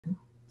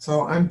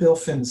So I'm Bill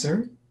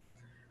Finzer.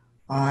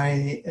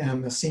 I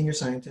am a senior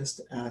scientist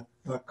at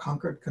the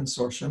Concord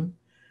Consortium,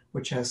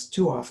 which has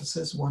two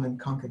offices, one in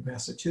Concord,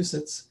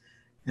 Massachusetts,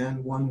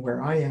 and one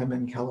where I am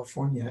in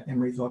California,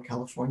 Emeryville,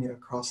 California,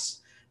 across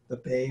the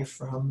bay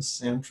from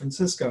San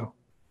Francisco.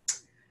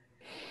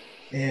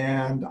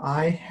 And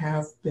I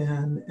have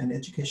been an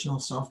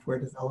educational software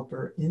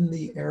developer in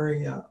the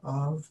area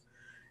of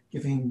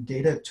giving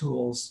data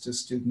tools to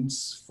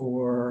students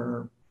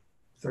for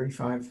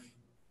 35,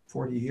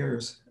 40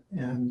 years.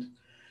 And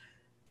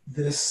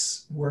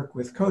this work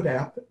with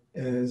CODAP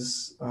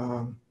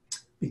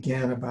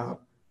began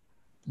about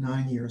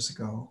 9 years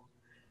ago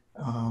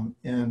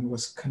and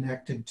was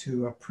connected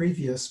to a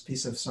previous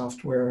piece of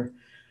software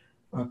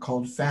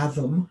called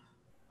Fathom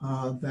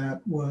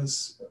that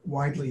was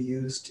widely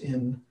used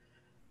in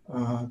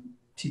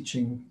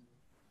teaching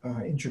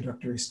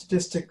introductory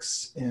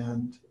statistics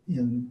and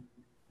in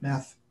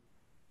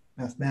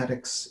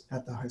mathematics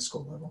at the high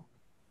school level.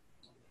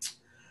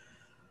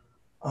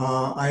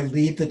 I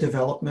lead the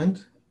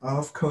development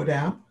of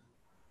CODAP,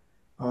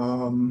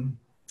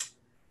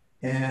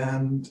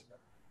 and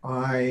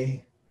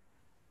I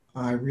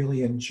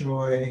really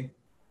enjoy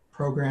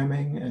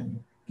programming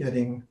and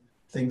getting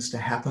things to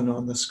happen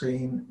on the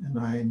screen, and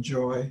I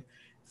enjoy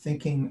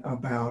thinking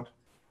about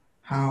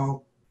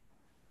how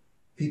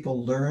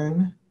people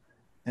learn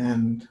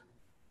and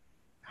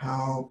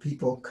how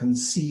people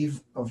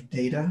conceive of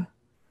data,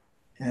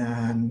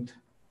 and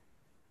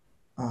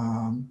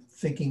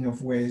thinking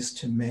of ways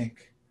to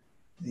make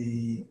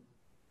the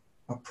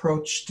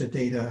approach to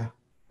data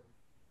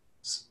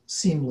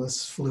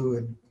seamless,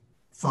 fluid,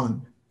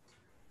 fun.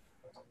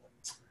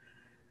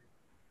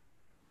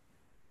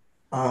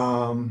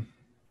 I'm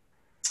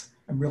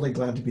really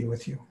glad to be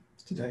with you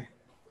today,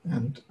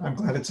 and I'm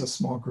glad it's a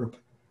small group.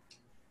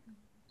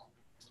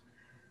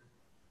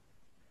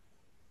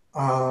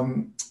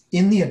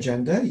 In the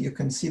agenda, you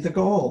can see the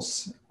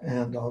goals,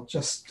 and I'll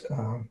just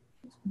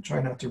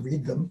try not to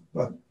read them,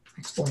 but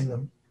explain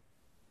them.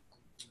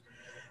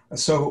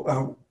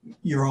 So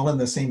you're all in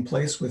the same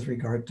place with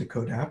regard to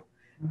CODAP.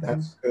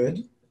 That's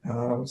good.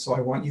 So I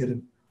want you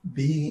to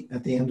be,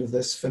 at the end of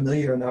this,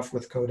 familiar enough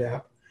with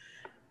CODAP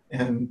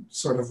and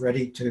sort of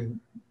ready to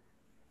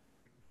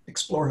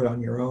explore it on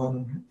your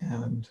own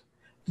and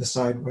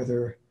decide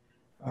whether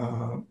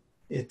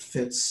it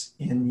fits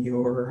in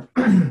your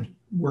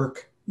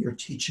work, your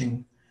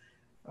teaching,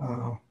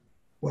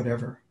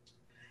 whatever.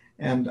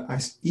 And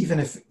even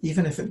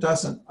if it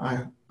doesn't,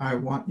 I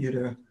want you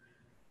to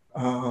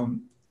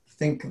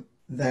think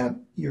that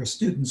your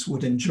students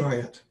would enjoy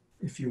it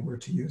if you were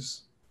to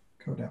use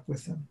CODAP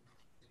with them.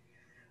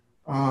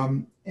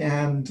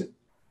 And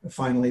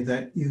finally,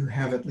 that you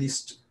have at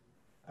least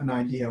an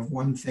idea of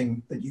one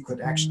thing that you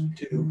could actually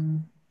do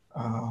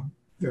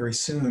very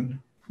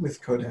soon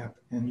with CODAP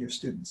and your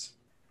students.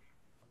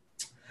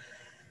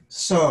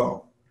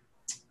 So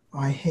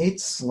I hate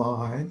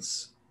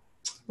slides,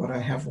 but I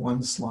have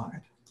one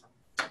slide.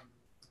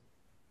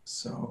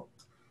 So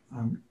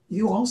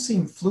you all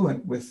seem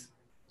fluent with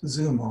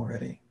Zoom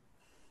already,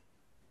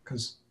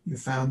 because you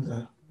found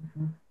the,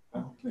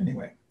 well,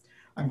 anyway,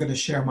 I'm going to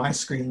share my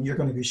screen. You're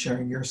going to be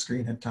sharing your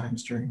screen at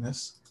times during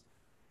this.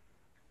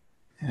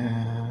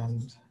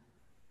 And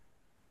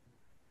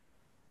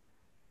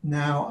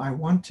now I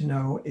want to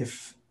know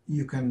if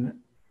you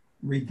can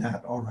read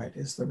that all right.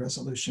 Is the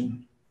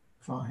resolution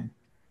fine?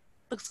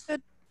 Looks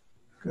good.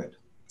 Good.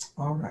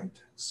 All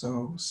right.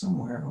 So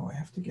somewhere, I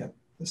have to get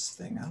this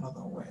thing out of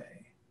the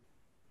way.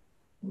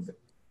 Move it.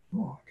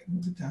 Oh, I can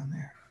move it down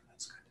there.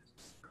 That's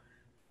good.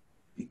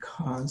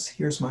 Because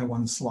here's my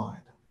one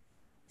slide.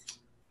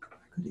 I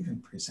could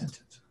even present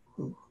it.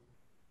 Ooh.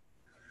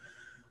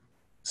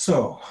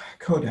 So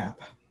CODAP.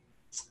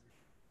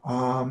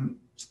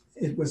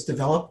 It was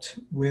developed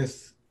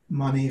with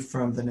money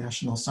from the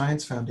National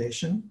Science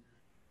Foundation,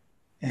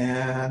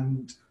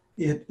 and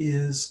it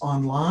is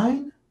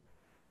online,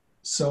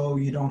 so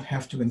you don't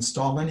have to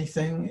install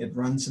anything. It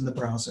runs in the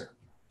browser,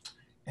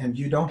 and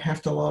you don't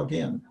have to log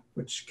in,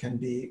 which can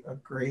be a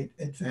great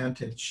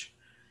advantage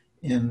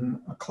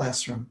in a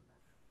classroom.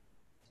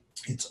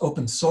 It's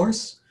open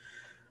source,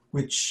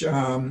 which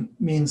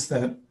means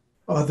that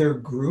other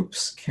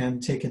groups can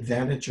take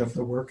advantage of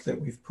the work that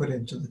we've put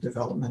into the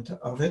development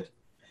of it.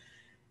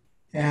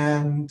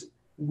 And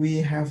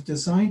we have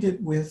designed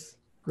it with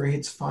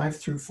grades 5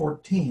 through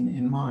 14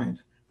 in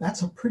mind.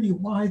 That's a pretty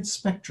wide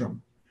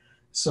spectrum.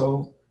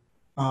 So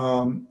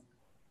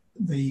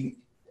the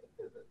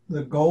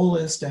goal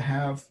is to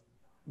have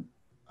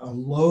a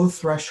low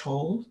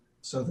threshold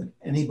so that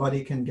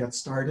anybody can get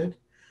started,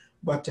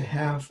 but to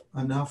have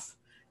enough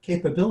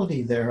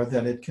capability there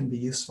that it can be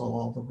useful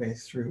all the way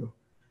through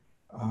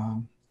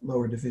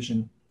lower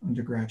division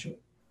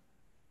undergraduate.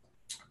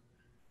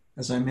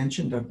 As I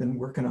mentioned, I've been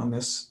working on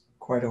this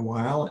quite a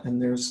while,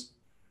 and there's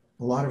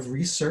a lot of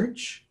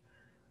research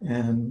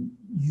and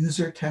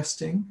user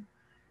testing,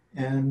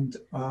 and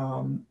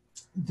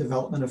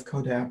development of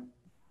CODAP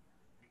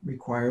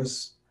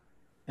requires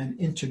an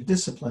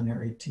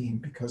interdisciplinary team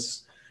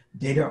because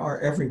data are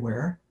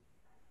everywhere,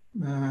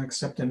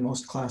 except in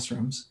most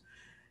classrooms.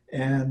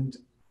 And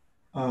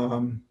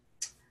um,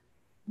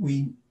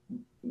 we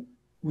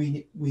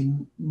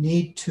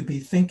need to be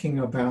thinking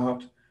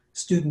about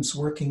students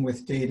working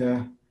with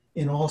data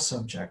in all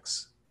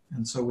subjects.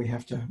 And so we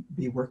have to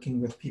be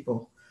working with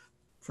people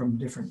from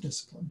different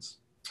disciplines.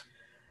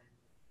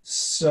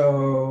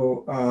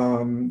 So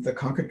the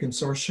Concord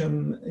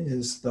Consortium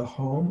is the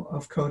home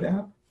of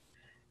CODAP,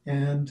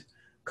 and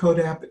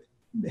CODAP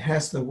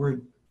has the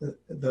word,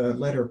 the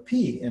letter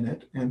P in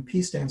it, and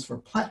P stands for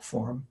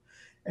platform.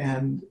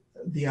 And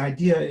the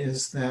idea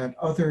is that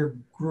other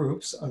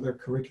groups, other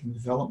curriculum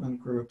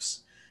development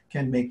groups,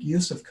 can make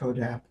use of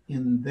CODAP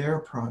in their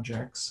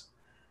projects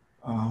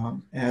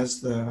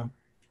as the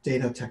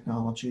data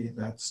technology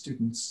that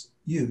students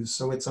use.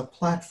 So it's a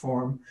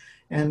platform,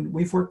 and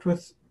we've worked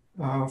with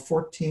about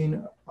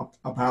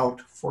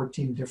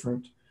 14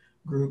 different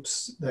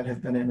groups that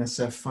have been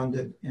NSF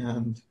funded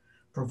and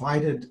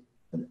provided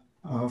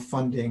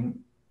funding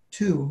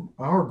to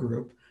our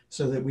group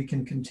so that we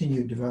can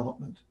continue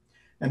development.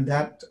 And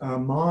that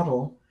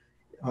model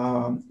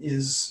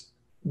is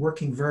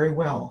working very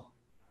well.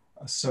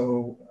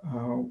 So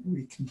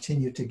we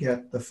continue to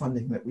get the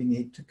funding that we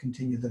need to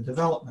continue the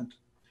development.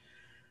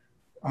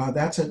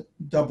 That's a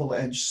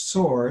double-edged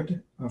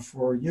sword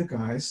for you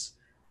guys.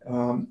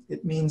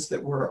 It means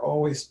that we're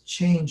always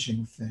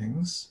changing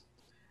things.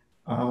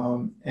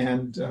 The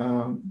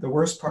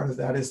worst part of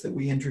that is that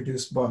we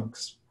introduce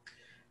bugs.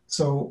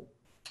 So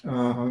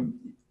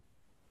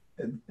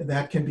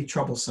that can be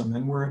troublesome.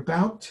 And we're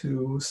about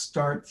to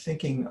start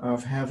thinking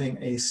of having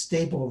a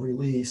stable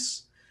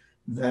release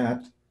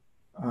that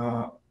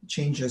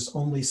changes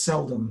only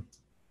seldom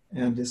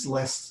and is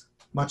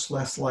much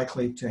less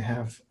likely to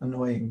have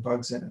annoying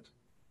bugs in it.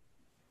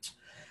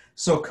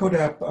 So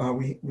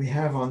CODAP, we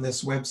have on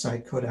this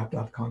website,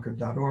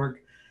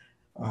 codap.concord.org,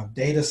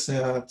 data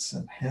sets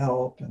and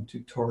help and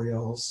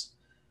tutorials,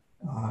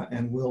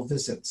 and we'll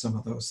visit some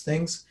of those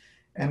things.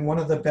 And one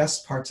of the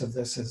best parts of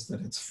this is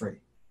that it's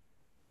free.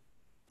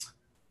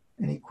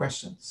 Any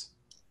questions?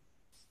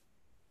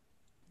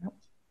 Yep.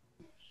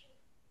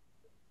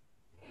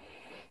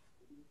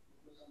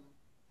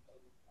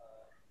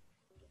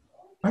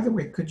 By the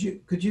way, could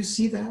you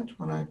see that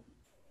when I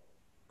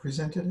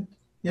presented it?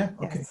 Yeah,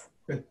 okay, yes.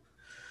 Good.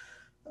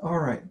 All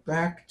right,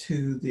 back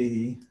to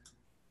the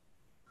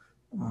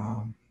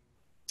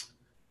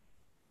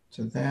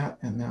to that,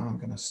 and now I'm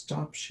going to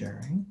stop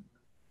sharing.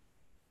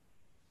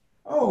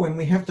 Oh, and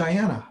we have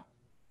Diana.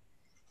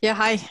 Yeah,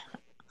 hi.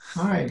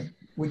 Hi.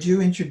 Would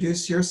you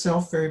introduce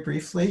yourself very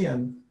briefly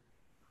and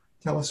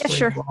tell us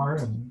where you are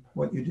and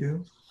what you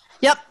do?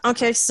 Yep.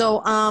 Okay.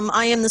 So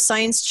I am the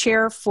science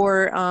chair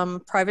for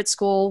private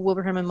school,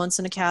 Wilbraham and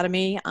Munson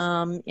Academy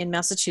in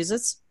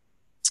Massachusetts.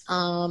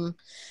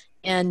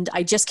 And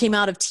I just came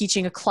out of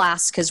teaching a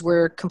class because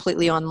we're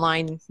completely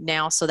online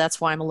now. So that's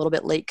why I'm a little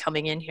bit late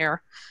coming in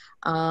here.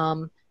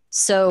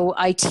 So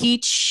I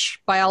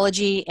teach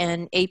biology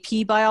and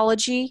AP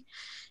biology,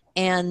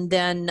 and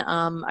then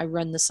I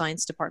run the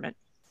science department.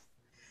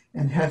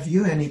 And have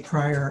you any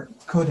prior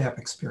CODAP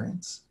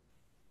experience?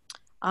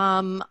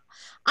 I'm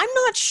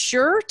not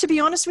sure, to be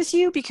honest with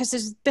you, because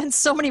there's been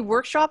so many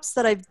workshops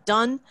that I've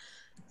done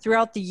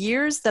throughout the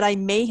years that I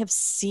may have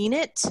seen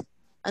it,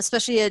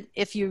 especially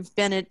if you've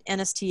been at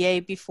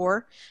NSTA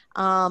before,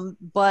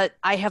 but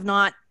I have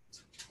not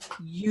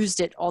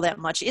used it all that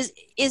much.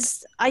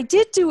 I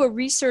did do a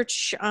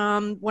research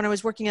when I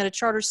was working at a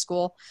charter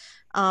school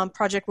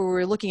project where we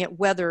were looking at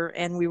weather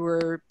and we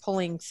were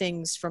pulling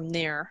things from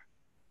there.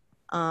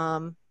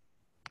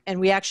 And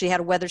we actually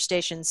had a weather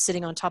station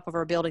sitting on top of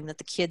our building that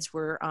the kids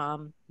were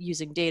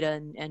using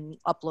data and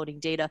uploading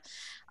data.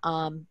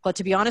 But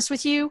to be honest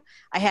with you,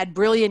 I had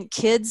brilliant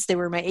kids. They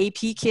were my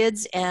AP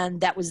kids,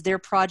 and that was their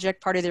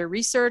project, part of their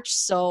research.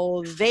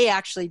 So they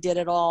actually did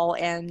it all,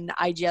 and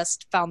I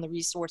just found the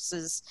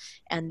resources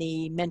and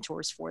the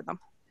mentors for them.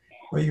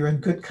 Well, you're in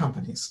good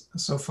companies.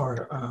 So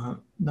far,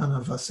 none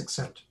of us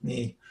except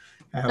me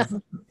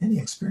have any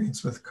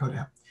experience with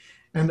CODAP.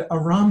 And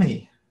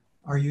Arami,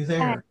 are you there?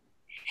 Hi.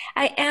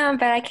 I am,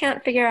 but I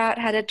can't figure out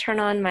how to turn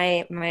on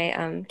my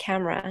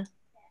camera.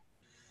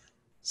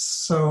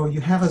 So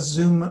you have a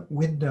Zoom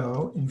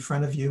window in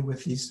front of you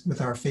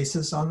with our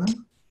faces on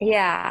them?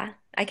 Yeah,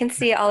 I can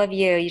see all of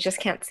you. You just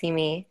can't see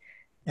me.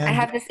 And I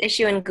have this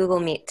issue in Google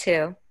Meet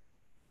too.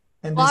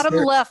 And bottom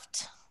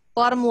left.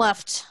 Bottom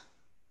left.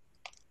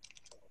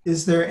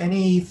 Is there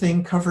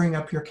anything covering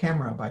up your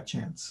camera by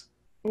chance?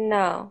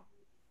 No.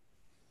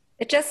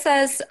 It just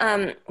says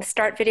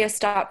start video,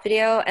 stop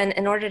video, and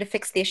in order to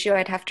fix the issue,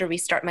 I'd have to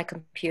restart my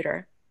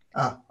computer.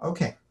 Ah,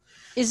 okay.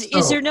 Is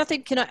there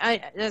nothing,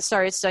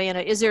 sorry, it's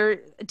Diana. Is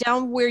there,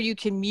 down where you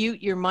can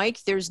mute your mic,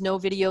 there's no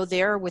video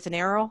there with an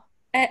arrow?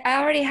 I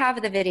already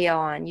have the video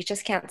on. You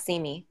just can't see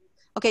me.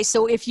 Okay,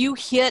 so if you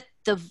hit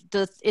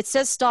it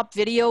says stop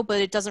video, but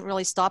it doesn't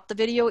really stop the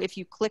video. If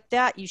you click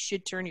that, you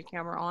should turn your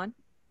camera on.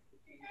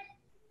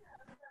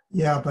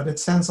 Yeah, but it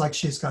sounds like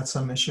she's got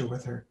some issue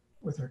with her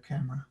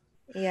camera.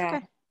 Yeah.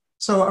 Okay.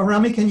 So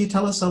Arami, can you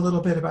tell us a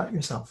little bit about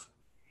yourself?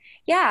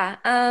 Yeah,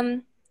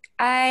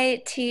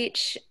 I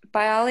teach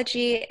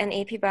biology and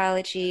AP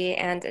biology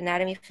and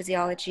anatomy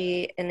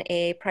physiology in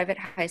a private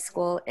high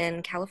school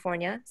in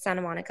California,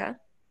 Santa Monica.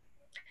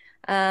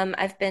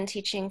 I've been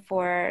teaching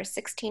for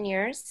 16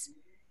 years,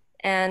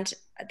 and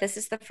this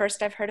is the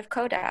first I've heard of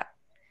CODAP.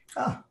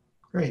 Ah,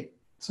 great.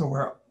 So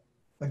we're,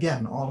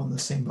 again, all in the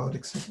same boat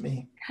except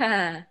me.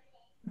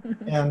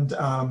 And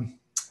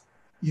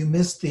you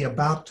missed the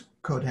about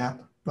CODAP,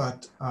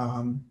 but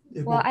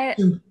it Well, will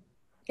soon.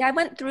 yeah, I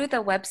went through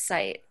the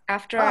website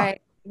after Ah,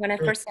 when I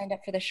great. first signed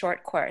up for the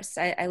short course.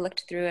 I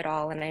looked through it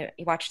all and I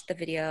watched the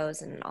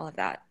videos and all of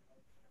that.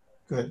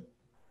 Good.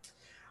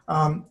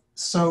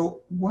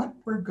 So what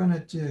we're going to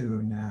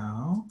do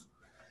now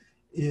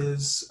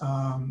is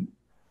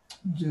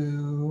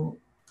do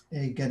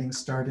a getting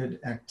started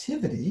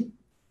activity,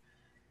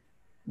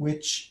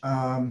 which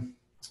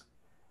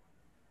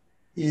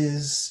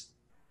is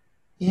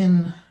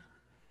in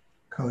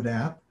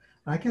CODAP.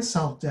 I guess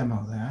I'll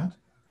demo that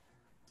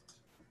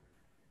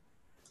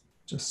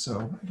just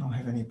so I don't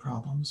have any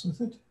problems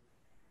with it.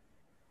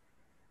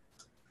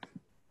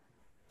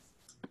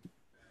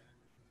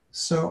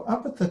 So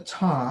up at the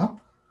top,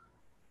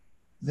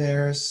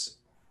 there's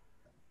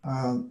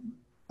a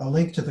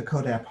link to the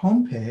CODAP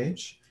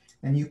homepage,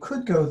 and you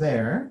could go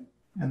there,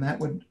 and that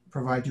would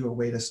provide you a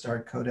way to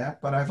start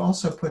CODAP. But I've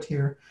also put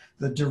here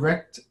the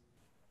direct,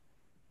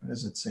 what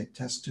does it say,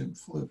 test tube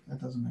fluke? That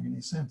doesn't make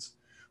any sense.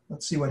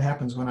 Let's see what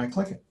happens when I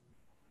click it.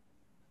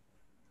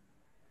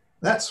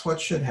 That's what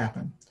should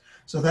happen.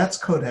 So that's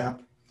CODAP.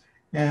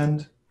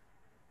 And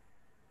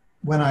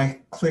when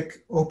I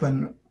click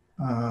open,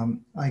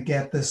 I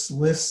get this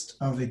list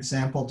of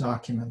example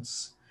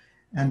documents.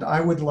 And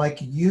I would like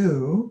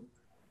you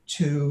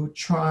to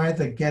try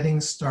the getting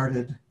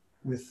started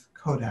with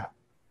CODAP.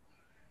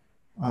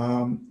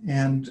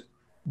 And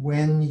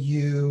when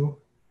you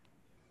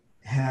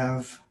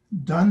have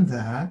done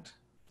that,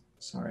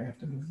 sorry, I have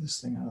to move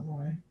this thing out of the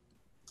way.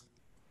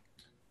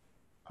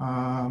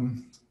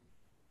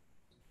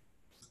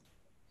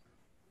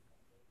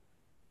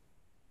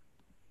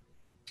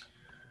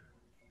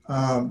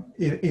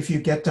 If you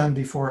get done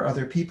before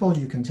other people,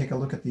 you can take a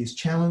look at these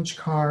challenge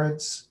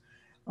cards.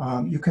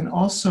 You can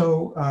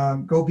also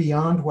go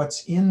beyond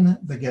what's in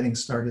the Getting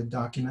Started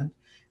document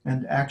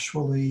and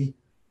actually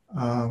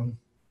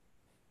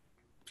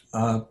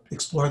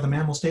explore the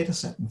mammals data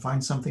set and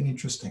find something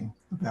interesting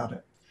about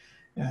it.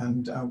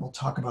 And we'll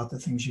talk about the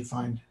things you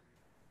find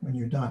when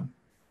you're done.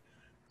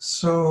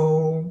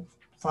 So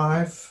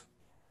 5,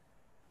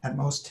 at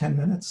most 10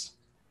 minutes.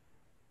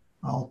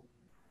 I'll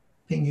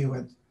ping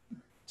you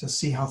to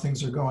see how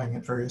things are going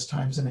at various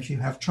times. And if you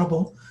have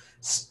trouble,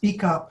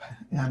 speak up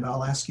and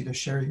I'll ask you to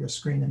share your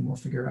screen and we'll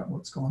figure out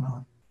what's going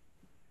on.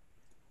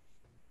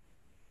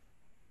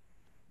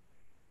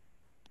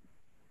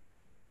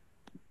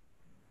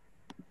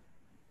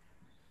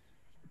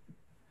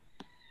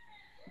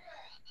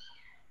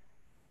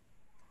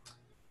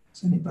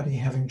 Is anybody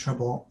having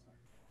trouble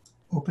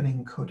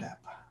opening CODAP?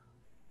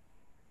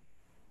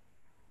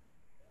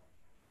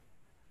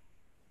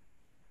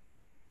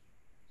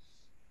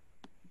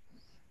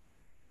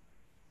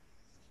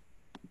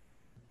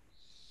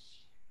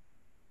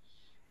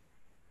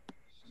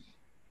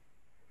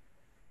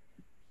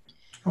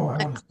 Oh,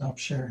 I want to stop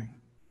sharing.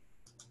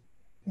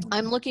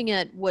 I'm looking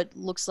at what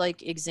looks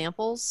like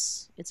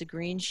examples. It's a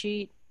green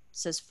sheet. It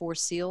says 4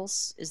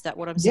 seals. Is that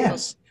what I'm supposed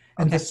Yes, to?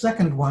 and Okay. the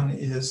second one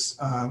is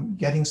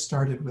getting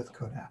started with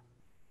CODAP.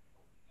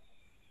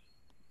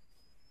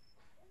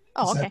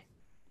 Oh, okay.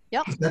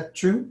 Yep. Is that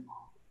true?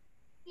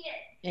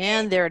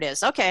 And there it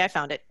is. Okay, I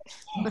found it.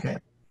 Okay.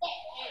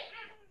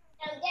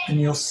 And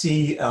you'll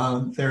see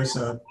there's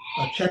a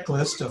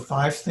checklist of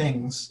 5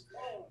 things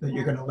that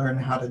you're going to learn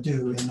how to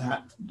do in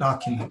that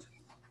document.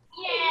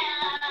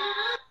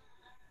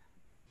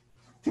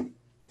 I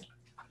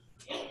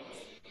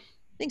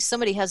think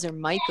somebody has their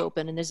mic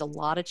open and there's a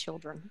lot of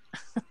children.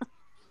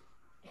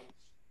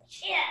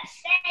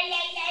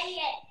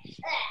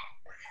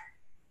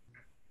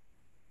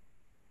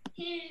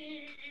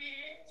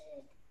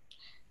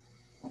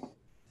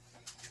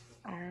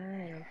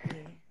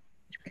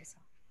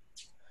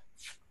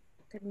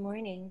 Good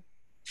morning.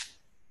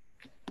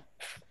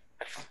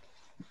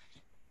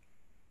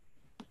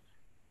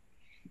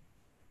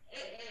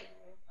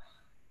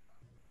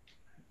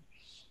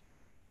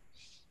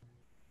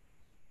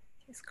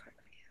 This card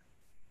for you.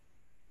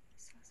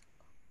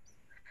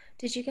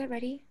 Did you get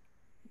ready?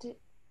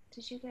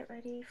 Did you get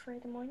ready for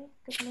the morning?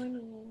 Good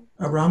morning.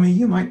 Rami,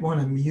 you might want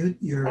to mute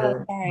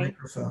your sorry.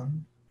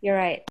 microphone. You're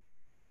right.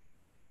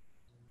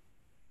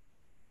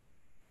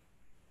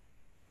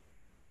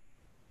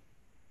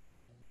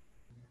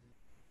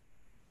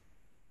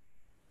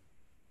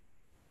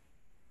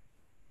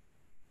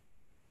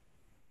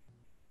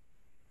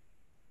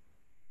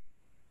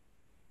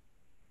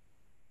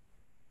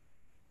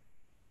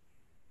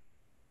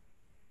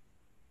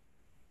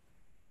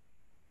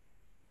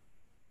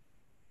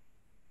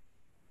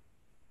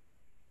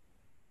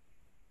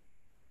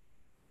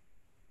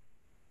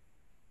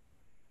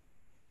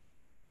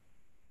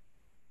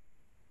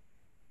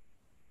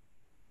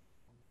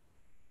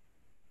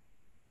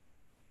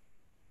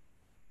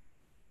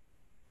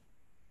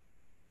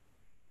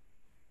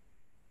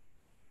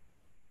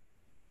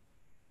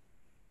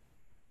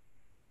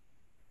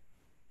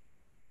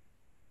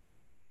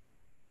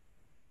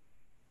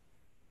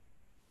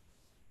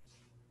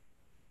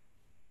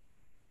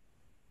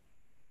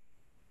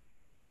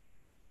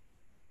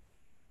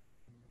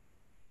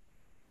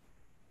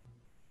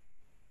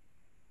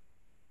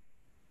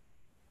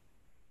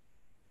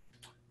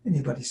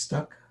 Anybody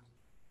stuck?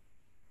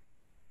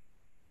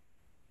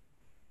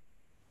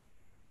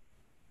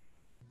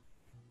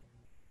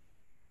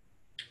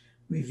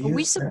 We've Are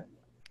we, used that.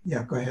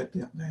 Yeah, go ahead.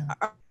 Yeah, Diana.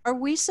 are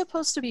we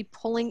supposed to be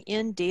pulling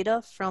in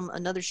data from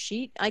another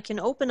sheet? I can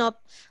open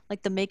up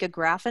like the make a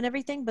graph and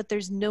everything, but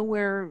there's no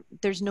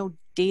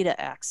data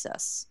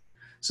access.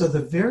 So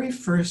the very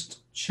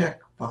first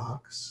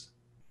checkbox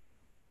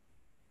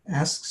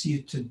asks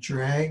you to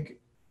drag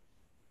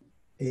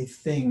a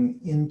thing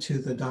into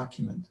the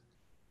document.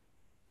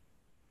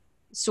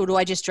 So do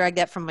I just drag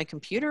that from my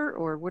computer,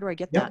 or where do I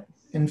get that?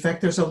 In fact,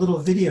 there's a little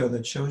video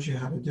that shows you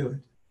how to do it.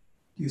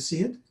 Do you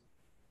see it?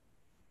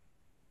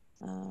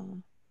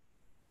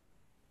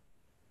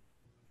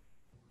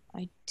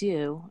 I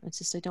do. It's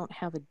just I don't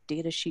have a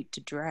data sheet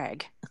to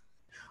drag.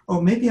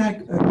 Oh, maybe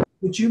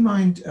would you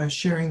mind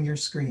sharing your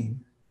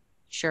screen?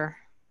 Sure.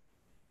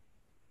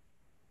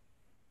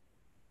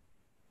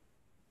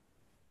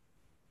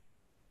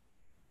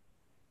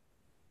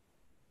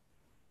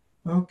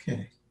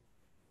 Okay.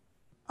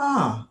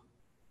 Ah.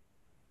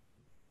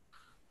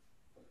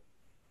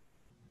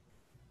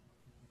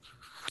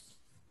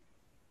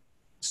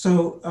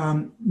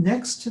 So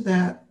next to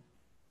that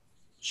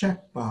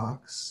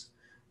checkbox,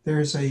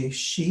 there's a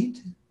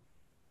sheet.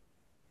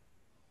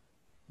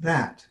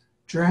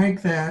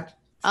 Drag that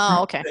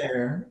from okay.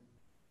 there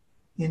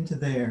into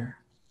there.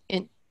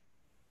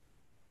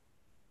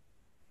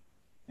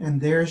 And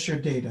there's your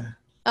data.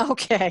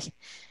 Okay.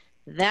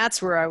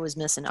 That's where I was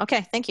missing.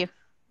 Okay, thank you.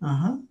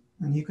 Uh-huh.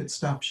 And you could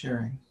stop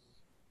sharing.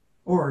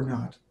 Or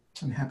not.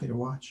 I'm happy to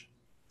watch.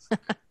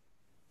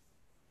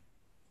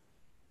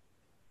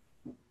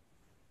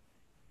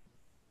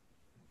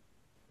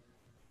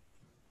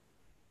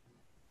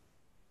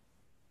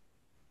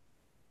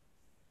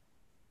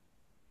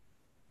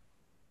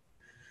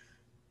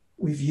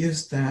 We've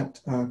used that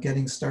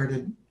getting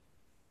started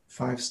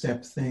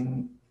 5-step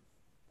thing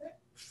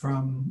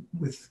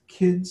with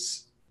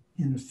kids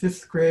in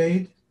 5th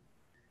grade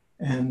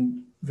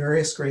and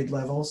various grade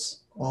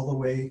levels all the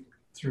way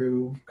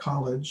through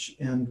college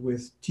and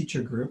with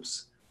teacher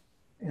groups.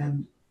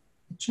 And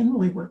it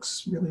generally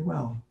works really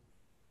well.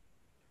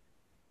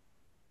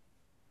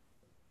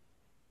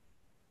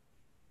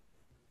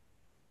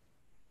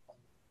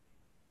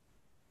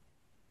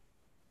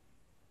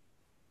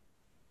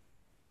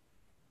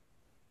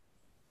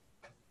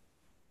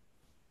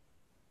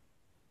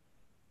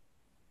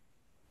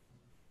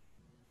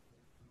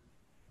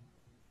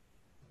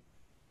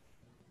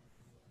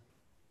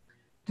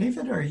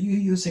 David, are you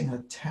using a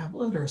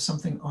tablet or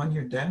something on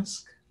your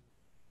desk?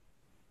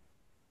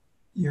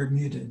 You're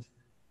muted.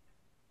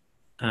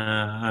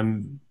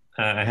 I'm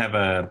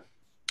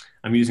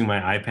using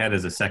my iPad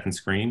as a second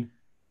screen.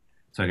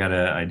 So I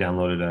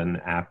downloaded an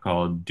app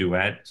called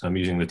Duet. So I'm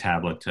using the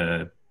tablet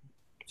to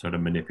sort of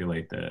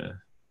manipulate the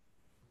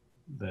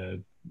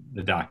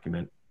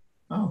document.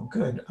 Oh,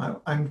 good.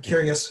 I'm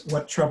curious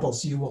what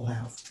troubles you will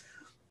have,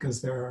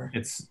 because there are.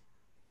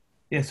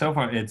 So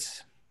far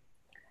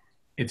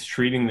it's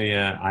treating the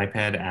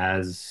iPad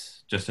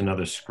as just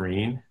another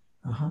screen,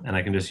 and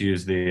I can just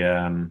use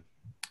the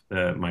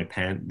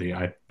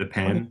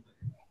pen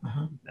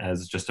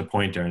as just a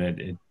pointer,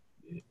 and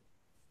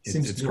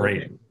it's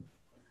great. Okay.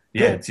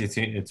 Yeah,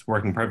 it's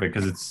working perfect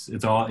because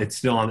it's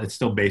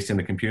still based in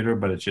the computer,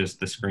 but it's just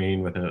the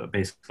screen with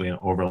basically an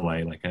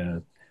overlay,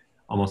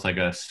 almost like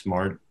a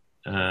smart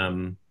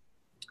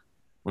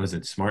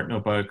smart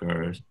notebook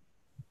or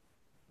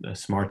a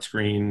smart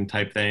screen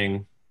type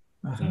thing.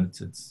 So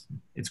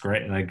it's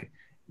great. Like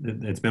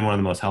it's been one of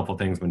the most helpful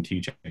things when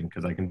teaching,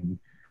 because I can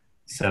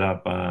set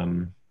up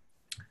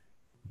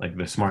like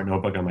the smart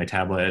notebook on my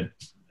tablet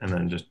and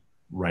then just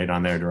write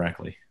on there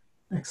directly.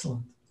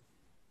 Excellent.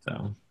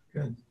 So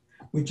good.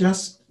 We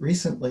just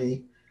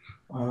recently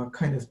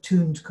kind of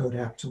tuned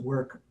CODAP to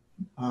work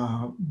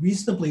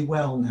reasonably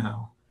well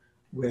now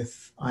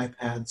with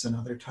iPads and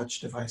other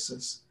touch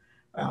devices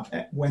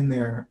when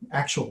they're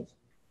actual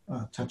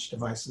touch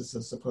devices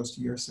as opposed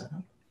to your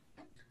setup.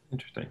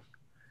 Interesting.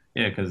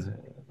 Yeah, because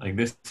like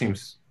this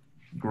seems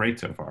great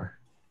so far.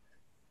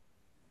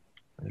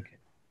 Like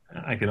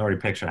I can already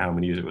picture how I'm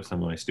going to use it with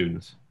some of my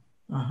students.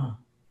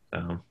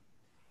 So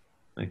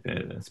like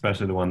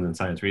especially the ones in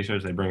science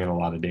research, they bring in a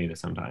lot of data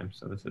sometimes.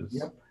 So this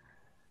is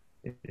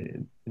it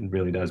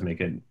really does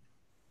make it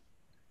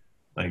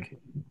like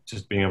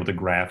just being able to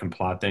graph and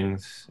plot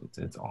things.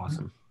 It's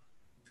awesome.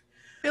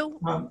 Bill,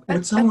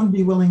 would someone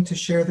be willing to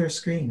share their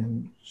screen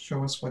and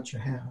show us what you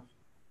have?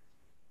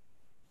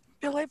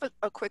 Bill, I have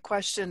a quick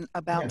question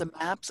about the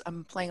maps.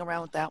 I'm playing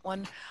around with that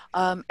one.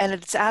 And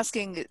it's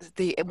asking,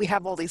 we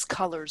have all these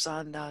colors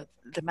on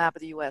the map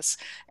of the US.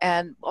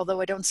 And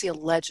although I don't see a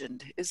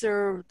legend, is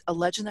there a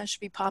legend that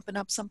should be popping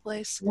up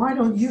someplace? Why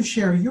don't you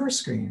share your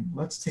screen?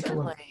 Let's take a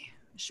look.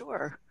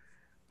 Sure.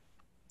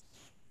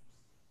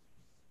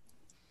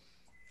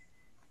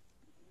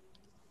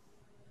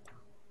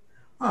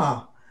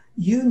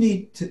 You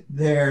need to,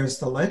 there's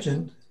the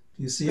legend.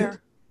 Do you see it?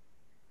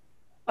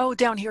 Oh,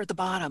 down here at the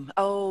bottom.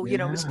 Oh, it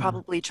was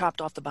probably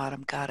chopped off the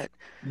bottom. Got it.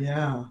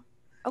 Yeah.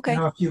 Okay.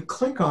 Now, if you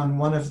click on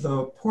one of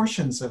the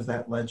portions of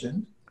that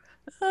legend,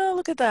 Oh,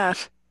 look at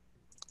that.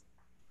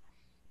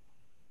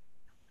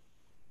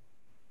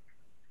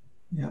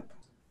 yep.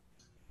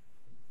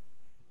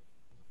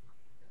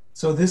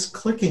 So this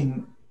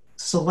clicking,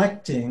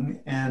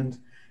 selecting, and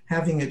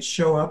having it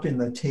show up in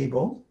the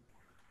table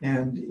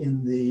and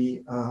in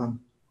the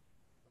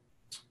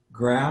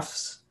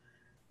graphs,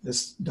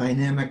 this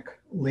dynamic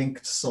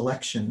linked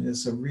selection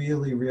is a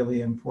really,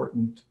 really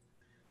important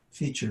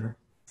feature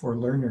for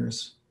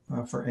learners,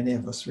 for any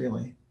of us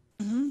really.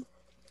 Mm-hmm.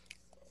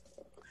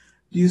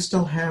 Do you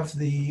still have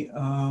the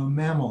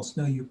mammals?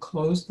 No, you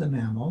closed the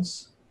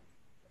mammals.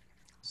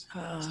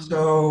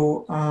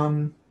 So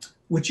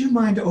would you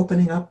mind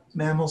opening up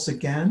mammals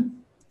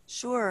again?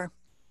 Sure.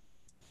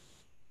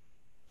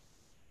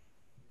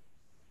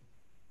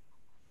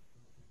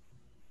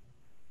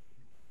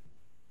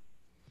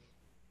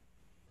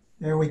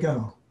 There we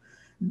go.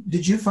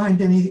 Did you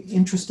find any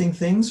interesting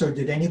things, or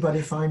did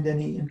anybody find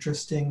any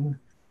interesting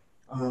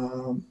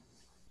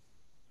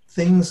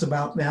things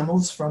about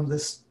mammals from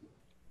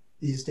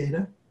these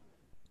data?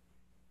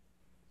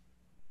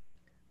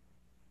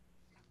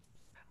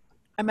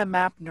 I'm a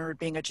map nerd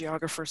being a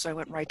geographer, so I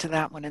went right to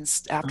that one. And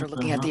after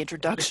looking at the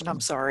introduction,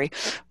 I'm sorry,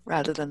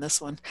 rather than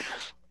this one.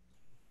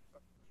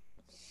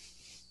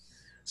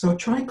 So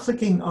try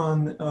clicking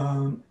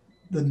on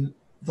the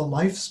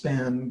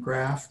lifespan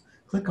graph.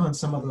 Click on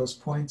some of those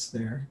points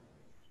there.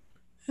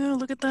 Oh,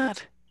 look at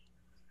that.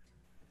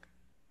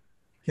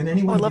 Can Oh,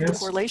 anyone I love the guess?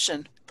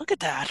 correlation. Look at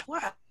that.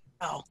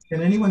 Wow.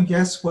 Can anyone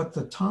guess what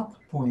the top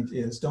point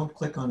is? Don't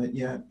click on it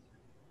yet.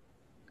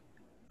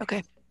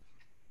 Okay.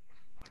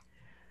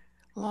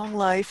 Long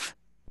life.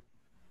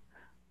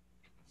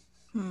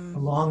 A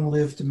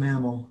long-lived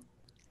mammal.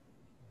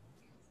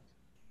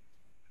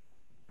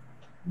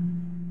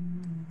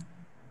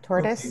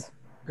 Tortoise. Okay,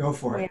 go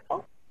for it.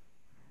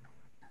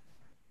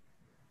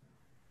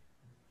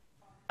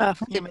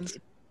 Humans.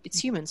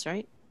 It's humans,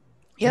 right?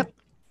 Yep.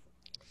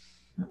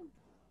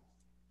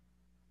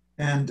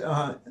 And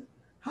how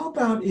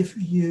about if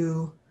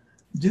you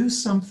do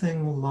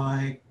something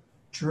like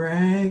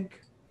drag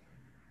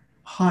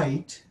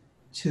height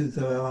to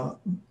the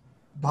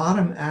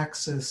bottom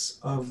axis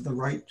of the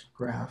right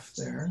graph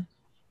there?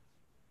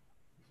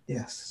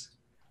 Yes.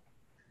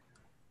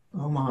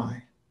 Oh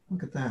my,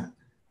 look at that.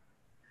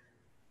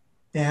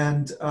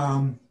 And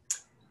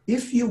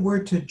if you were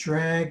to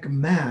drag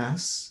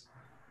mass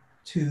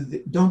to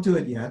the, don't do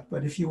it yet,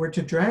 but if you were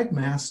to drag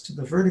mass to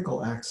the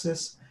vertical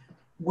axis,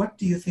 what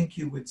do you think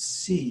you would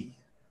see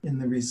in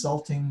the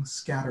resulting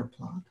scatter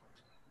plot?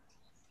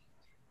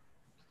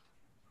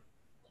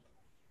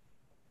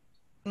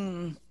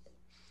 And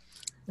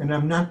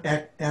I'm not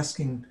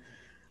asking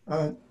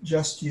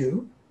just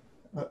you.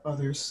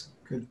 Others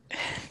could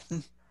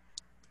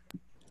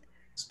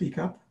speak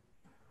up.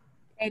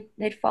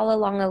 They'd fall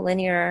along a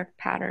linear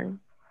pattern.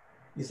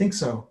 You think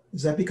so?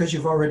 Is that because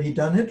you've already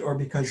done it, or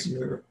because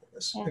you're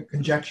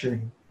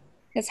conjecturing?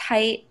 Because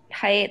height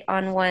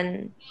on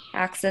one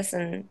axis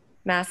and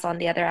mass on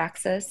the other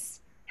axis,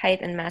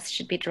 height and mass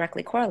should be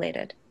directly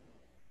correlated.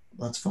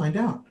 Let's find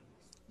out.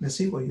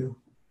 Missy, will you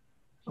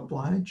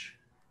oblige?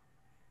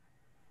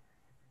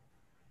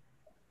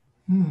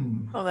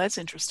 Oh, that's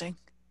interesting.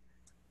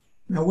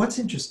 Now, what's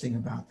interesting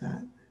about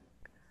that?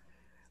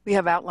 We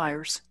have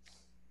outliers.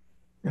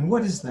 And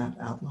what is that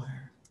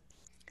outlier?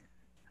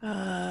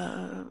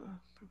 Now,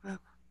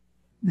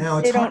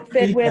 it's They hard don't to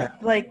fit read with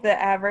that. like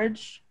the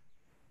average.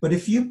 But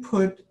if you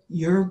put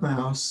your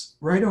mouse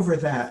right over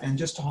that and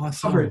just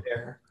hover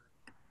there,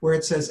 where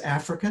it says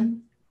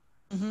African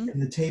in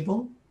the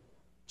table,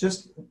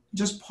 just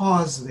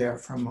pause there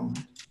for a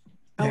moment.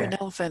 Oh, There. an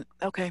elephant.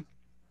 Okay.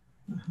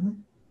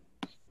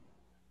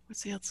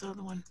 What's the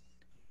other one?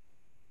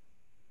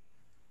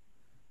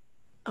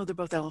 Oh, they're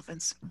both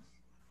elephants.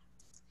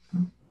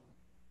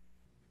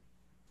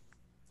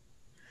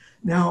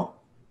 Now,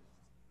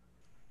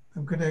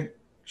 I'm going to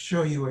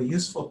show you a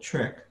useful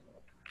trick.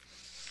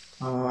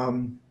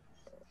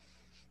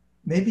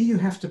 Maybe you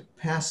have to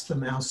pass the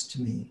mouse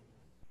to me.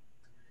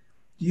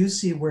 Do you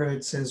see where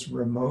it says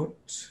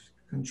remote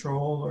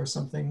control or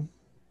something?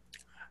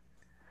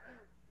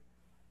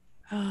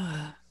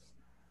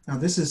 Now,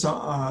 this is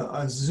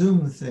a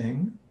Zoom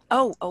thing.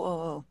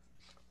 Oh.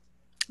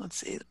 Let's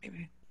see,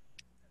 maybe.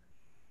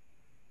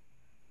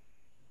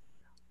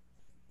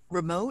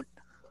 Remote?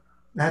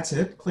 That's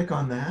it. Click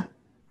on that.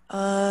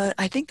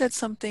 I think that's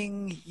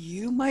something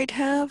you might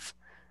have.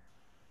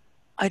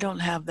 I don't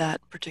have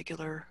that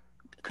particular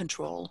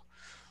control.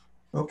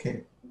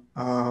 Okay.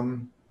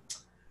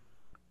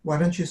 Why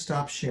don't you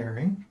stop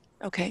sharing?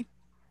 Okay.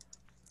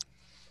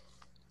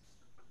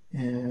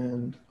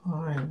 And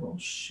I will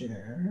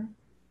share.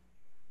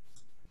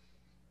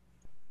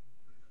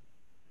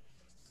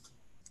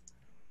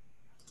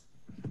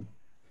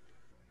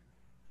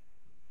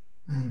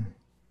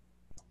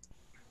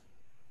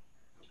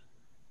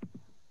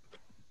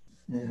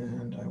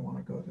 And I want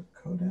to go to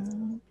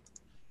CODAP.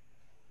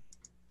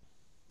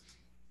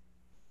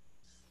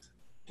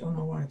 Don't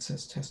know why it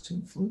says test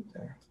tube flute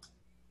there.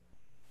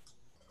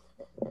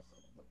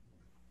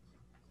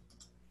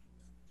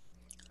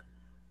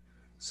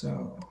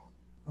 So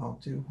I'll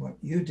do what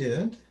you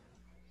did.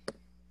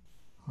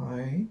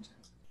 Height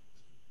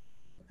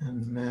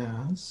and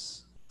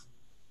mass.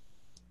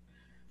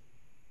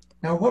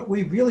 Now what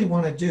we really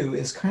want to do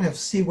is kind of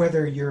see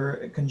whether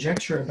your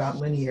conjecture about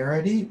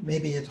linearity,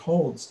 maybe it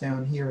holds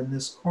down here in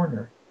this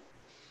corner.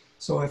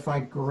 So if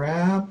I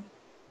grab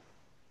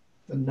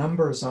the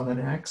numbers on an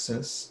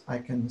axis, I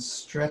can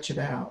stretch it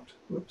out.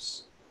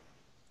 Whoops.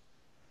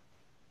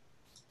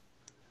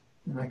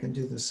 And I can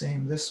do the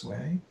same this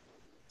way.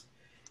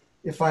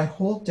 If I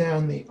hold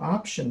down the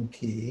Option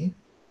key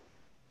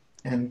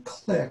and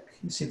click,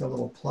 you see the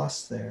little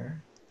plus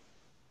there.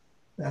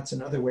 That's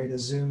another way to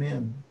zoom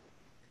in.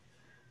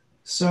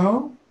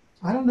 So,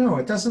 I don't know,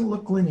 it doesn't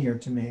look linear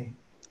to me.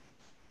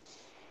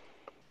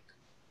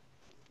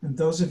 And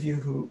those of you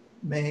who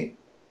may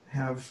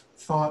have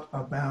thought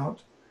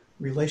about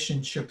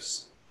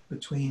relationships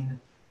between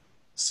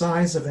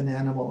size of an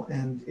animal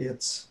and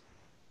its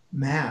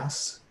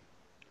mass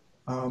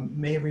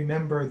may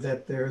remember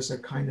that there's a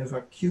kind of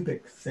a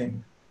cubic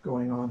thing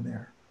going on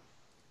there.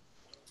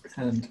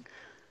 And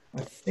I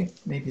think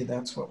maybe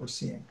that's what we're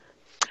seeing.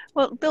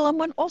 Well, Bill,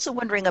 I'm also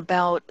wondering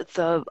about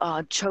the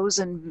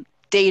chosen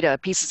data,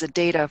 pieces of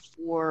data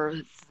for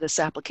this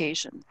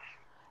application.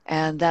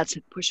 And that's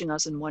pushing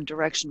us in one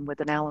direction with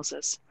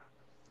analysis.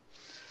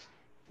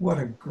 What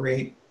a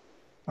great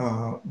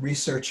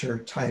researcher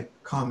type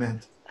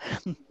comment.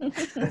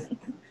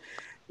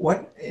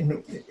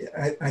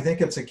 I think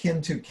it's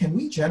akin to, can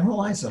we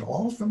generalize at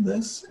all from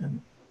this?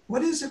 And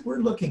what is it we're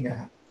looking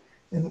at?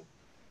 And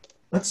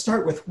let's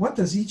start with, what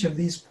does each of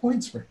these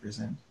points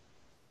represent?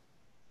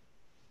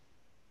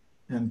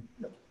 And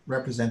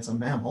represents a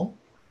mammal.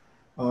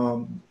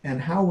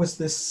 And how was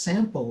this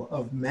sample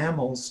of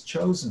mammals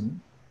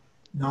chosen,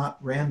 not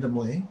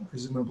randomly?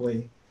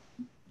 Presumably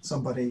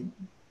somebody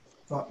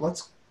thought,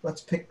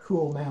 let's pick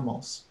cool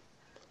mammals,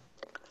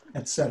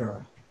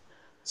 etc.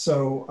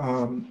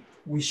 So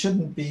we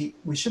shouldn't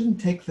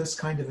take this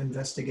kind of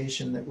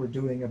investigation that we're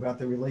doing about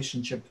the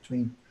relationship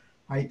between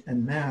height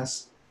and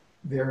mass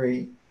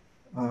very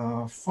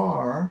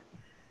far.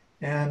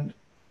 And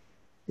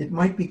it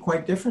might be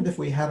quite different if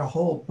we had a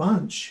whole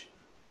bunch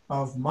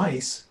of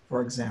mice,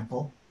 for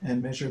example,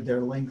 and measured their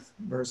length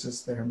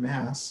versus their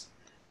mass.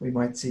 We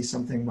might see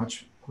something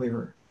much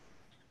clearer.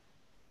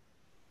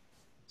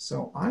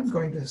 So I'm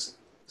going to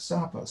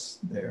stop us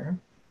there.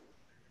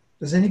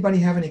 Does anybody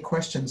have any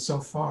questions so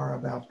far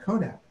about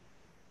CODAP?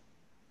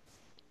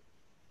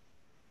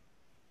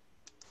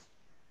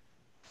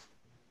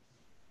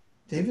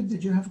 David,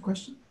 did you have a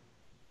question?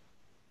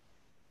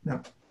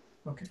 No.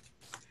 Okay.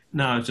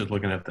 No, I was just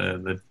looking at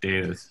the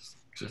data. This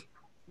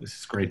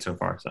is great so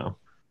far. So.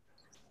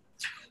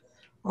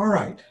 All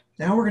right.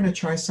 Now we're going to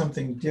try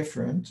something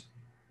different.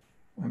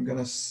 I'm going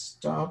to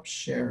stop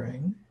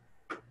sharing.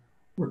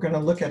 We're going to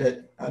look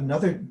at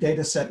another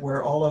data set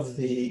where all of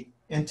the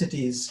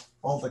entities,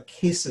 all the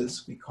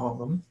cases, we call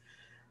them,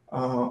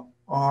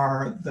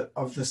 are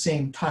of the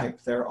same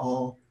type. They're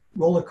all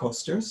roller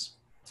coasters,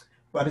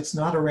 but it's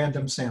not a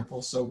random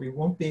sample, so we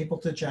won't be able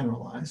to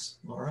generalize,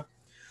 Laura.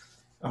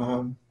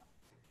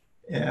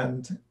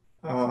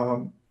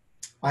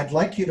 I'd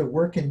like you to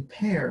work in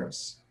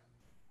pairs.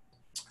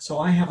 So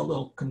I have a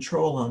little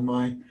control on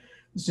my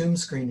Zoom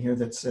screen here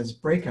that says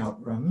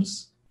breakout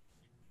rooms.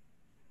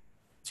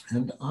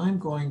 And I'm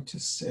going to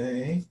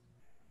say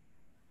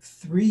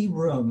 3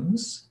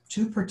 rooms,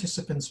 2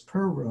 participants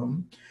per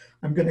room.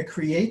 I'm going to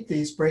create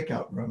these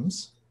breakout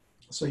rooms.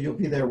 So you'll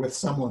be there with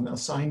someone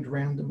assigned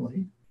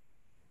randomly.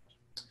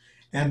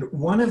 And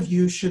one of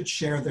you should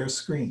share their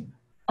screen.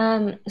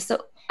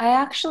 So I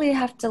actually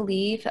have to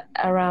leave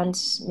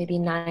around maybe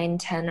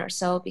 9:10 or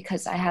so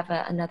because I have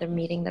another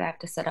meeting that I have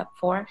to set up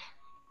for.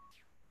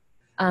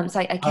 So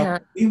I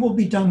can't. We will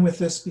be done with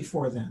this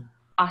before then.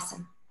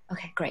 Awesome.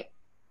 Okay, great.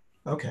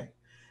 Okay.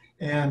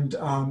 And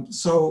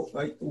so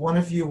one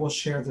of you will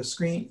share the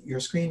screen, your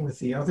screen with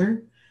the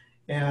other,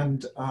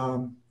 and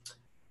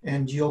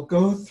you'll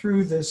go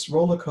through this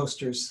roller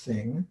coasters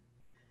thing,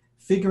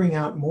 figuring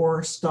out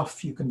more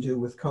stuff you can do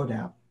with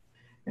CODAP.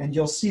 And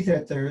you'll see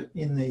that there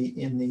in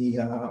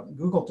the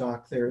Google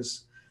Doc,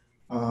 there's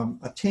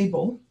a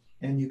table,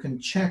 and you can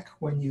check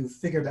when you've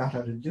figured out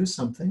how to do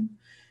something.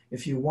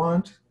 If you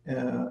want,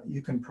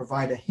 you can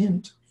provide a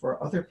hint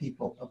for other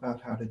people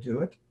about how to do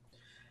it.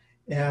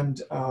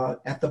 And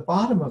at the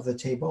bottom of the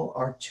table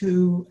are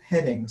 2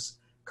 headings,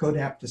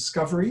 CODAP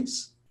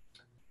Discoveries,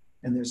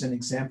 and there's an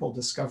example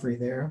discovery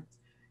there,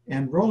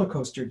 and Roller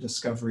Coaster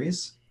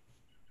Discoveries,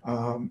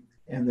 and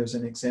there's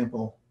an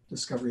example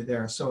discovery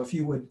there. So if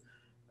you would,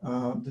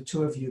 the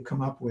 2 of you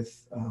come up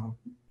with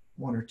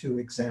 1 or 2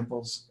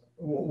 examples,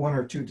 1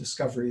 or 2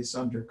 discoveries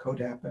under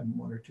CODAP and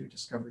 1 or 2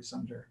 discoveries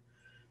under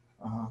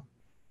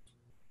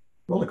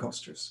roller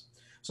coasters.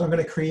 So I'm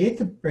going to create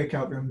the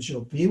breakout rooms.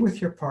 You'll be with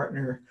your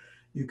partner.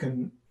 You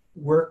can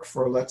work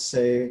for, let's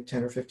say,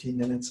 10 or 15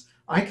 minutes.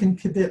 I can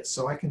commit,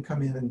 so I can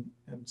come in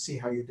and see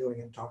how you're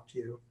doing and talk to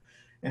you.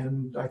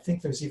 And I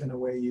think there's even a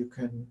way you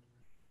can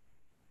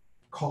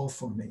call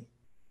for me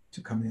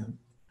to come in.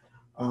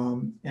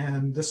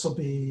 And this will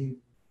be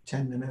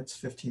 10 minutes,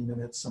 15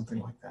 minutes, something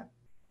like that.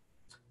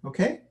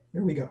 Okay,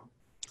 here we go.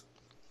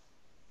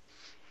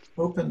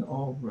 Open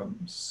all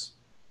rooms.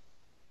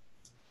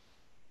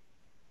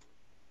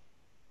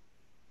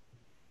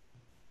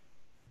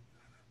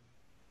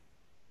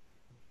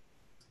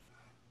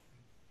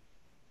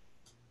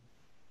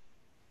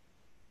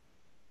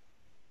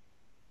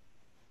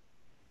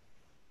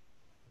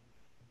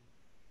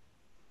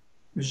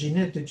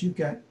 Regina, did you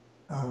get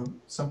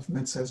something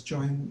that says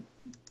join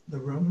the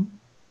room?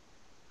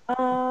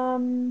 I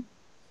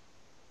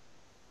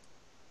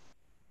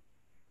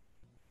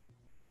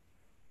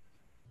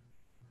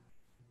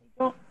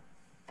don't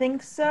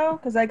think so,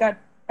 because I got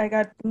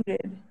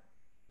booted.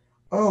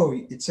 Oh,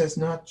 it says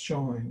not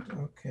joined.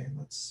 Okay,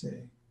 let's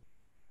see.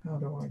 How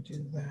do I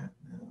do that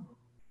now?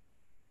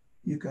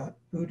 You got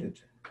booted.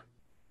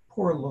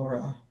 Poor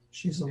Laura,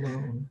 she's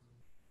alone.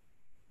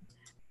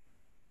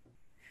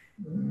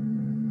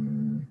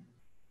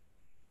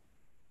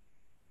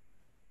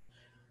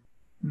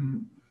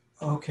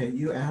 Okay,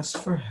 you asked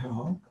for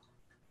help.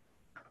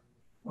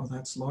 Oh,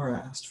 that's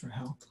Laura asked for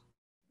help.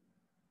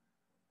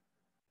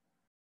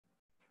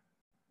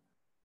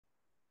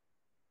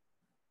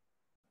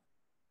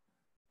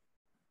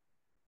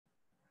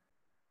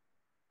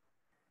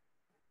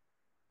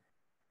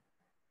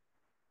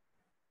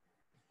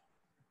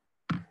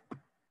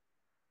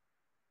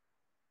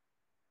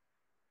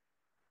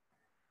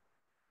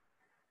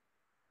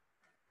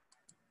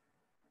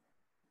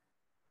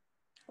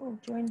 Oh,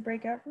 join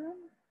breakout room?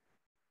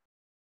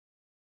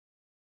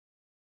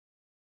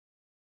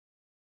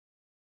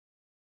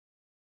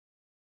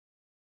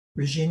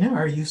 Regina,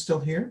 are you still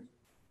here?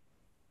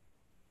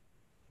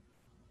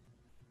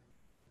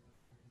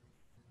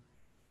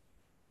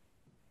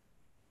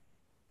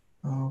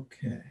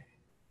 Okay.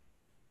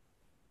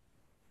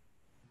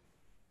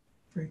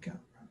 Breakout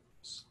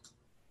rooms.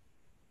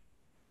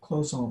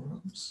 Close all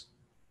rooms.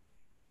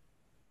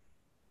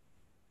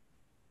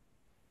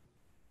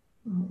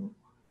 Oh.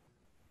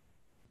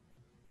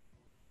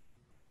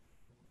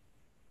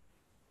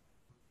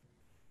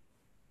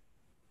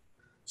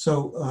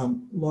 So,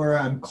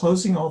 Laura, I'm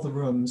closing all the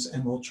rooms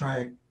and we'll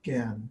try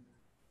again.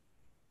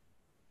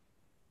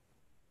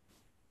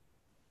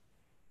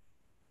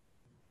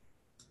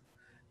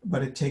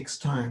 But it takes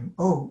time.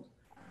 Oh,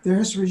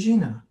 there's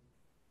Regina.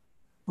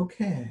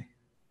 Okay.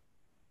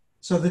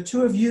 So the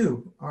two of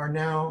you are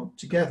now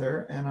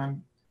together, and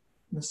I'm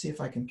going to see if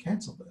I can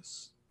cancel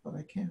this, but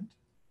I can't.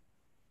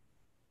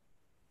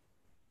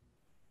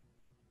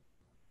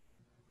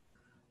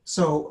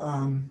 So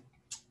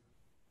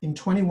in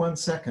 21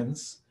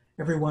 seconds,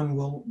 everyone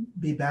will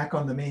be back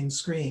on the main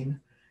screen,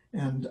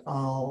 and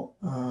I'll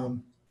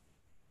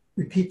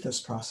repeat this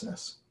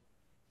process.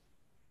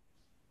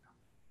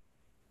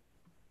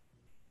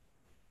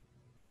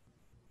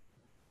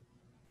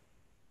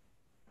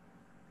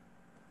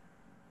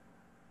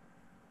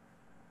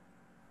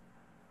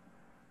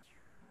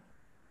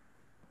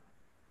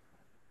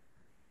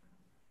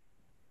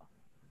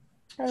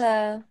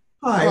 Hello.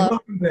 Hi, Hello.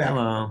 welcome back.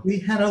 Hello. We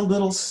had a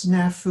little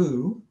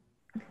snafu,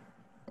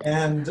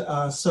 and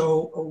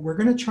so we're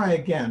going to try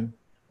again.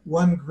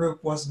 One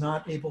group was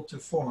not able to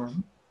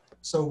form,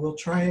 so we'll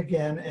try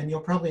again, and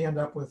you'll probably end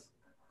up with,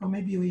 oh,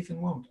 maybe you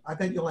even won't. I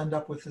bet you'll end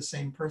up with the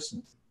same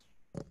person.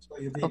 So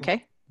you'll be able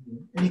Okay.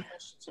 to, any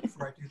questions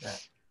before I do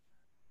that?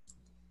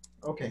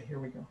 Okay, here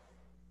we go.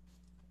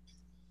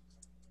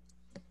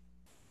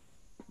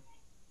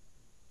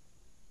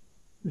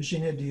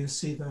 Regina, do you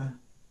see the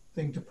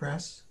thing to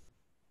press?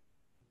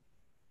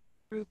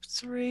 Group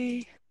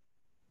 3.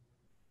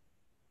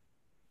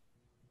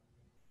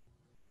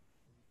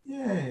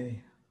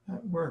 Yay,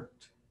 that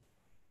worked.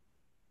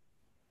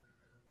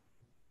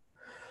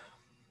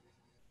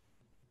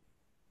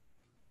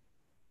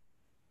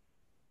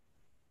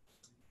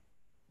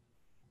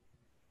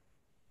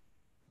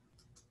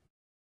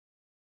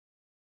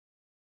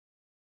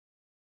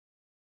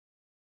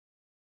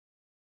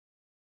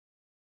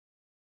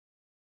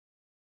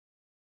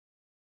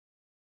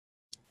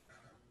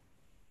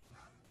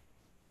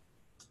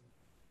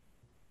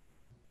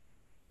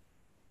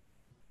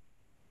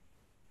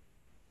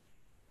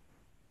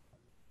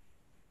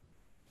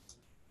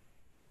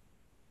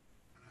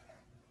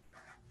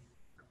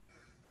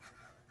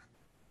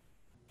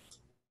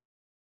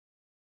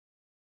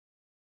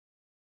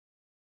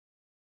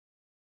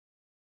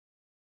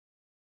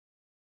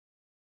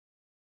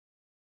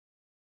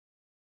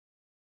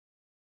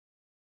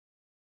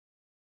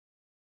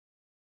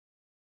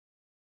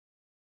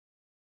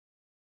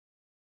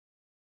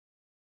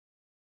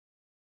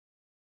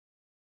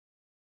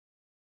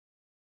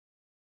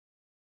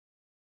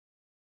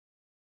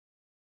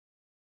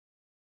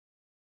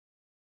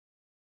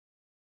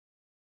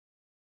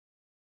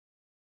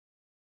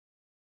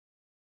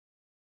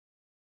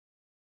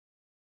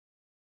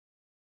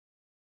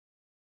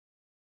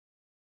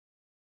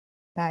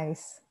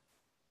 Nice.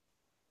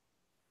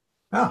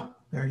 Ah,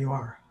 there you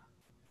are.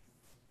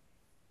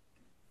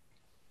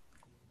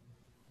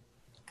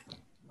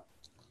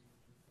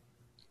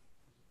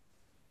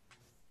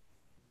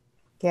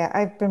 Yeah,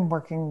 I've been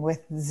working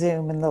with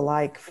Zoom and the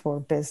like for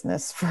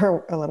business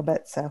for a little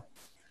bit, so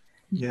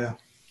Yeah,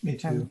 me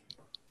too.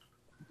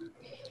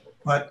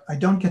 But I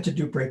don't get to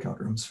do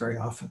breakout rooms very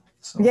often,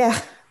 so yeah.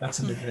 that's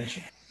an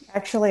adventure.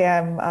 Actually,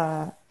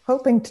 I'm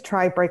hoping to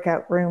try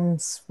breakout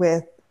rooms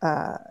with.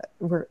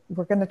 We're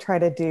going to try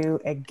to do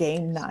a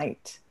game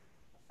night.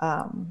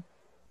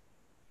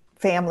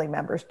 Family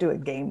members do a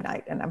game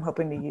night, and I'm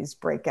hoping to use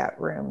breakout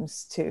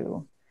rooms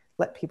to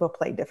let people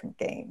play different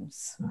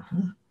games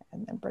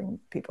and then bring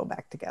people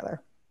back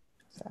together.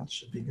 So that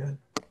should be good.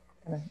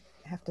 I'm gonna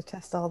have to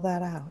test all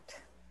that out.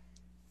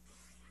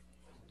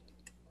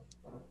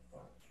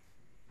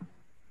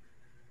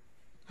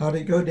 How'd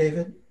it go,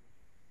 David?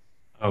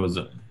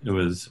 It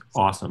was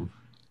awesome.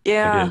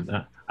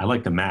 Yeah. I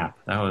like the map.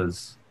 That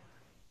was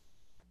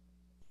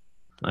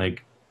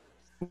like,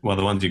 well,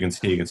 the ones you can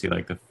see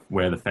like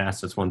where the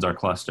fastest ones are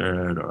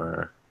clustered,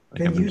 or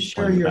like Can you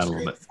share your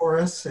screen for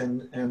us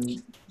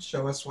and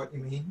show us what you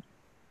mean?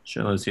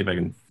 Sure, let's see if I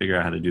can figure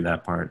out how to do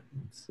that part.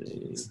 Let's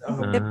see.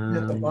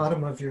 At the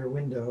bottom of your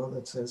window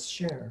that says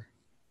share.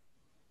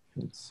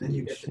 And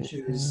you get to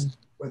choose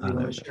whether you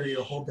want to share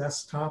your whole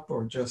desktop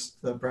or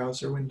just the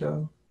browser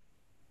window.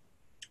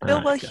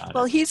 Bill,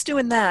 while he's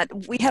doing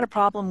that, we had a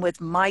problem with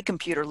my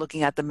computer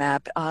looking at the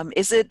map. I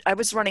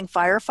was running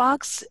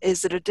Firefox.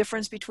 Is it a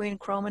difference between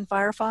Chrome and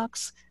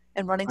Firefox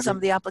and running some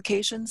of the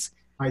applications?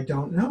 I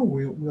don't know.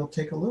 We'll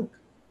take a look.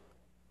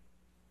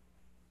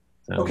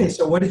 Okay,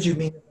 so what did you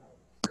mean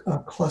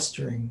about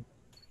clustering?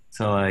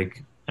 So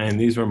like, and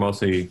these were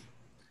mostly,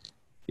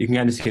 you can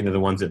kind of see that the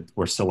ones that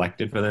were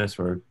selected for this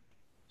were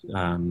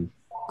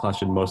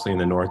clustered mostly in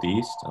the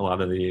Northeast, a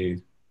lot of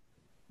the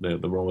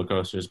roller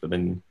coasters, but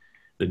then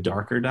the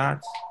darker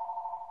dots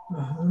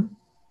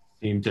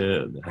seem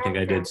to, I think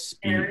I did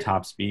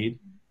top speed.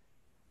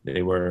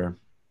 There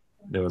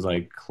was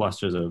like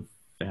clusters of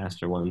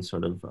faster ones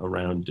sort of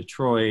around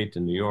Detroit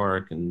and New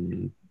York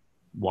and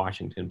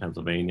Washington,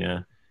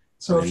 Pennsylvania.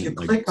 So if you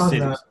click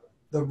on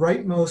the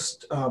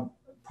rightmost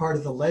part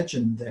of the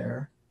legend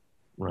there.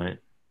 Right.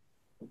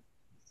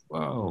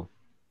 Whoa.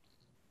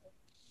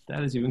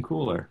 That is even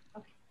cooler.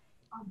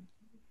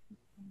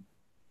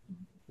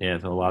 Yeah,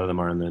 so a lot of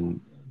them are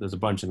there's a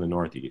bunch in the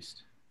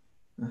Northeast,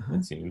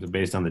 it seems,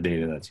 based on the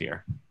data that's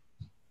here.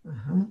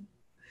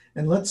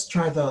 And let's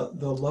try the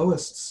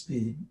lowest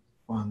speed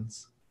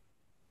ones.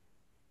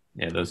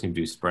 Yeah, those seem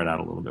to be spread out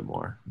a little bit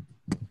more.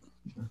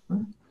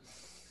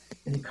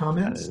 Any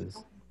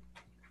comments?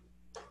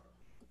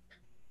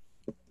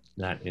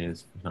 That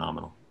is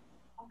phenomenal.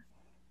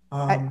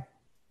 I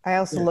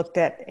also looked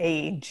at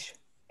age,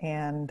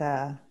 and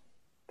that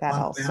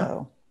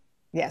also,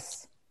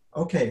 yes.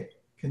 Okay,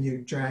 can you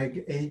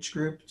drag age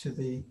group to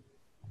the...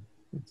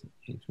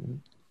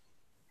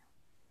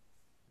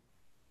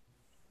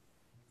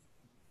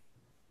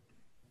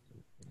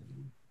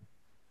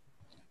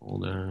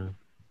 Older,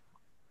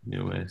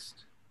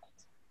 newest.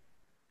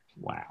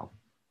 Wow.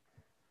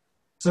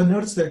 So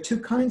notice there are two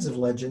kinds of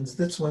legends.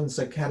 This one's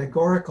a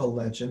categorical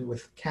legend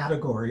with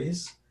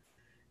categories.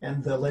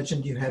 And the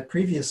legend you had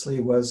previously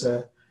was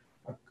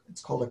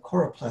it's called a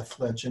choropleth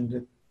legend.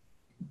 It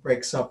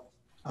breaks up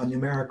a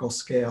numerical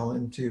scale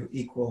into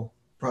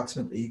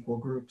approximately equal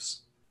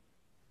groups.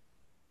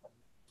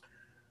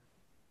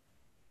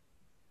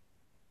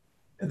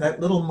 That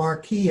little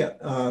marquee,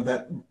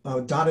 that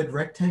dotted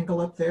rectangle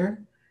up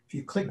there, if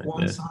you click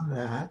once on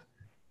that,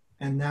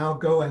 and now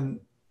go and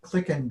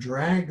click and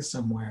drag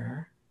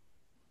somewhere,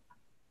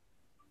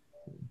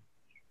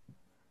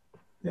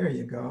 there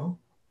you go.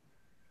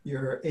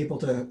 You're able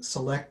to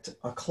select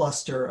a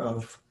cluster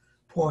of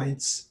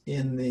points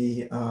in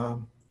the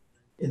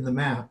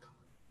map.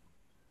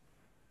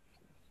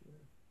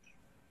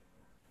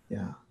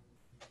 Yeah.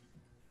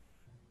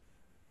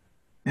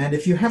 And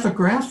if you have a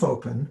graph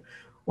open,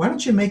 why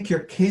don't you make your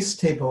case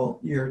table,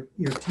 your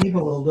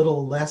table a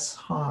little less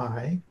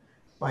high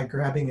by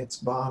grabbing its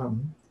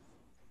bottom,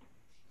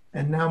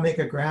 and now make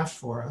a graph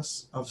for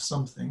us of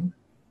something.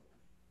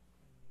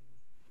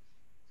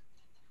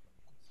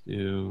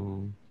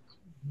 Do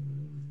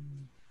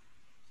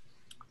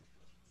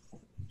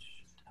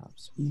top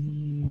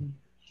speed.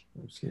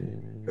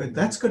 Good,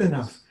 that's good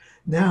enough.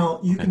 Now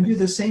you can do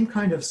the same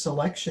kind of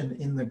selection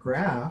in the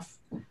graph.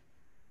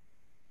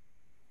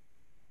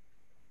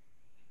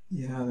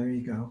 Yeah, there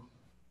you go.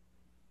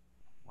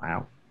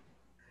 Wow.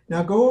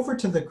 Now go over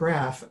to the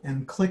graph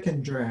and click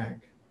and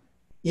drag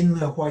in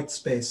the white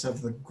space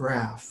of the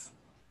graph.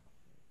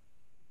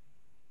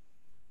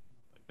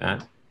 Like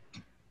that?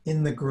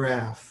 In the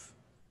graph.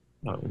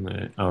 Oh, in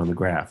the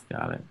graph.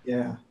 Got it.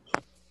 Yeah.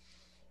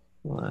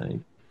 Like.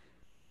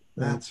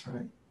 That's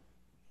right.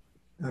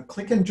 Now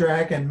click and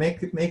drag and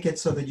make it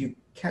so that you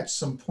catch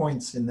some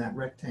points in that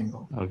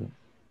rectangle. Okay.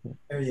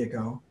 There you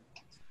go.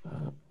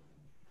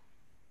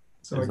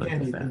 So again,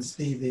 like you can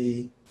see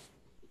the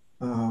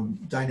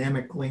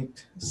dynamic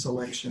linked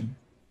selection.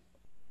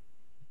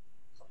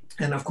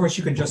 And of course,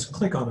 you can just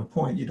click on a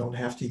point. You don't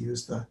have to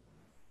use the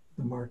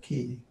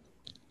marquee.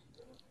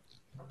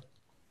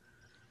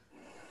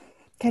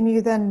 Can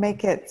you then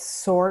make it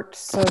sort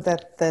so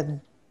that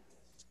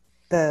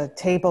the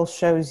table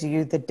shows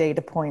you the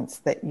data points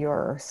that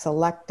you're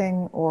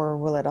selecting, or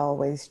will it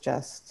always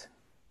just?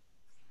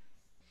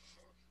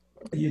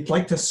 You'd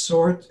like to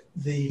sort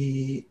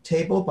the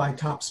table by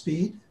top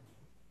speed?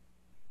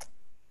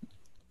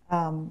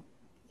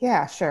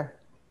 Yeah, sure.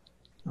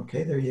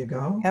 Okay, there you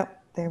go.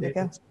 Yep, there we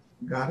go.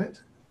 Got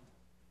it.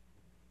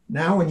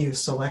 Now when you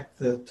select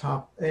the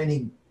top,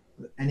 any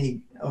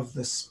of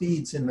the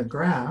speeds in the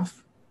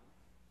graph,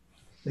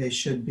 they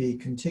should be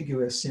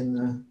contiguous in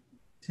the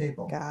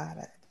table. Got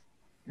it.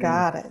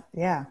 Got it.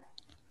 Yeah.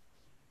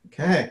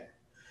 Okay.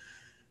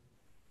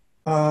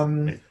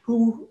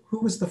 Who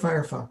was the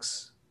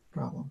Firefox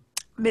problem?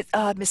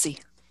 Missy.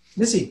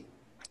 Missy.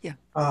 Yeah.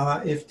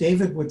 If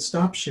David would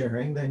stop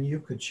sharing, then you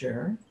could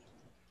share.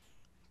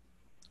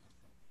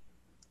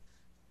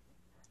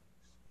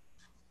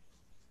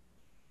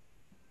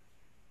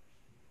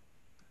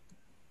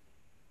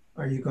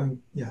 Are you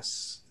going?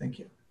 Yes, thank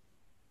you.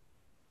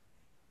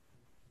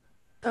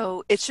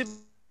 So it should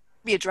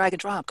be a drag and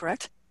drop,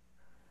 correct?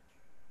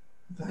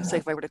 It's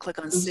like if I were to click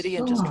on city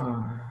and just,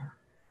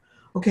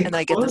 okay, and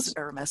I get this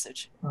error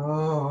message.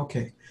 Oh,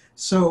 okay.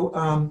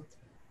 So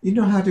you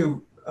know how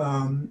to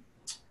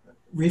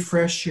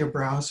refresh your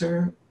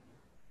browser?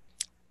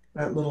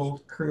 That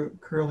little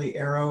curly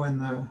arrow in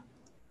the...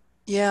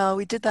 Yeah,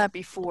 we did that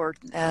before,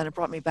 and it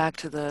brought me back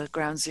to the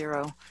ground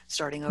zero,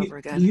 starting over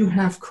again. Do you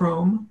have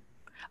Chrome?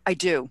 I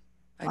do.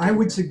 I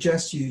would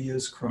suggest you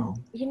use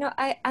Chrome. You know,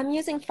 I'm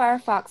using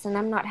Firefox and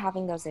I'm not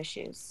having those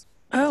issues.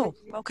 Oh,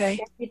 okay.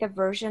 Can you see the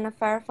version of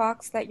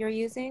Firefox that you're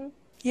using?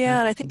 Yeah,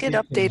 and I think it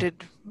updated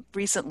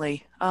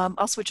recently.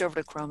 I'll switch over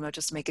to Chrome. That'll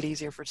just make it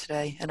easier for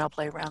today, and I'll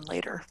play around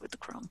later with the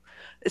Chrome.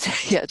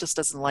 Yeah, it just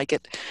doesn't like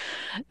it.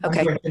 Okay.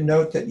 I'm going to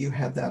note that you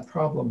had that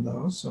problem,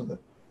 though, so that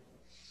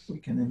we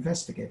can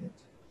investigate it.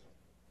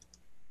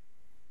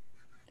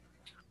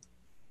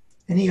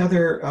 Any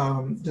other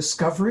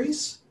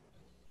discoveries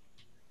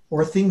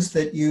or things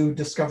that you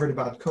discovered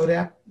about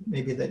CODAP,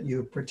 maybe that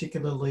you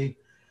particularly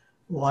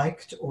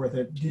liked or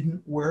that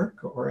didn't work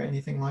or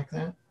anything like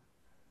that?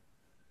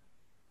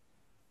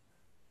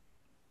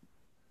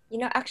 You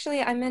know,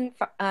 actually, I'm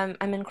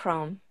in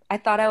Chrome. I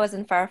thought I was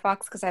in Firefox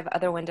because I have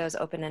other windows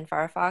open in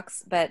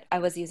Firefox, but I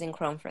was using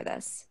Chrome for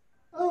this.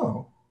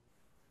 Oh.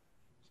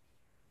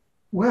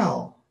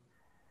 Well,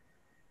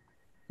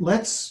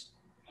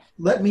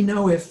 let me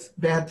know if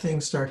bad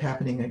things start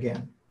happening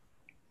again.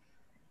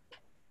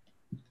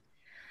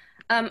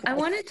 I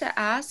wanted to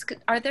ask,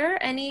 are there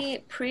any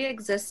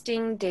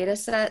pre-existing data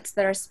sets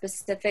that are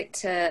specific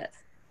to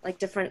like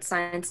different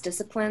science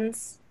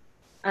disciplines?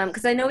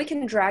 Because I know we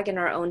can drag in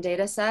our own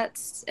data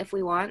sets if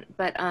we want,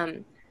 but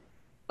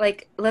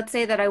like let's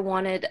say that I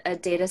wanted a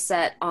data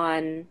set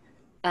on,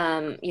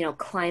 you know,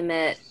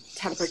 climate,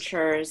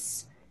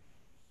 temperatures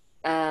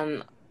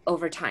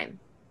over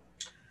time.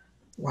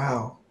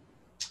 Wow.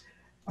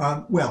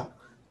 Well,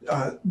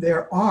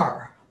 there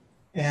are.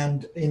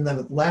 And in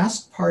the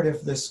last part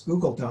of this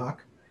Google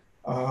Doc,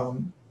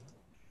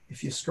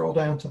 if you scroll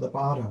down to the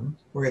bottom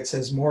where it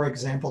says more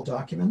example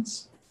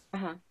documents,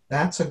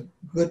 that's a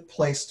good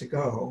place to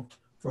go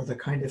for the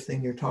kind of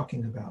thing you're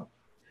talking about.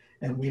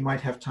 And we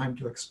might have time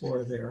to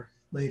explore there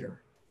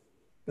later.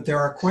 But there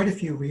are quite a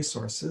few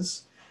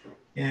resources.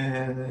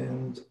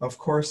 And of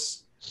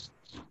course,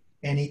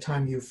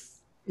 anytime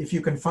if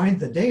you can find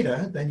the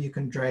data, then you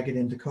can drag it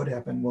into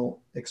CODAP, and we'll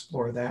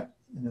explore that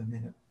in a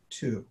minute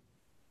too.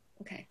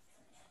 Okay.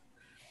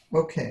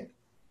 Okay.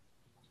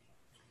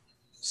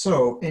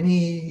 So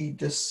any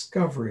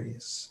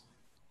discoveries?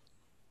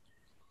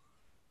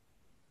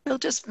 We'll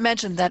just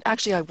mention that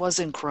actually I was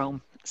in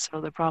Chrome,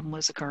 so the problem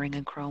was occurring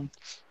in Chrome.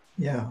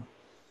 Yeah.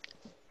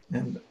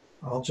 And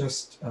I'll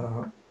just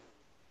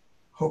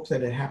hope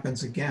that it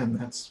happens again.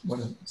 That's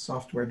what a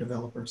software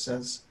developer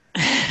says.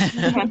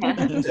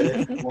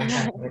 It won't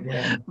happen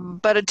again.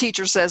 But a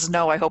teacher says,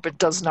 no, I hope it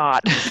does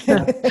not.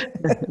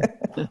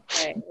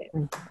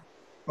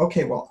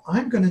 Okay, well,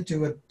 I'm going to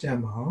do a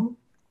demo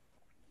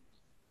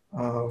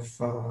of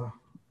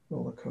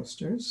roller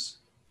coasters.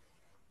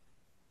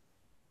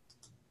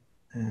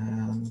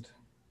 And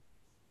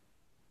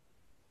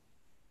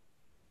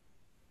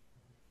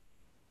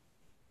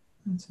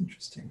that's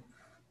interesting.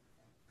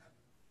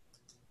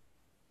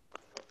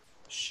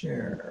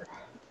 Share.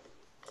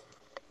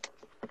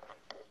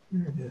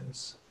 There it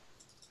is.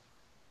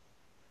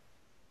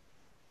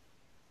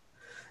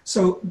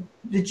 So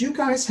did you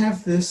guys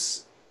have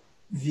this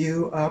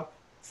view up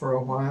for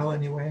a while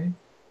anyway?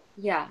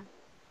 Yeah.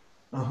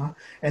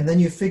 And then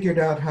you figured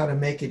out how to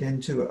make it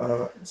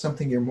into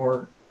something you're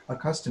more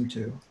accustomed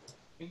to,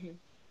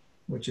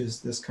 which is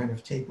this kind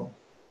of table.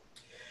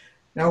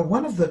 Now,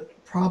 one of the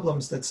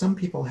problems that some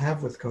people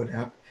have with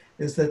CODAP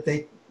is that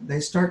they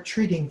start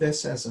treating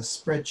this as a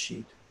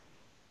spreadsheet.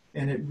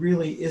 And it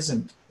really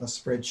isn't a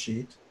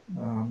spreadsheet,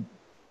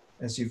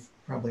 as you've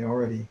probably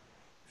already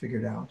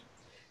figured out.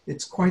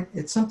 It's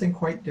something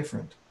quite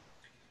different.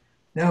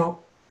 Now,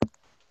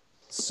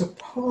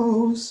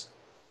 suppose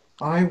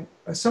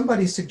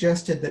somebody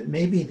suggested that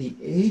maybe the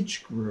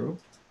age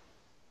group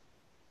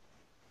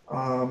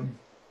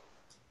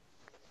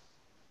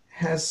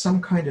has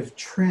some kind of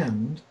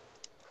trend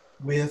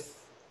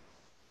with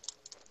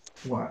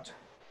what?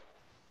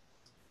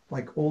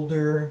 Like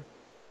older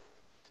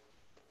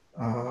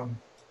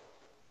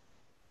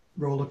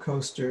roller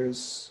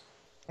coasters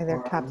And their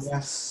are tops.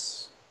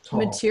 less tall.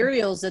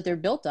 Materials that they're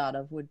built out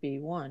of would be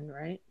one,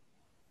 right?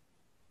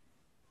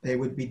 They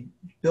would be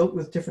built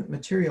with different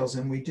materials,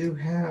 and we do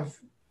have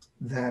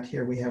that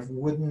here. We have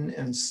wooden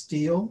and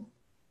steel.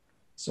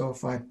 So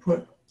if I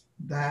put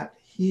that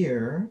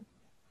here,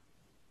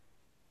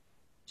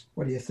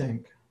 what do you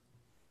think?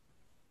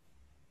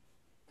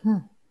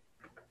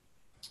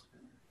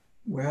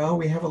 Well,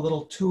 we have a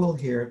little tool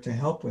here to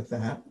help with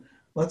that.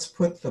 Let's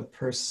put the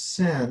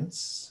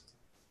percents,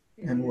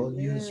 and we'll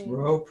use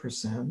row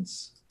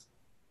percents.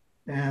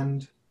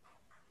 And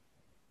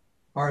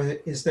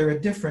is there a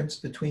difference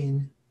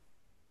between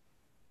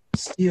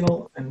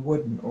steel and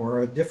wooden,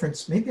 or a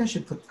difference? Maybe I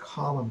should put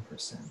column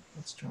percent.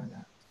 Let's try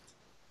that.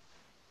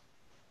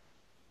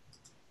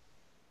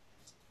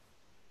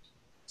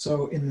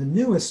 So in the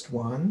newest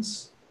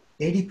ones,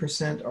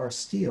 80% are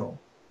steel.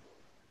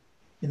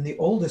 In the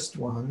oldest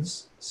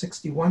ones,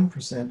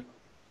 61%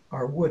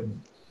 are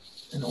wooden,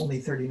 and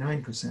only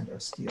 39% are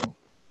steel.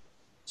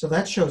 So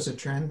that shows a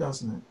trend,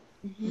 doesn't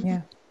it? Mm-hmm.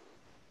 Yeah.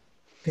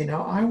 Okay,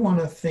 now I want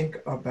to think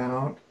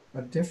about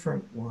a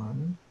different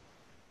one.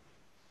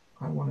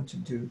 I wanted to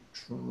do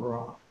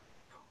drop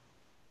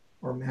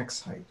or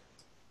max height.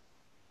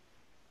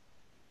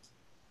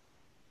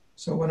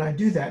 So when I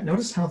do that,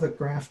 notice how the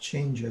graph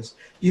changes.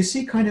 Do you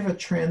see kind of a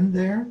trend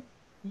there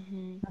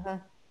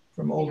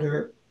from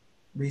older,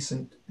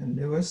 recent, and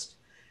newest?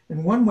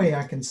 And one way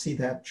I can see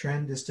that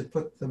trend is to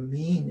put the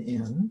mean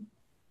in.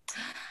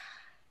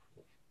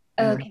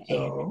 Okay. And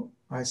so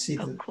I see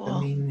that cool. the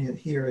mean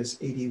here is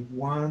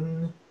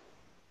 81.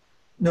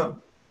 No,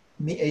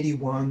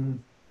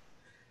 81.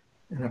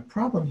 And a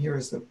problem here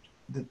is that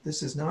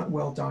this is not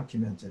well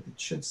documented. It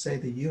should say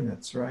the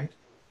units, right?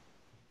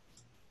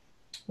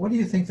 What do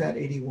you think that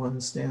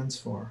 81 stands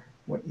for?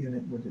 What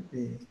unit would it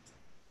be?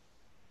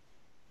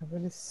 I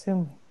would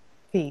assume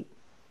feet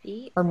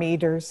Feet. or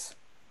meters.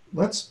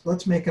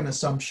 Let's make an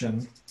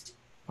assumption,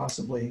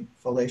 possibly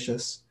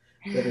fallacious,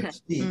 that it's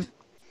feet.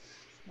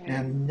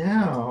 And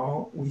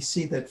now we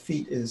see that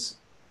feet is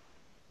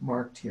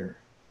marked here.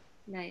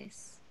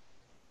 Nice.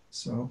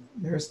 So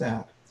there's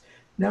that.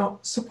 Now,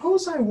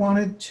 suppose I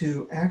wanted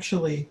to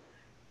actually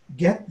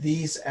get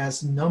these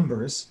as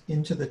numbers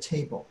into the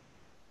table.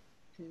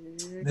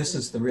 This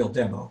is the real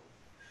demo.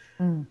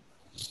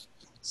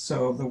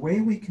 So the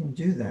way we can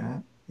do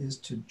that is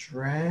to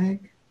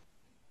drag.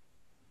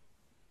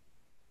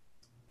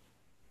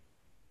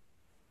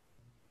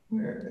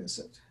 Where is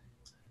it?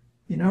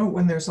 You know,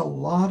 when there's a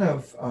lot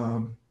of,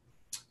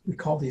 we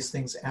call these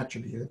things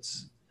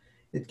attributes,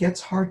 it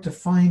gets hard to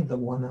find the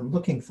one I'm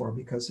looking for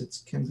because it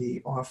can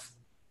be off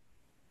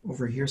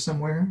over here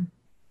somewhere.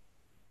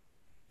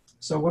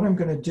 So what I'm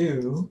going to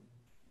do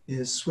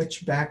is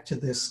switch back to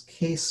this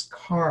case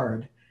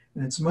card,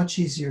 and it's much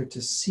easier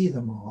to see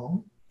them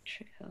all.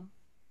 True.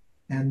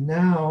 And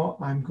now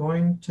I'm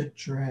going to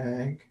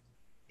drag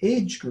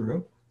age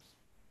group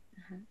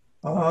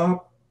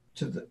up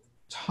to the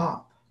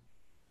top.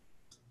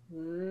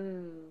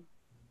 Ooh.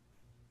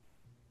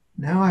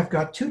 Now I've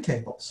got two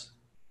tables.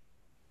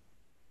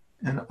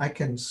 And I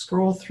can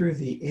scroll through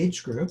the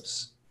age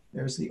groups.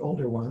 There's the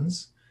older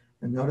ones.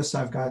 And notice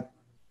I've got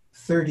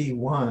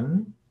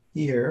 31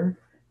 here.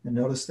 And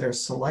notice they're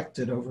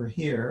selected over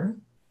here.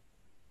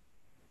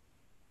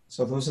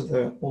 So those are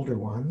the older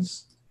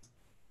ones.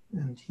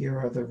 And here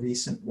are the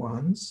recent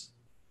ones.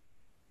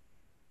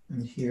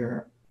 And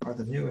here are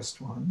the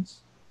newest ones.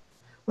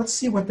 Let's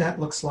see what that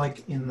looks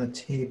like in the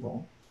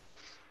table.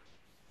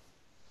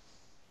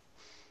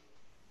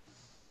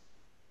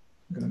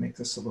 I'm going to make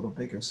this a little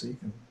bigger so you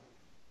can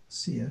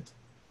see it.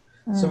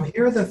 So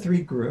here are the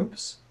three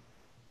groups.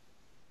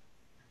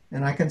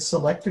 And I can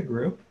select a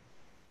group.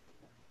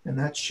 And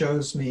that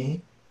shows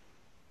me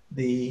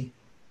the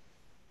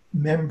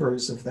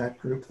members of that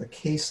group, the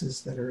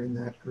cases that are in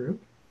that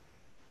group.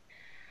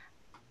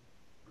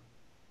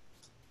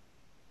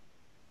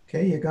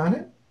 Okay, you got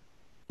it?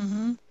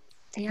 Mm-hmm.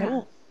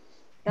 Yeah.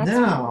 That's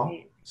Now,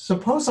 great.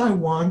 suppose I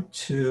want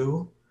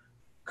to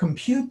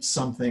compute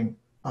something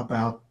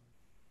about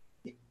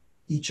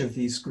each of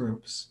these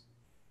groups.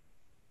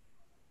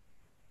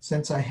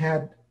 Since I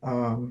had,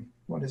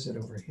 what is it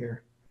over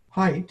here?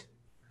 Height.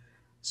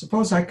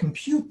 Suppose I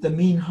compute the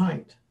mean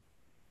height.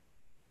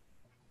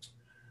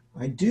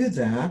 I do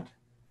that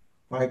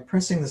by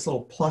pressing this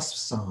little plus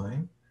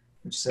sign,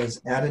 which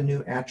says add a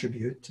new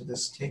attribute to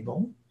this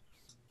table.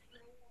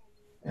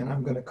 And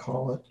I'm going to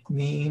call it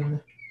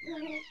mean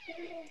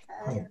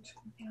height.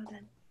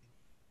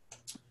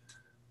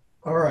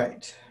 All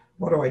right,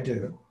 what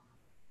do?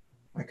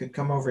 I could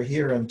come over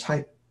here and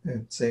type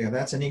and say, oh,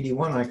 that's an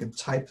 81. I could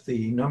type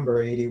the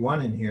number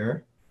 81 in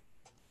here.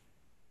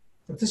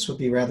 But this would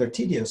be rather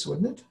tedious,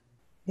 wouldn't it?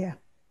 Yeah.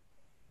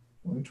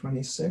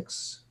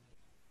 126.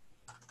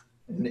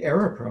 And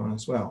error prone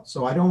as well.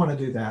 So I don't want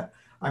to do that.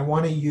 I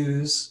want to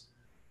use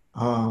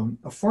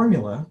a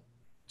formula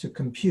to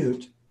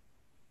compute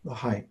the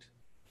height.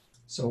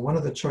 So one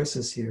of the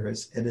choices here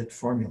is edit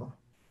formula.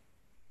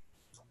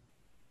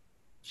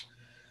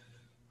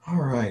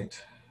 All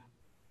right.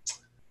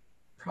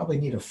 Probably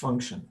need a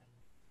function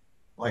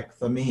like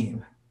the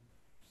mean.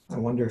 I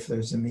wonder if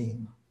there's a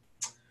mean.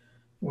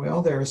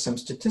 Well, there are some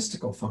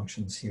statistical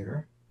functions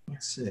here.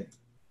 Let's see.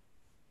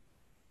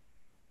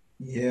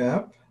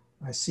 Yep,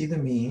 I see the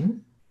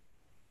mean.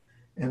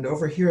 And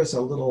over here is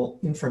a little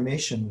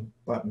information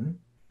button.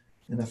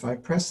 And if I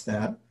press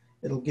that,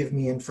 it'll give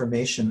me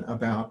information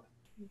about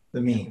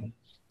the mean.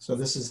 So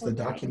this is the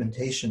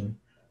documentation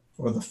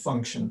for the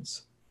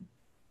functions.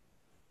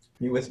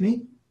 Are you with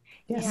me?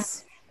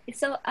 Yes. Yeah.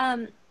 So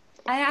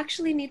I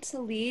actually need to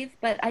leave,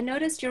 but I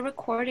noticed you're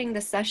recording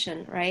the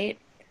session, right?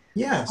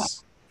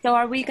 Yes. So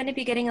are we going to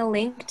be getting a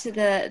link to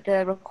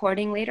the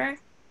recording later?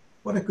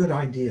 What a good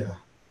idea.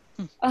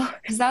 Oh,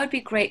 because that would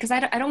be great, because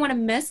I don't want to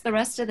miss the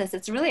rest of this.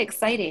 It's really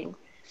exciting.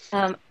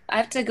 I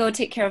have to go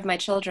take care of my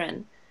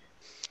children.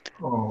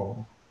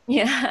 Oh.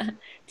 Yeah.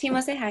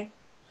 Timo, say hi.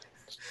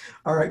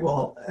 All right,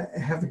 well,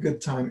 have a good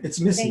time. It's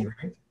Missy,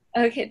 right?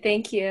 Okay,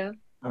 thank you.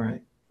 All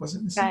right. Was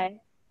it Missy? Bye.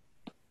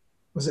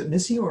 Was it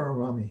Missy or a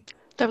Rami?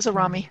 That was a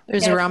Rami.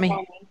 There's a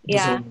Rami.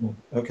 Yeah.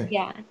 Okay.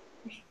 Yeah.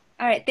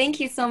 All right.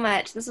 Thank you so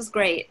much. This was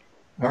great.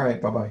 All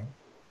right, bye-bye.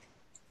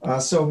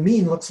 So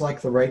mean looks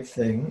like the right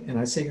thing, and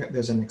I say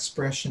there's an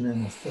expression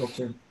and a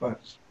filter,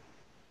 but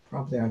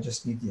probably I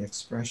just need the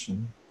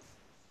expression.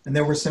 And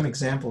there were some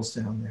examples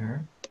down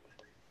there.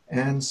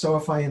 And so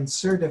if I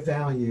insert a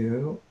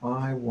value,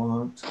 I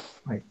want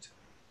height.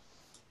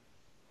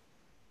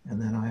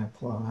 And then I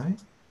apply.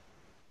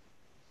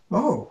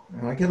 Oh,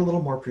 and I get a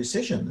little more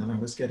precision than I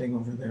was getting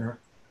over there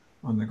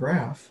on the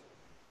graph.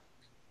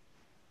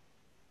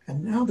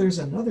 And now there's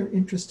another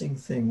interesting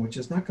thing, which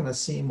is not going to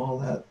seem all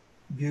that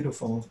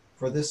beautiful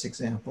for this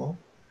example,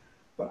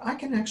 but I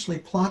can actually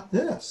plot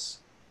this.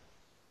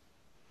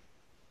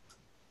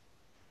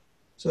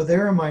 So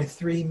there are my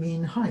three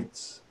mean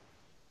heights.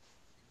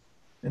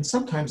 And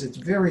sometimes it's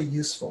very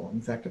useful. In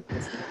fact, if we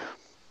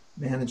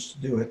manage to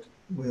do it,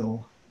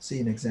 we'll see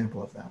an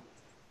example of that.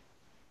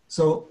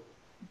 So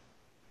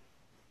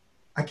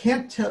I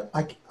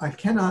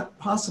cannot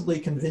possibly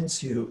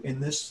convince you in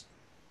this,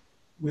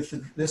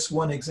 with this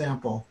one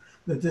example,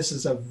 that this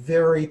is a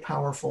very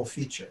powerful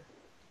feature.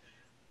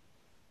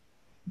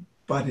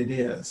 But it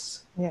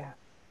is. Yeah.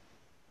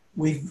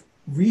 We've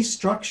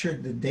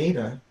restructured the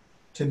data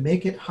to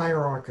make it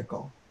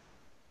hierarchical.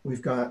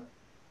 We've got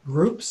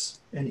groups,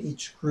 and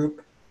each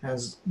group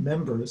has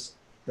members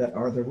that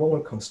are the roller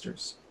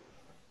coasters.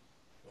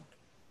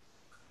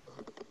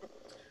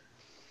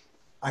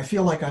 I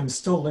feel like I'm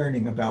still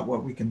learning about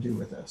what we can do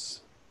with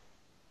this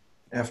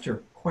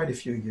after quite a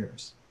few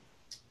years.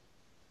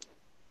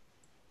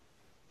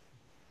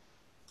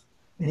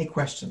 Any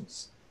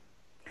questions?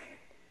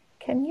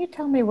 Can you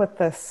tell me what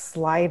the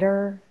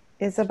slider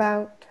is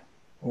about?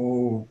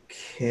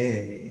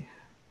 Okay.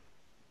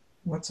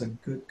 What's a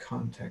good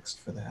context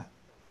for that?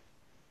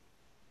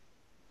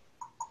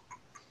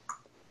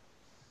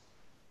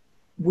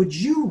 Would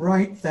you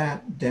write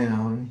that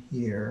down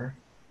here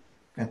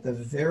at the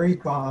very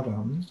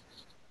bottom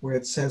where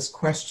it says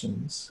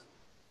questions,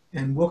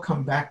 and we'll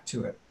come back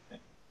to it.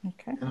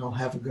 Okay. And I'll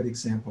have a good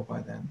example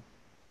by then.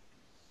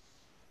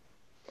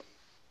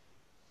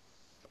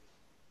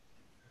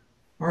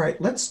 All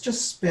right, let's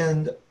just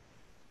spend,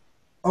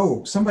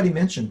 oh, somebody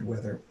mentioned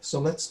weather, so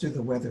let's do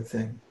the weather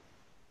thing.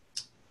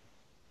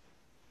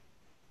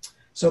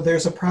 So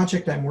there's a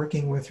project I'm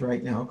working with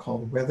right now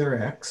called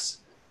WeatherX.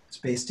 It's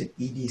based at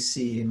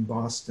EDC in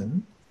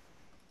Boston.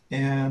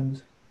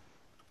 And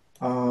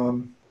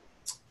I'm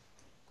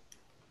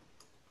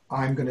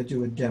going to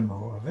do a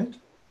demo of it.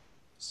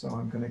 So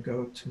I'm going to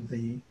go to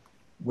the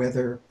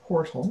weather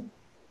portal.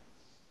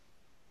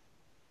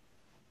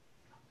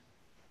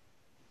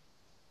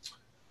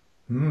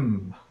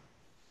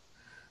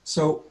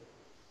 So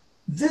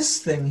this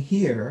thing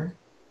here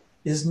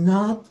is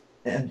not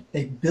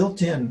a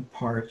built-in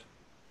part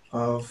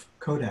of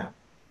CODAP.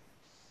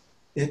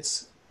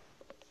 It's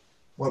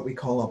what we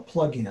call a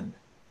plug-in.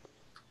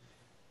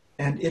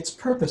 And its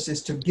purpose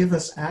is to give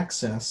us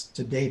access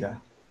to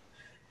data.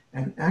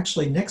 And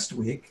actually next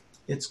week,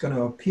 it's going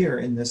to appear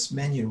in this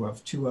menu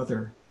of two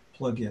other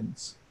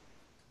plugins.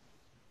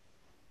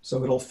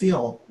 So it'll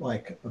feel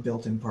like a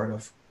built-in part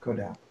of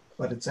CODAP,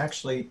 but it's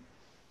actually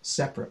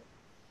separate.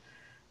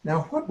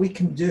 Now what we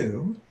can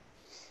do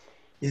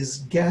is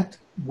get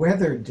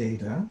weather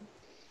data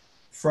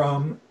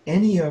from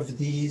any of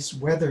these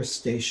weather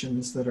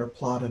stations that are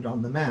plotted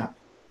on the map.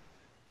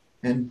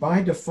 And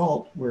by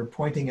default, we're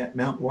pointing at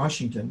Mount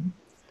Washington,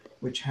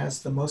 which has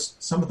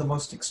some of the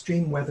most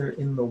extreme weather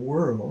in the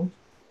world.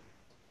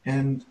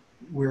 And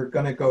we're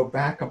going to go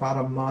back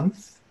about a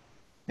month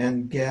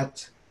and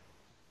get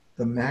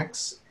the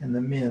max and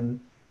the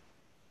min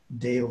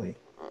daily.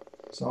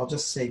 So I'll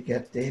just say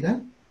get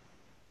data.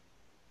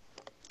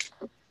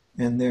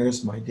 And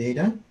there's my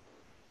data.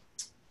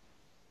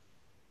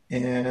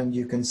 And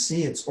you can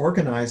see it's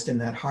organized in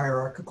that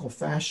hierarchical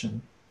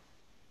fashion,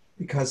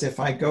 because if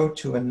I go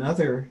to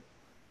another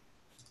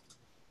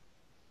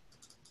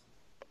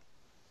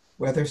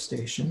weather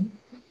station,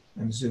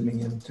 I'm zooming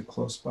into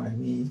close by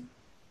me.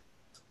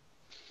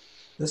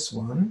 This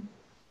one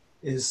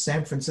is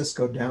San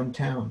Francisco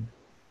downtown.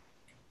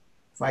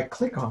 If I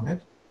click on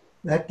it,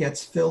 that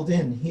gets filled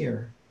in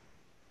here.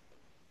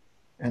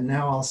 And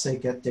now I'll say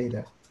get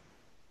data.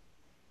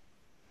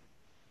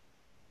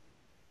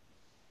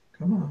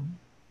 Come on.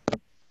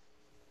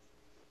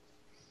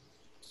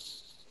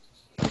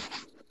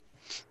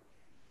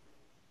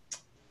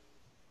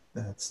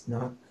 That's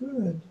not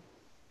good.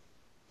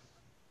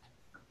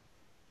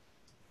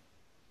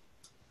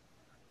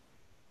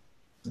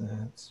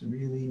 That's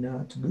really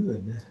not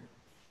good.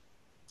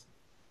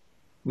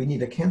 We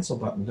need a cancel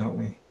button, don't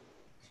we?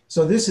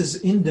 So this is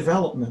in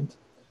development,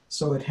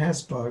 so it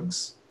has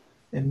bugs,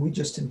 and we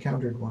just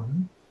encountered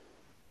one.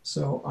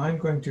 So I'm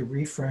going to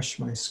refresh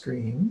my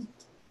screen.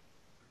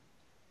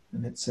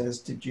 And it says,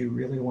 did you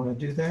really want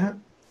to do that?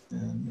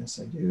 And yes,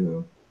 I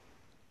do.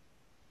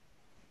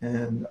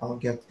 And I'll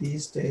get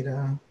these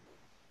data.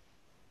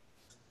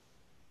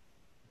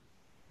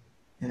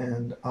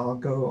 And I'll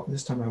go,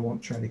 this time I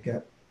won't try to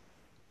get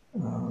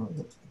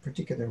the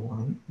particular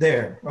one.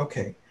 There,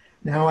 okay.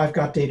 Now I've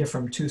got data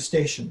from 2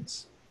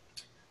 stations.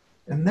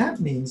 And that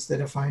means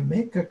that if I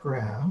make a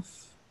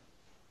graph,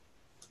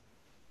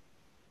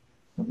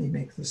 let me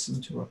make this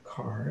into a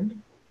card.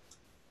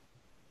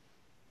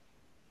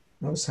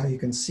 Notice how you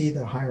can see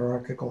the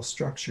hierarchical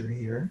structure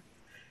here.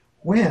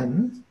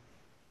 When,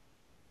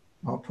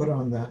 I'll put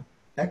on the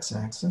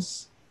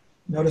x-axis,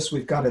 notice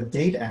we've got a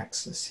date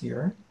axis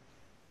here.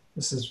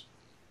 This is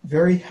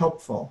very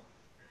helpful.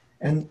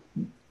 And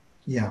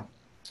yeah,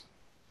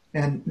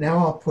 and now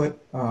I'll put,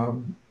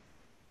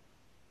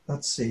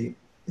 let's see,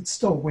 it's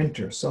still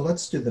winter, so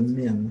let's do the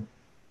min.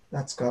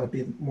 That's got to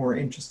be more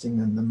interesting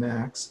than the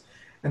max.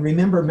 And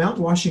remember, Mount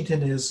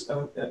Washington is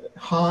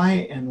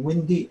high and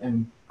windy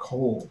and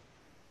cold.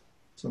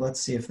 So let's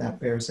see if that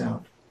bears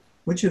out.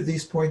 Which of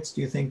these points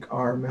do you think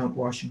are Mount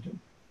Washington?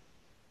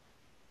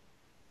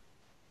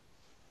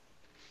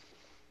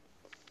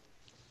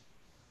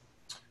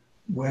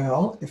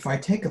 Well, if I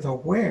take the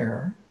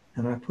where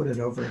and I put it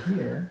over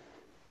here,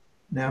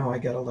 now I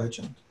get a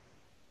legend.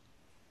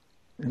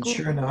 And Cool.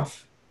 sure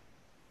enough,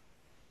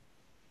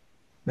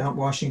 Mount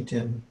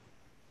Washington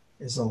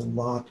is a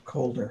lot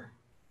colder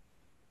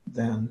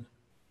than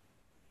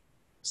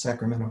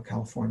Sacramento,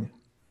 California.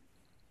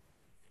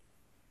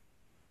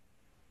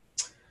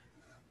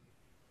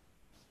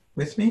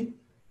 With me?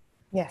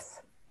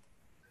 Yes.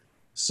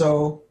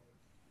 So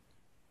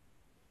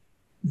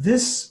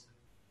this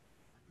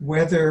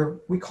weather,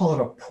 we call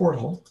it a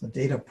portal, a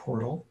data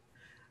portal,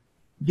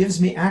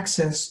 gives me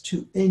access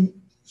to a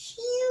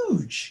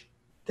huge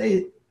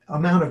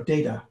amount of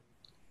data.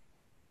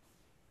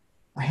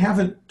 I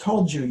haven't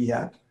told you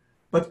yet,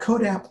 but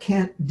CODAP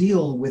can't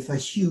deal with a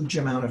huge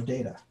amount of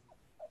data.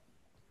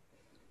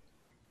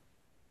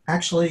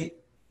 Actually,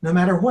 no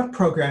matter what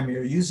program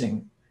you're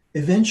using,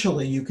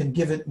 eventually you can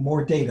give it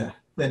more data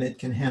than it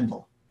can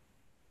handle.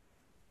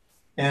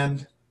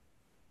 And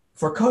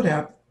for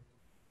CODAP,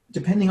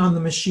 depending on the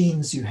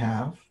machines you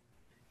have,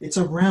 it's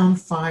around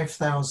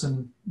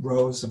 5,000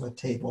 rows of a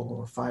table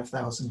or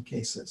 5,000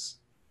 cases.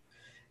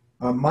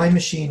 My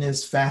machine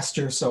is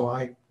faster, so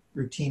I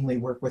routinely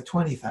work with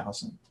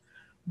 20,000.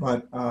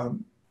 But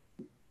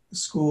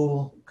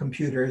school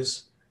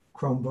computers,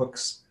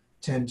 Chromebooks,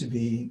 tend to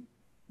be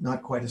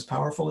not quite as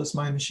powerful as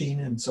my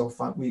machine, and so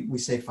we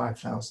say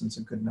 5,000 is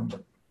a good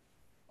number.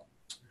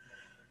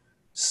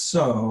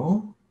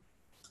 So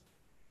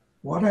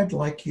what I'd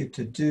like you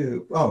to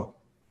do,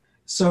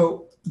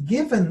 so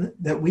given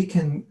that we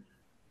can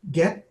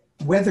get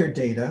weather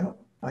data,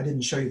 I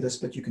didn't show you this,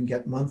 but you can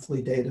get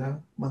monthly data,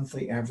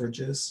 monthly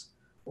averages,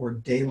 or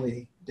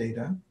daily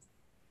data.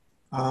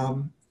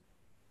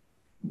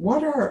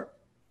 What are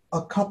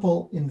a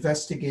couple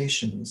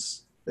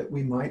investigations that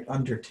we might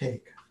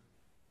undertake?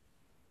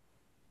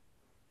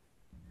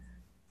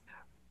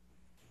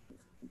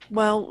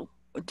 Well,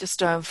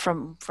 just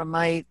from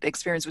my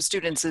experience with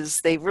students is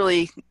they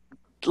really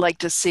like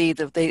to see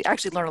that they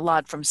actually learn a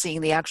lot from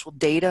seeing the actual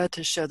data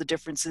to show the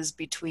differences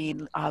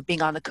between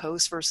being on the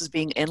coast versus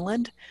being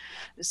inland.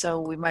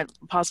 So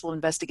possible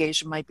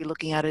investigation might be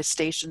looking at a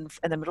station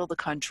in the middle of the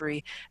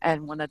country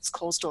and one that's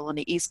coastal on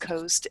the East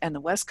Coast and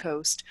the West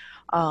Coast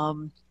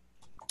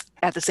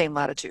at the same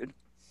latitude.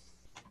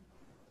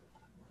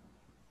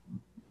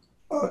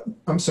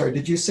 I'm sorry,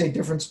 did you say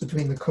difference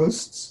between the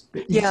coasts?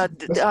 Yeah,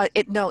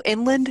 no,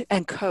 inland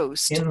and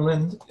coast.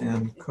 Inland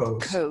and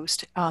coast.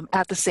 Coast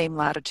at the same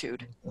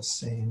latitude. The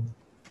same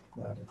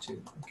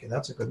latitude. Okay,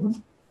 that's a good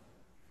one.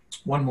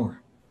 One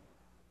more.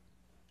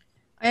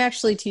 I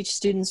actually teach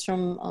students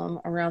from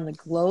around the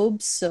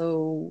globe,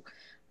 so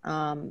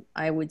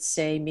I would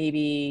say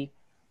maybe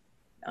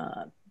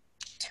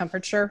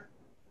temperature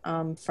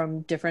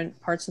from different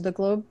parts of the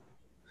globe.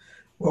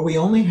 Well, we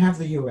only have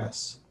the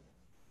US.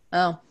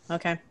 Oh,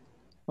 okay.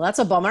 Well, that's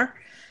a bummer.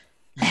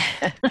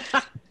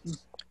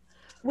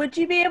 Would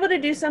you be able to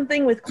do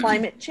something with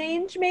climate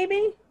change,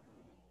 maybe?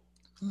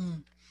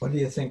 What do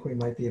you think we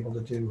might be able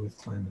to do with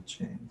climate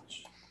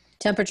change?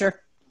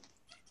 Temperature.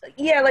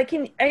 Yeah, like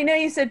I know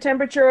you said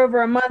temperature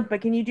over a month,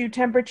 but can you do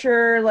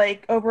temperature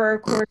like over a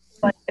course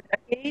of like a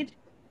decade?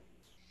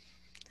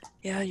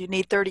 Yeah, you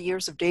need 30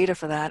 years of data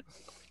for that.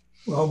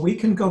 Well, we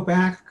can go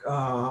back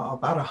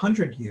about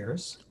 100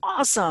 years.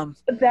 Awesome.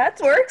 That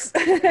works.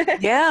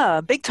 Yeah,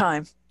 big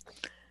time.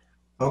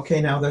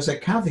 Okay, now there's a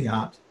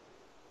caveat.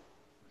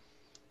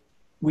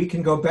 We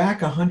can go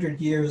back 100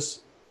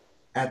 years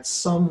at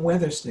some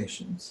weather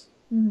stations,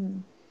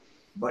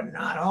 but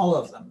not all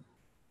of them.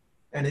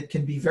 And it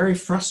can be very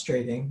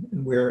frustrating.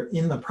 And we're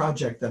in the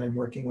project that I'm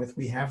working with,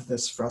 we have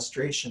this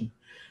frustration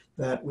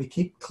that we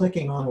keep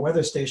clicking on a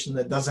weather station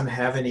that doesn't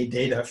have any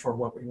data for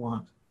what we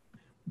want.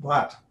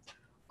 But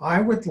I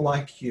would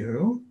like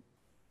you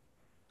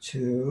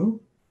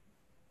to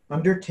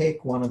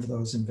undertake one of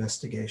those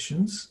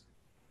investigations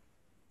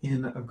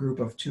in a group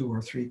of 2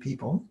 or 3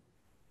 people.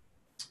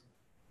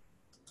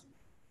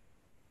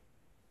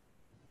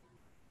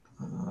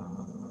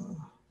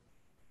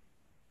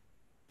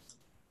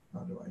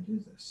 How do I do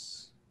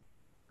this?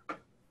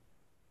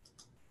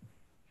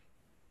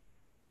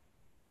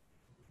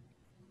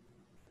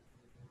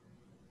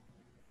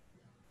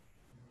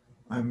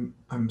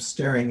 I'm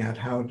staring at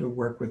how to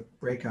work with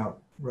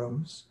breakout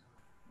rooms.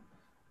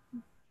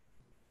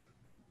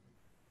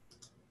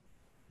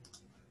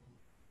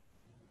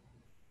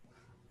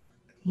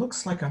 It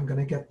looks like I'm going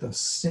to get the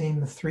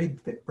same 3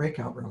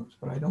 breakout rooms,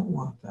 but I don't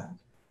want that.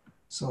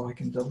 So I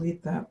can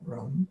delete that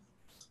room.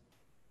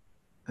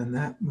 And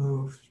that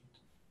moved.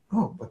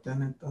 Oh, but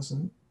then it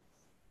doesn't.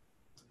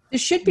 There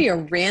should be a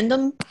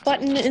random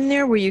button in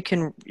there where you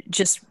can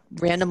just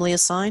randomly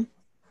assign.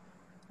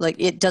 Like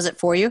it does it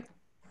for you.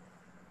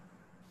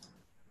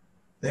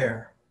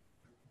 There.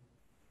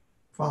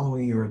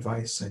 Following your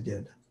advice, I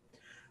did.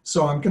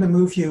 So I'm going to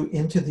move you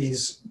into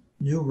these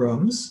new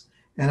rooms,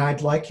 and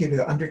I'd like you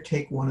to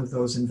undertake one of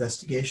those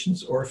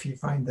investigations, or if you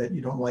find that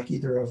you don't like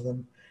either of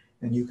them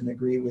and you can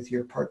agree with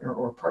your partner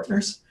or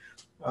partners,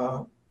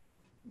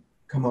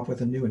 come up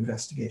with a new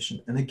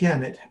investigation. And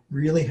again, it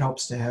really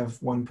helps to have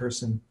one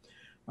person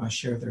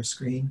share their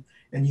screen,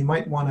 and you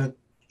might want to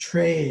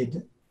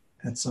trade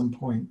at some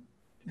point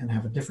and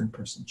have a different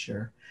person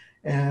share.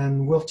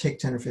 And we'll take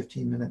 10 or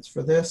 15 minutes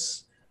for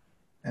this,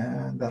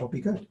 and that'll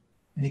be good.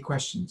 Any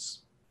questions?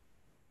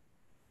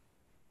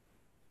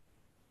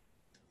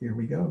 Here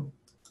we go.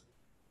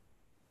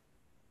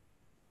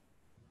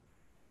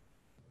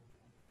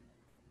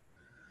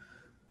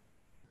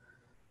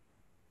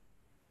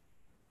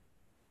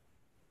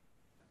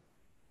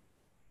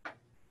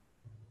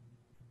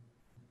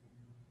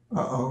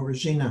 Uh-oh,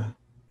 Regina.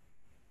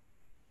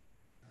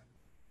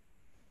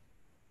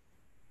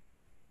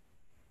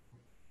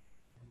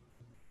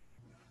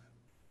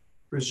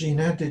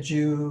 Regina, did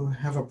you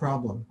have a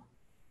problem?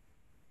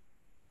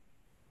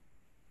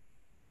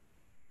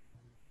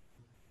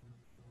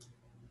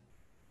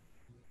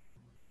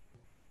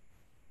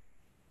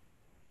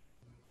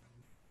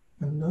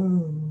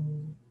 Hello.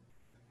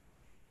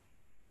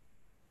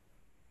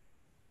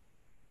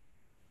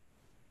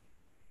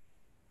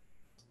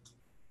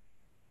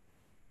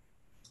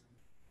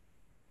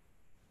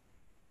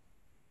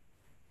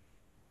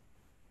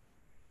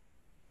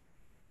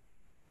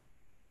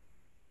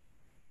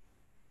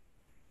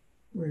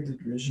 Where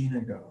did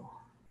Regina go?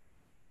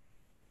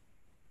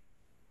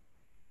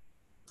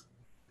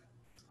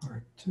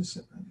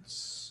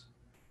 Participants.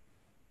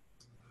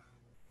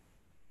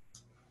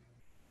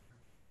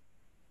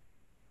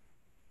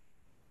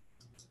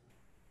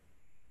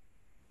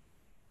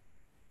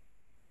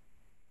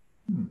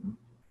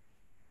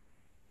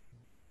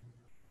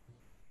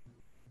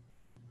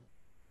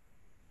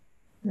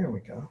 There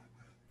we go.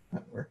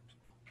 That worked.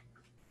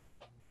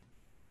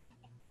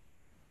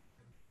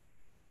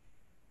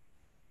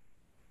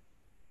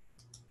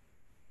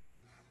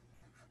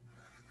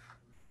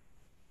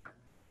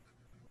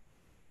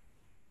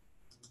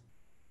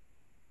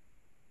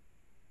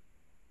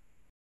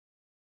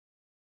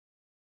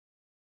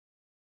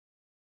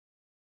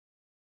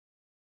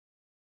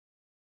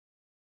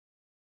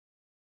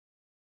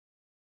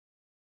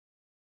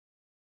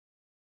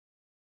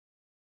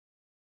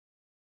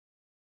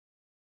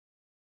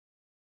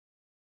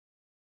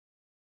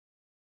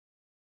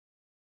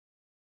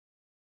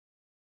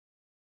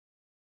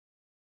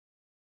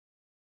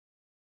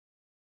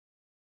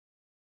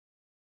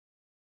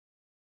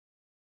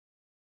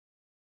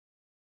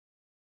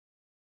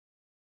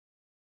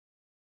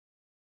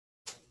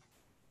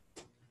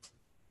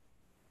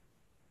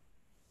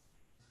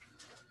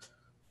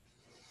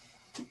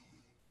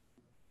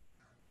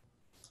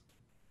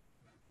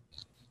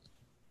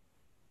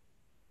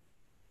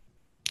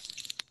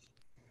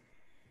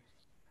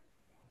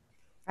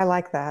 I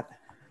like that.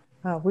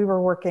 We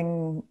were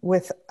working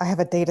with, I have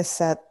a data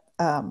set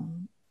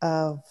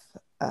of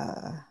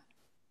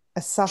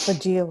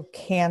esophageal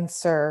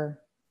cancer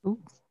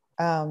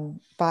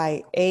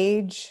by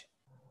age,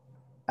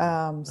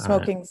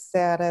 smoking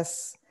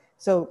status.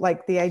 So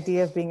like the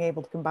idea of being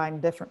able to combine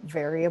different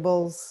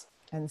variables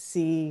and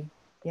see,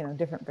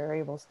 different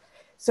variables.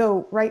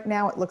 So right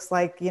now it looks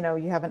like, you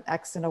have an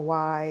X and a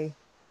Y.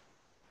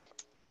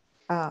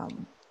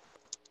 And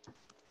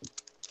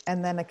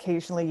then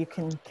occasionally you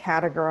can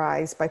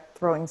categorize by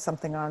throwing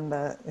something on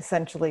the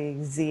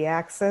essentially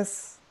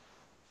Z-axis.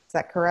 Is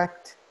that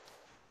correct?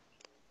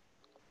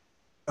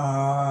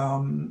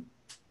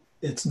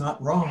 It's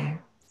not wrong,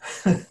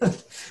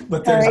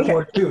 but there's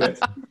more to it.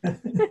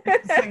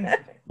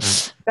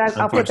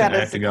 I'll put that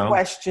as a go.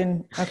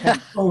 question. Okay.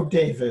 Oh,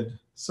 David.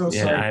 So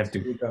sorry. I have to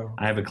go.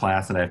 I have a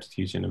class that I have to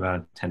teach in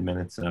about 10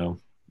 minutes, or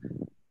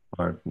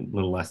a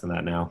little less than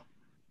that now.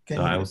 Can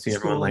so I will see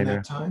everyone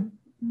later. Time?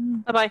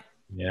 Bye-bye.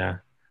 Yeah,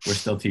 we're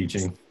still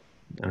teaching.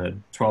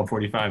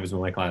 12:45 is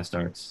when my class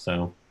starts.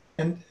 So.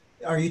 And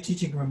are you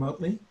teaching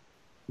remotely?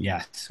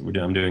 Yes,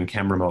 I'm doing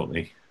chem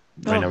remotely.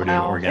 Right now we're doing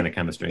organic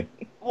chemistry.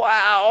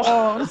 Wow.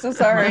 Oh, I'm so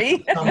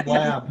sorry. Some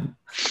lab.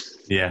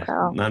 Yeah,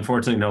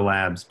 unfortunately no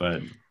labs,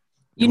 but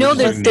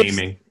there's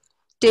naming.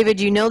 David,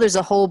 there's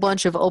a whole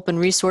bunch of open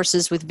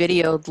resources with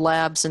video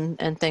labs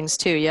and things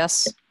too,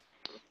 yes?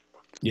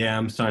 Yeah,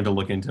 I'm starting to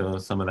look into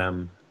some of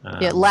them.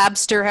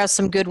 Labster has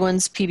some good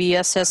ones,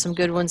 PBS has some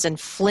good ones, and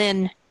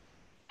Flynn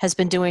has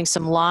been doing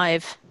some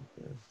live.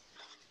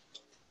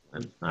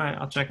 All right,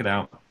 I'll check it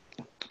out.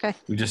 Okay.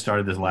 We just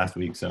started this last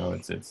week, so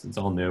it's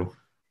all new.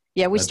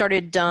 Yeah, we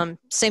started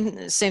same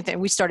thing.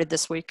 We started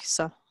this week,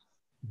 so.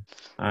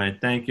 All right,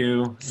 thank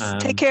you.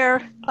 Take care.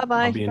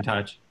 Bye-bye. I'll be in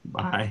touch.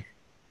 Bye.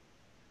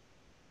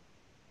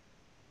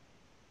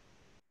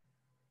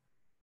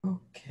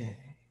 Okay.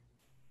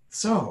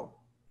 So,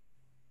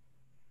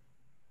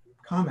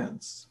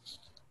 comments.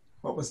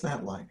 What was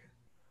that like?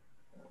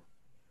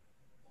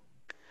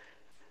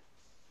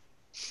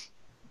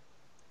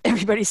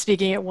 Everybody's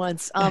speaking at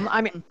once.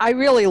 I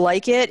really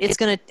like it.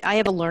 I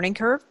have a learning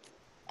curve,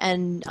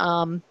 and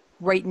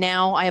right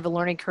now I have a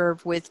learning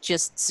curve with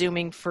just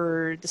Zooming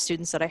for the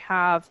students that I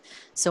have.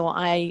 So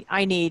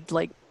I need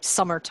like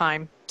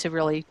summertime to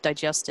really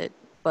digest it,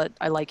 but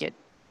I like it.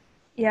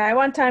 Yeah, I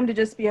want time to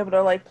just be able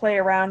to like play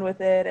around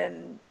with it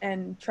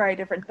and try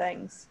different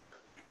things.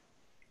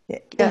 Yeah.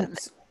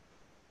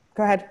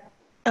 Go ahead.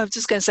 I was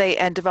just going to say,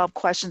 and develop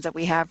questions that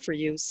we have for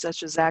you,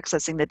 such as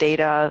accessing the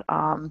data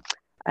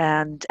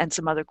and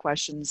some other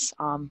questions.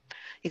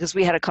 Because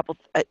we had a couple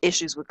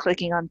issues with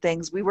clicking on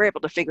things. We were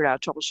able to figure it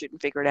out, troubleshoot and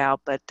figure it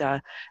out, but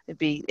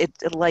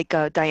like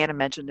Diana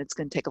mentioned, it's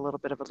going to take a little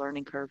bit of a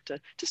learning curve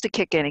just to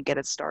kick in and get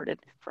it started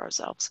for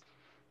ourselves.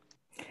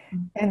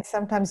 And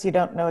sometimes you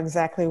don't know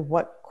exactly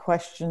what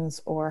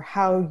questions or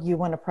how you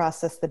want to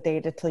process the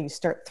data till you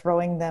start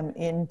throwing them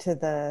into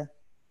the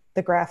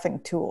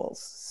graphing tools.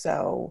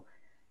 So,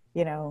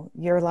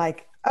 you're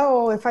like,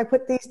 oh, if I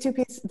put these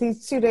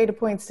two data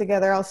points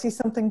together, I'll see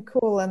something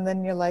cool. And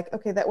then you're like,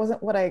 okay, that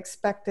wasn't what I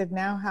expected.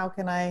 Now, how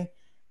can I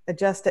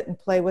adjust it and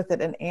play with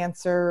it and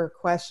answer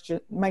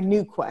my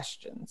new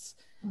questions?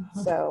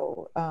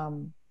 So,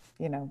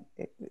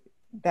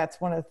 that's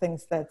one of the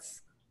things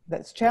that's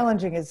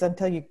challenging, is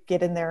until you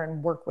get in there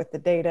and work with the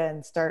data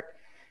and start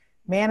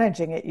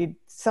managing it, you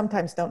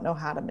sometimes don't know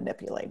how to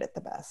manipulate it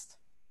the best.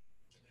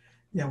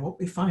 Yeah, what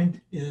we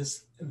find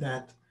is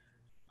that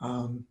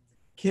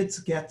kids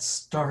get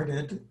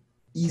started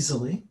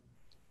easily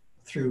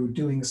through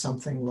doing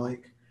something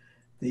like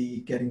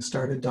the Getting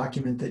Started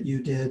document that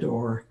you did,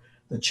 or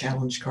the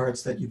challenge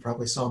cards that you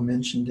probably saw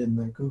mentioned in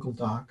the Google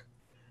Doc.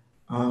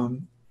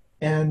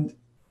 And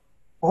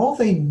all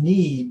they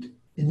need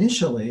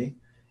initially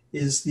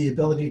is the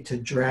ability to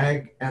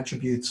drag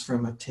attributes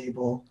from a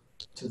table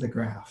to the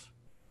graph.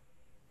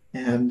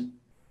 And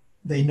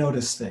they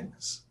notice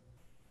things.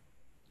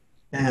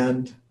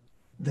 And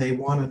they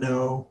want to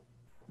know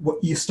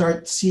what you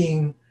start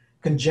seeing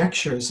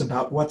conjectures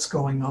about what's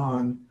going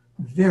on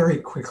very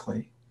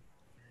quickly.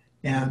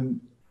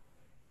 And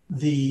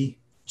the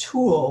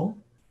tool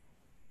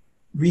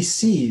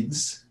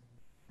recedes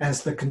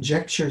as the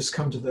conjectures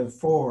come to the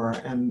fore,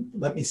 and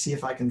let me see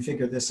if I can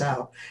figure this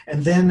out.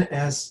 And then,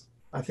 as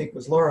I think it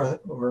was Laura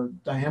or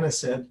Diana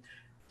said,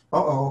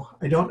 uh-oh,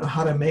 I don't know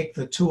how to make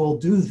the tool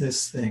do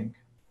this thing.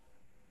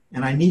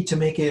 And I need to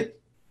make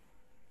it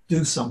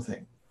do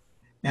something.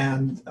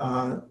 And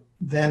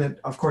then,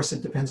 of course,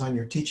 it depends on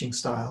your teaching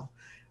style,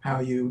 how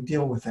you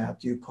deal with that.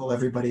 Do you pull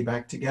everybody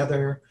back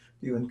together?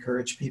 Do you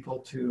encourage people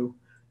to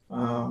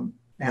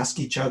ask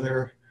each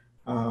other?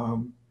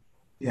 Do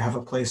you have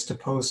a place to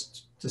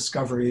post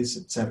discoveries,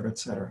 et cetera, et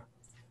cetera?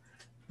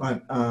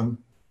 But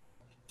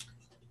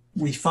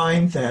we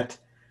find that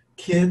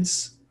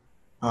kids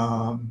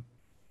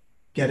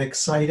get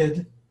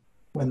excited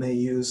when they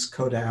use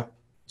CODAP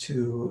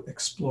to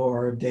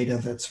explore data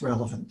that's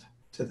relevant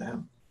to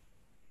them.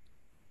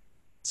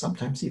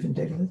 Sometimes even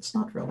data that's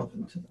not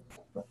relevant to them.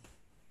 But,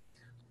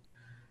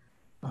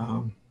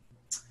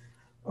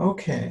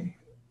 okay.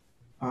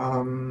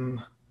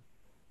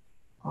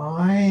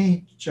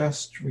 I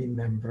just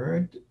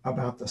remembered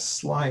about the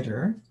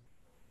slider.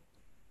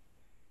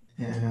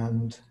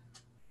 And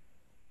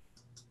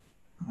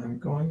I'm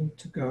going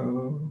to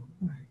go,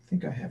 I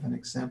think I have an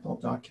example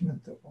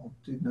document that will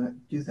do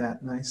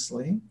that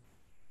nicely.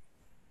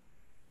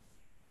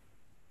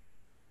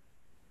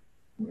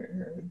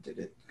 Where did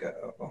it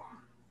go?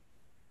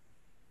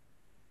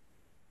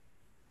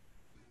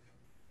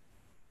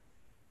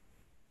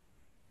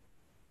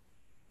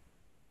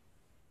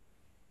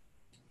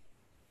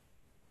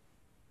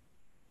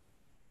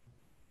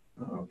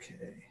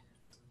 Okay.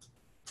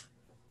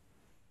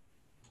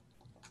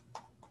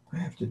 I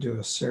have to do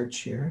a search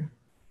here.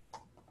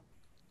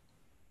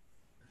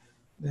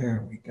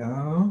 There we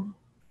go.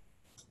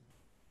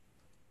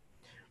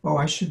 Oh,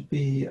 I should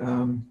be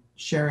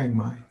sharing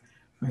my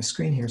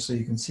screen here so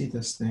you can see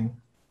this thing.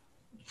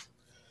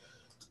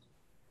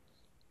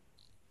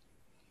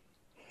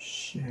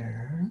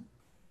 Share.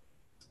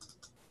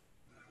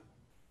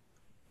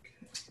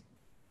 Okay.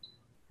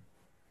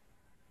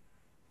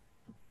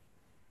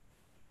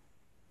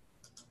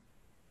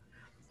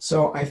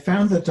 So I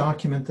found the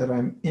document that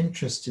I'm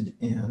interested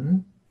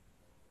in.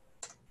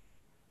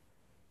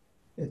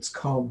 It's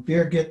called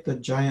Birgit the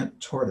Giant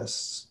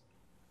Tortoise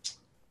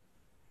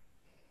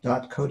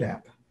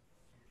 .CODAP.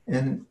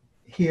 And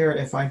here,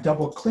 if I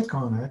double click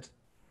on it,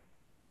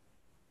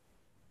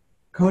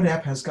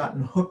 CODAP has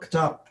gotten hooked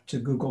up to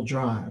Google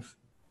Drive.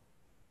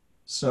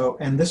 So,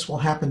 and this will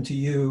happen to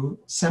you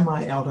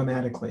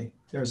semi-automatically.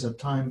 There's a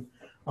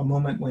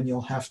moment when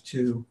you'll have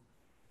to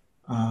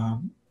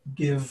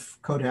give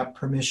CODAP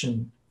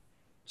permission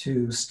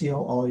to steal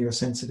all your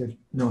sensitive,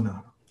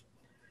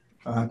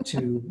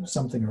 to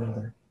something or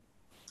other.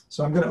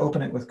 So I'm going to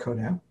open it with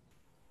CODAP.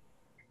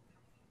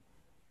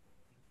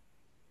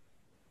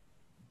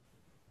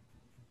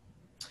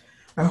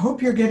 I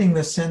hope you're getting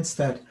the sense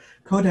that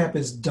CODAP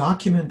is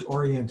document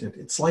oriented.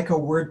 It's like a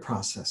word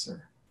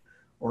processor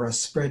or a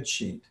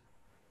spreadsheet.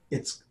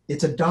 It's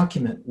a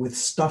document with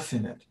stuff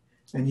in it,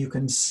 and you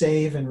can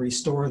save and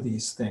restore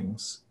these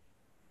things.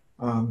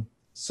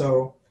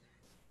 So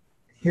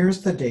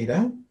here's the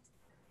data,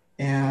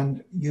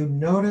 and you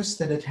notice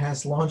that it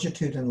has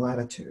longitude and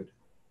latitude.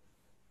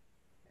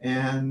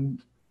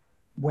 And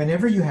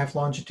whenever you have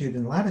longitude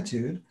and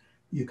latitude,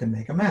 you can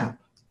make a map.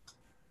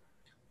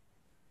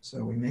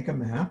 So we make a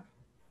map,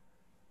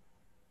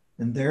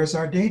 and there's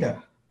our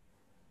data.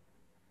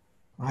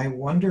 I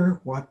wonder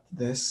what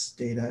this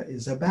data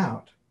is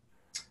about.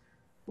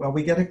 Well,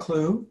 we get a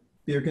clue.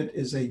 Birgit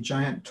is a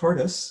giant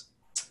tortoise.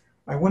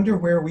 I wonder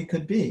where we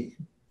could be.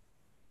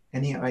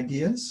 Any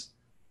ideas?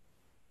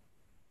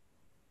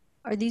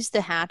 Are these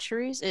the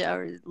hatcheries?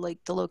 Are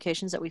like the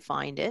locations that we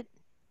find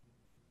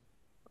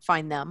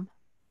them?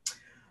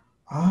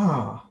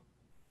 Ah,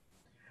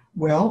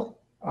 well,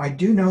 I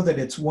do know that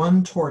it's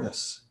one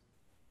tortoise.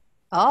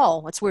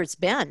 Oh, that's where it's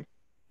been.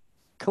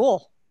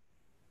 Cool.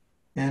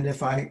 And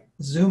if I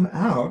zoom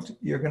out,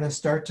 you're going to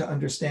start to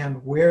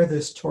understand where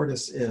this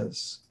tortoise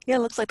is. Yeah, it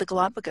looks like the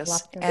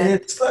Galapagos.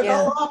 It's the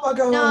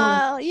Galapagos.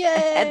 No,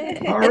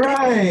 yay. All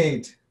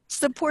right. It's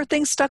the poor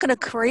thing stuck in a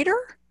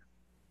crater?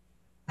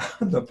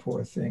 The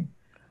poor thing.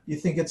 You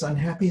think it's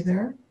unhappy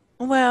there?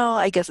 Well,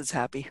 I guess it's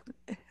happy.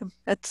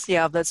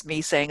 That's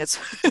me saying it's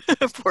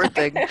a poor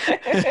thing.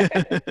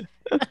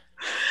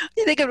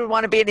 You think it would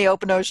want to be in the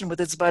open ocean with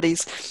its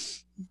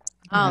buddies.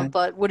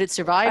 But would it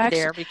survive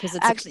there because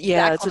it's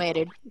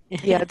acclimated?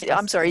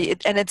 I'm sorry.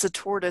 And it's a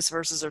tortoise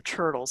versus a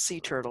turtle, sea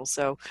turtle.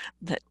 So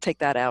take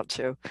that out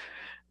too.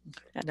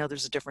 I know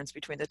there's a difference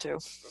between the two.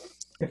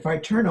 If I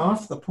turn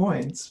off the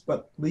points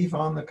but leave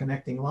on the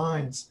connecting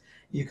lines,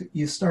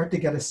 you start to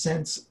get a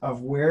sense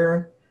of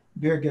where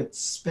Birgit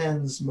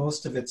spends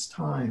most of its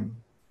time.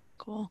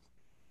 Cool.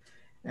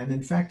 And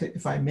in fact,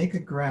 if I make a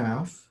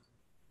graph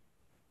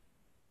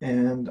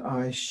and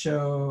I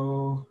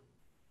show...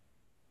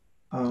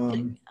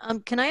 can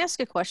I ask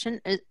a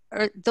question?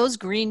 Are those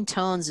green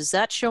tones, is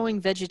that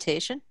showing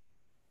vegetation?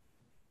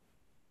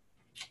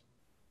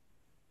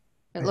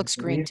 It looks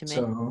green to me.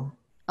 So.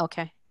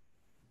 Okay.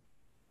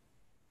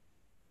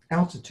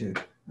 Altitude,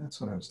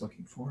 that's what I was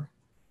looking for.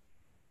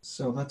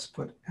 So let's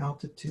put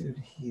altitude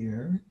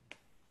here.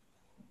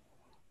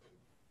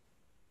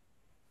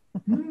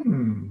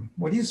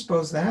 What do you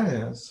suppose that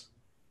is?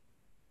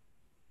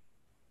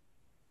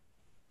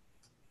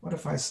 What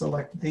if I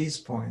select these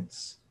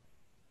points?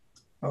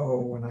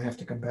 Oh, and I have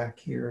to come back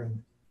here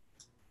and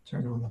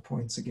turn on the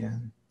points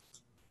again.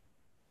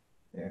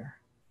 There.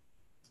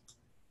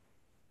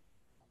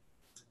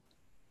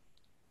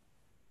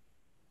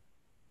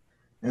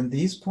 And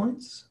these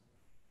points?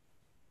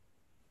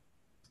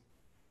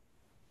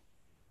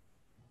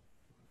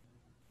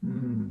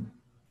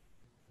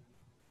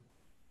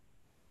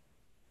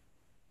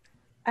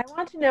 I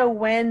want to know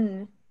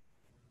when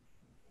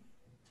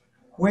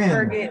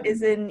Birgit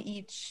is in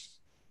each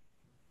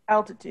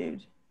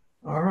altitude.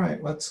 All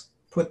right, let's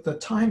put the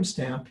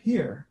timestamp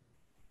here.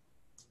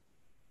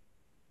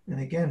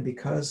 And again,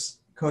 because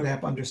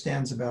CODAP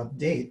understands about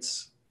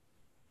dates.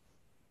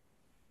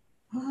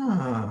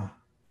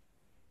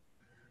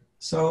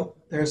 So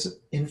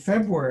in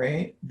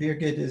February,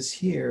 Birgit is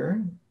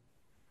here.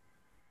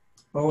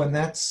 Oh, and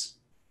that's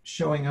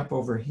showing up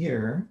over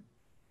here,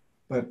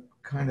 but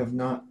kind of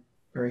not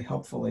very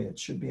helpfully. It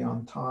should be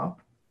on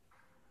top.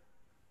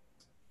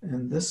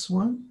 And this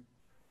one,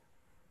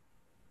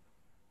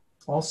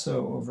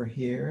 also over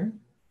here.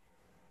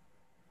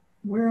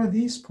 Where are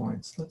these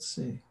points? Let's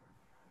see.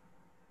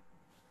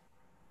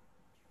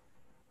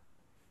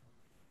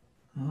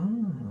 Ah.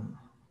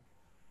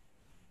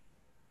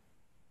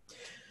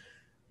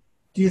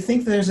 Do you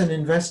think there's an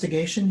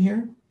investigation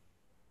here?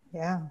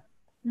 Yeah.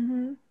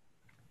 Mm-hmm.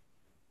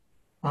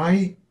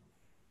 I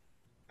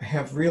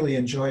have really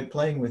enjoyed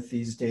playing with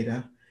these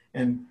data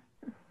and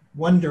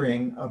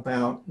wondering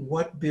about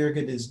what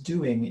Birgit is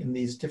doing in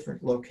these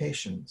different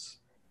locations.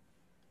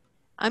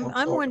 I'm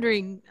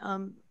wondering,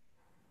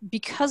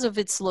 because of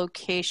its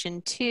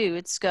location too,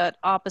 it's got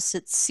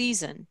opposite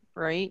season,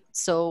 right?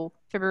 So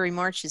February,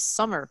 March is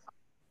summer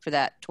for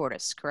that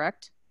tortoise,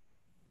 correct?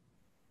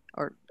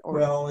 Or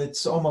Well,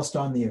 it's almost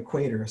on the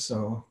equator,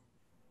 so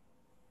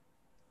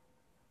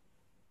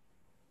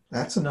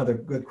that's another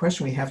good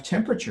question. We have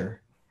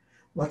temperature.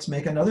 Let's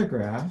make another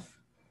graph.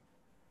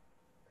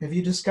 Have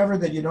you discovered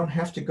that you don't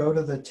have to go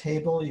to the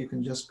table? You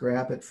can just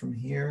grab it from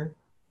here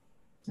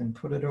and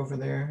put it over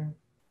there.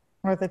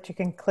 Or that you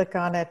can click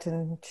on it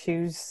and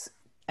choose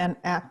an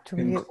app to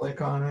You can view.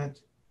 click on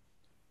it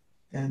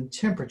and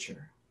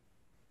temperature.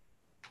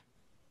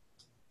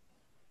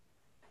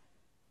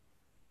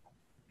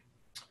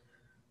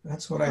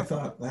 That's what I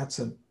thought. That's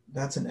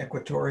an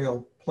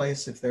equatorial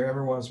place if there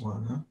ever was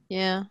one, huh?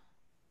 yeah.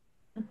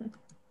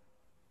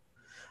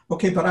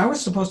 Okay, but I was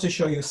supposed to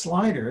show you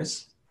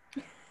sliders,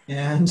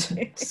 and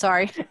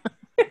Sorry.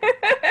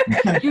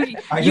 I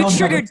You don't have a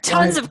triggered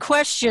tons slide. of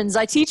questions.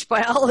 I teach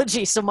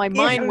biology, so my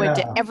mind went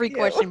to Yeah. every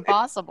question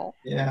possible.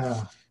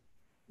 Yeah.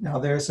 Now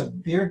there's a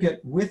Birgit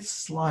with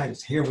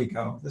sliders. Here we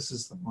go. This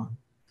is the one.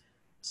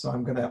 So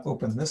I'm going to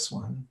open this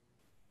one.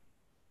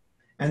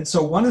 And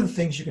so one of the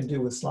things you can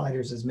do with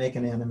sliders is make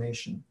an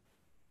animation.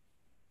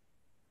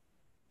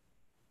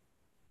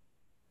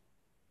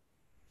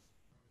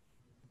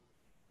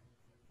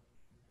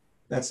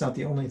 That's not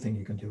the only thing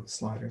you can do with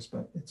sliders,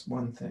 but it's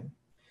one thing.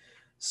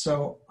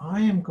 So I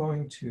am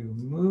going to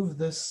move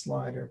this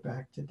slider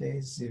back to day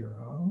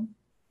 0.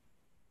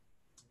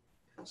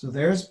 So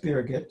there's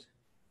Birgit.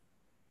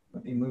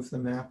 Let me move the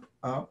map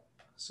up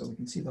so we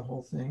can see the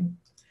whole thing.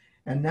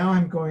 And now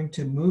I'm going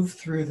to move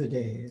through the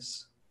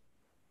days.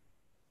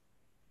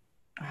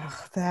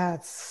 Oh,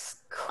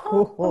 that's cool.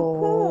 Oh,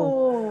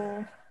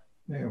 cool.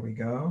 There we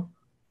go.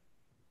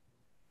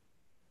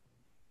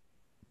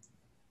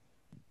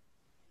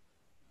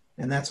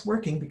 And that's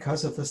working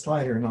because of the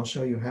slider, and I'll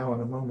show you how in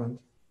a moment.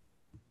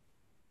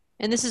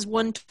 And this is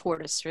one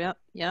tortoise, yeah?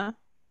 Yeah.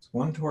 It's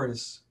one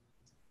tortoise.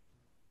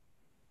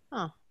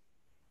 Huh.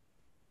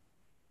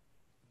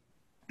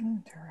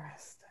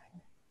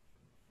 Interesting.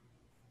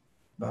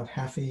 About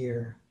half a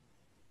year.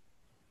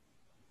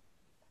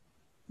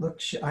 Look,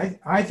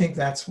 I think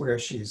that's where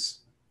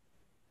she's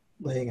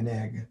laying an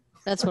egg.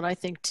 That's what I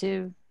think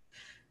too.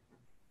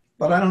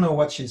 But I don't know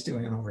what she's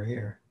doing over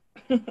here.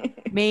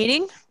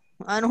 Mating?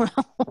 I don't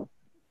know.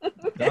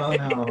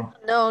 Oh,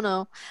 no.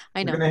 No.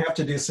 I know. We're going to have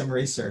to do some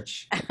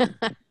research.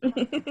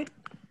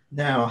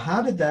 Now,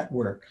 how did that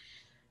work?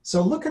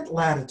 So look at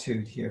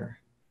latitude here.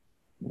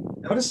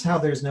 Notice how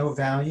there's no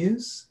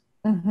values.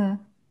 Mm-hmm.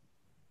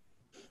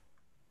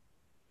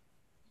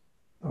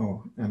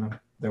 Oh, and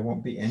there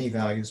won't be any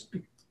values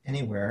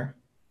anywhere.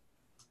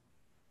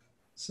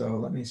 So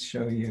let me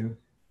show you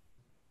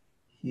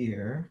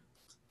here.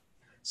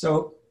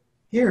 So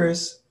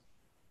here's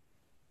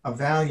a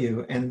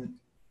value, and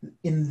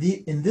in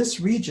this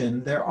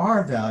region there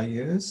are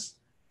values.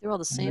 They're all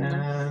the same though.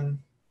 And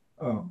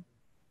oh,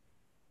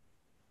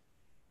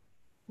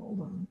 hold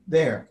on,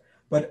 there,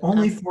 but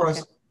only for okay.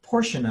 a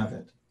portion of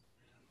it.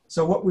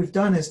 So what we've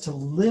done is to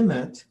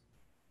limit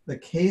the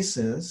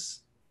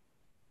cases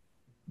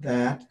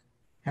that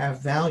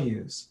have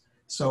values.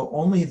 So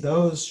only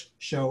those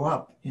show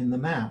up in the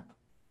map.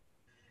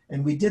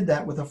 And we did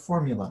that with a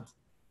formula.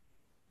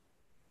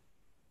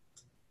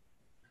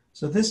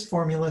 So this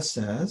formula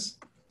says,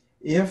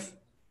 if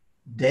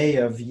day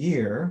of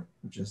year,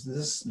 which is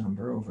this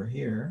number over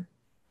here,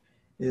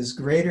 is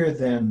greater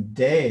than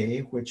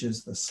day, which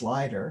is the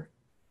slider,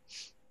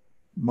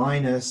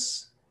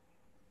 minus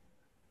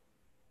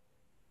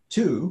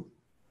 2,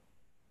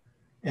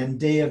 and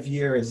day of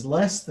year is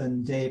less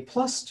than day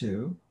plus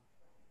 2,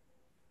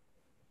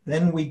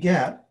 then we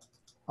get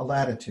a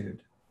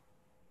latitude.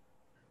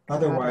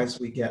 Otherwise,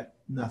 we get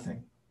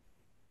nothing.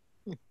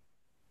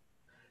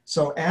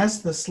 So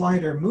as the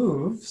slider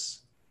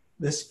moves,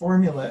 this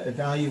formula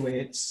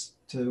evaluates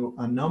to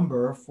a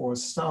number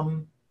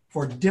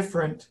for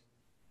different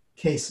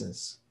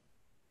cases,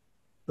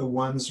 the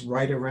ones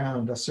right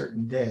around a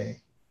certain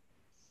day.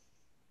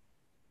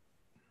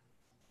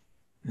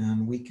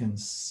 And we can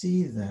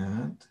see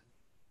that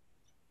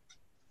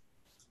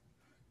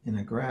in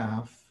a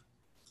graph.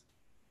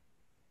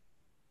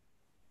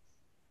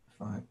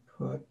 If I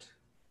put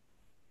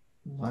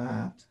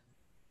lat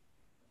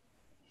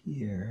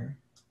here,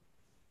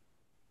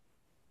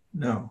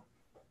 No.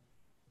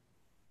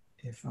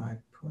 If I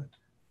put,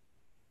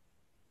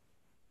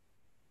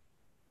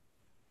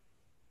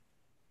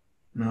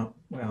 no,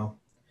 well,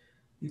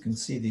 you can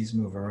see these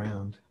move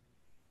around.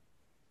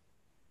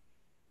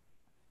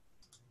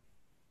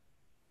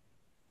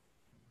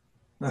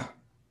 Oh,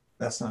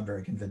 that's not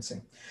very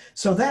convincing.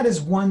 So that is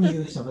one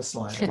use of a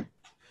slider,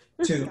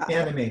 to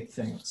animate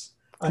things.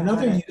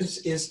 Another use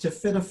is to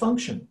fit a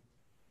function.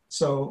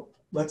 So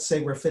let's say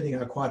we're fitting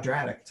a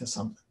quadratic to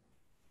something.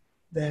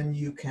 Then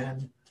you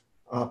can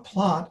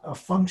plot a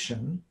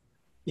function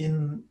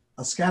in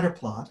a scatter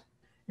plot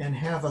and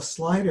have a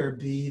slider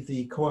be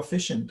the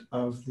coefficient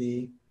of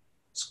the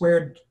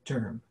squared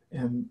term,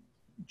 and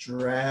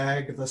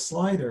drag the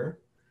slider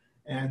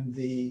and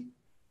the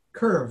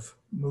curve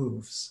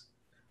moves.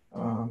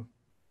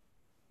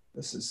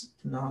 This is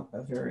not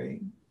a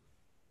very,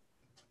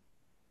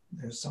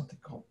 there's something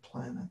called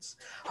planets.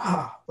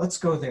 Let's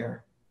go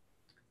there.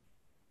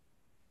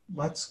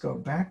 Let's go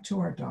back to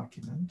our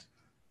document,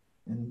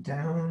 and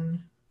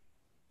down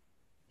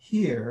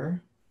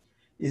here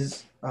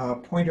is a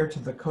pointer to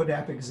the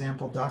CODAP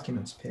example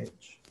documents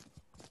page.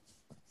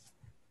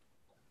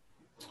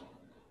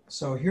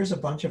 So here's a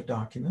bunch of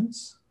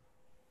documents.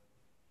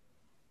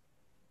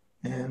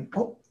 And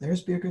oh,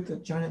 there's Birgit the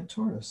giant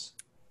tortoise.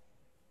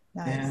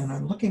 Nice. And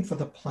I'm looking for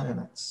the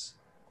planets.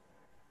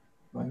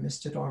 Have I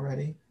missed it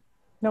already?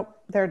 Nope,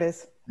 there it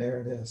is.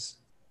 There it is.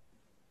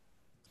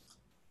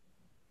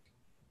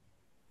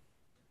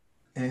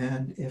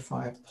 And if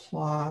I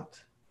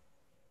plot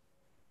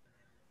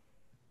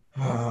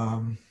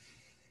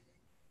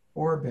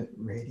orbit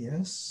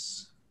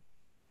radius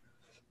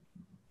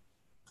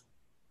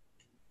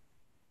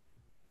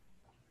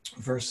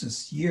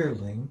versus year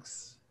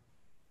length,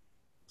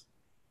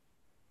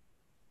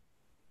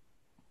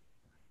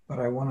 but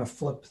I want to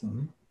flip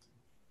them.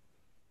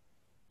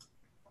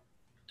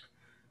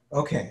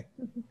 Okay,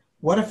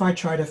 what if I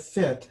try to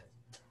fit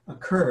a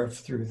curve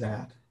through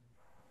that?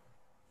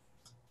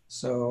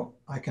 So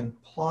I can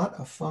plot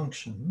a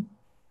function,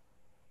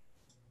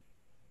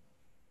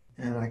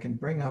 and I can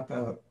bring up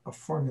a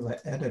formula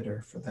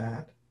editor for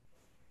that.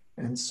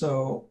 And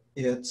so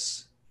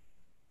it's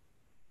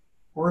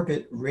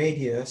orbit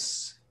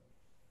radius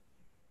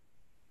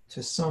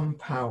to some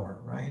power,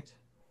 right?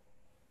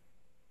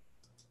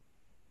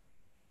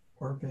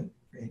 Orbit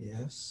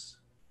radius.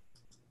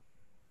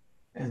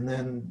 And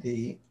then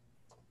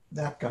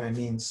that guy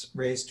means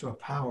raised to a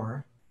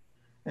power.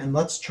 And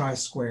let's try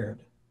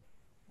squared.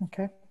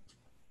 Okay.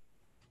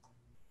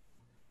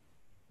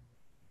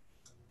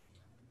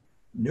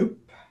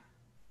 Nope.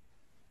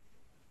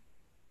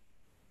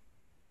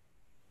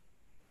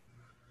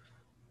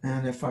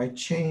 And if I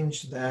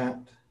change that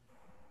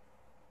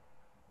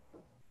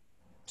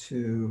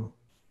to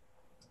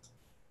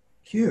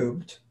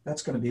cubed,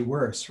 that's going to be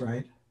worse,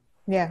 right?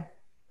 Yeah.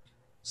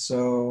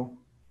 So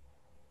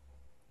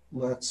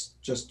let's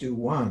just do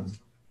 1.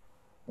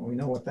 Well, we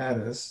know what that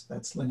is.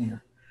 That's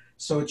linear.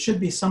 So it should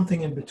be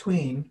something in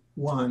between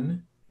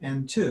 1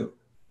 and 2.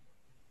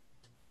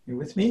 You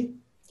with me?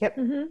 Yep.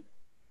 Mm-hmm.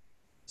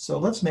 So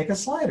let's make a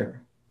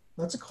slider.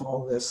 Let's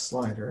call this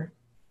slider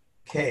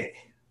K.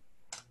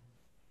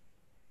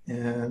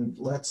 And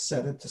let's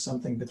set it to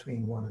something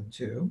between 1 and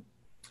 2.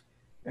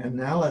 And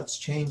now let's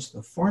change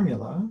the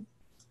formula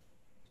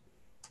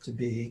to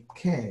be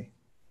K.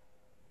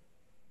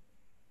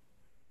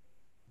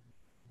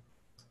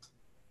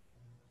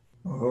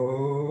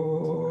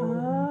 Oh.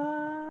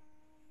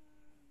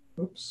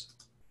 Oops.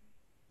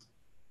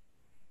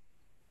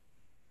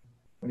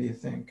 What do you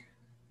think?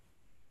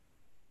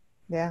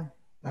 Yeah.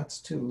 That's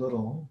too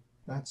little.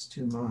 That's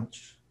too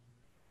much.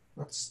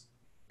 Let's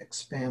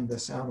expand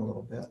this out a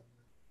little bit.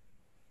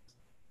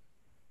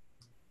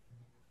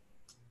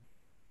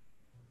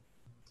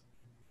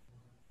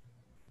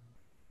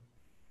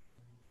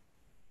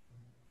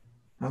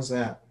 How's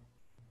that?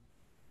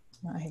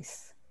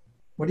 Nice.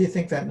 What do you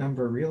think that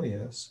number really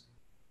is?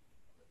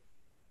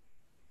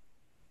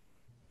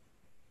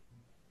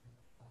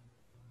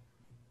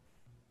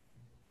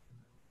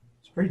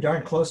 It's pretty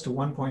darn close to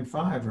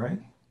 1.5,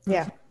 right?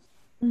 Yeah.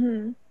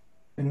 Mm-hmm.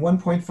 And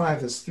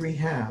 1.5 is 3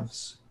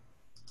 halves.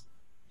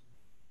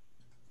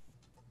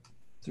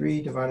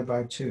 3 divided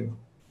by 2.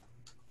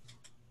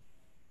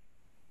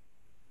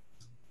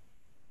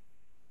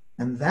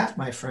 And that,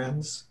 my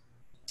friends,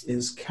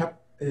 is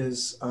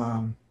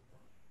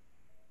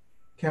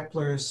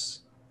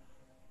Kepler's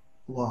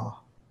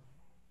law.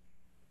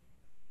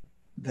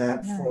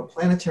 That for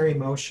planetary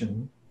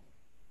motion,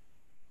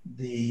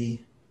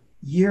 the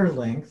year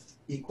length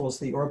equals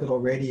the orbital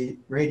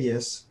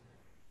radius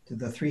to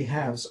the 3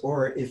 halves,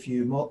 or if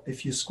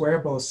you square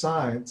both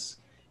sides,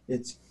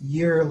 it's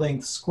year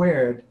length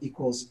squared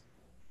equals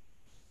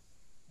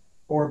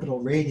orbital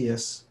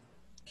radius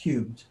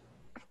cubed.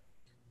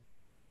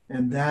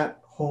 And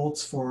that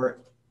holds for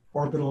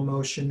orbital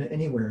motion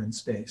anywhere in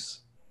space.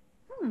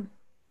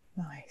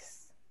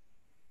 Nice.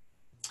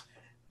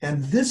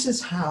 And this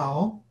is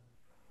how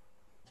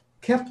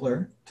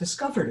Kepler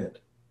discovered it,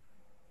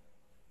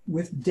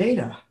 with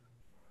data.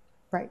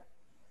 Right.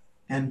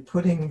 and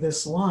putting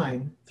this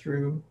line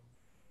through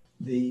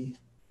the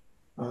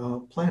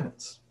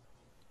planets.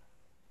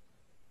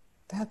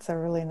 That's a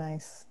really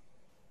nice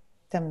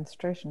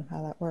demonstration of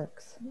how that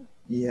works.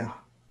 Yeah.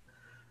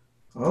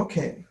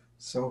 Okay,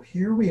 so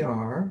here we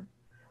are.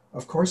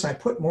 Of course, I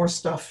put more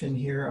stuff in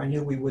here. I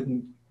knew we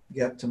wouldn't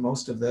get to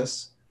most of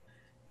this,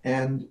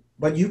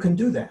 but you can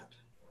do that.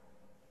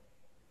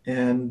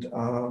 And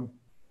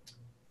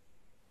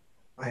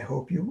I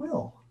hope you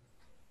will.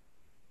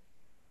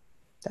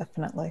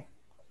 Definitely.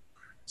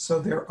 So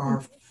there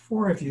are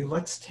 4 of you.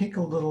 Let's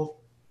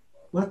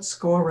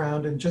go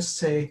around and just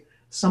say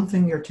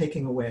something you're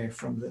taking away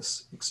from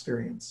this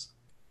experience.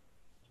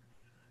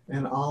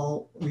 And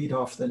I'll read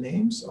off the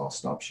names. I'll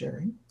stop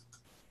sharing.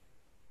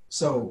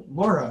 So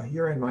Laura,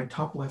 you're in my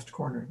top left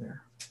corner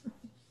there.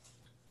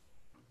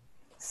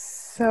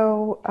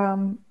 So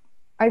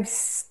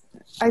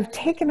I've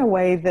taken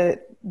away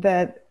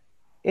that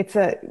it's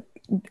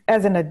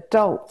as an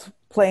adult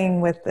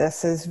playing with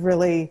this is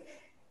really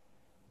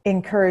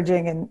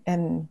encouraging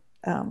and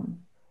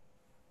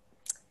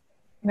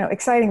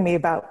exciting me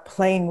about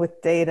playing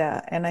with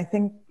data. And I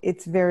think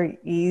it's very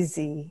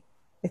easy.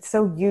 It's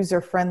so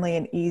user-friendly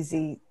and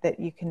easy that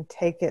you can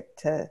take it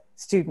to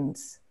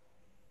students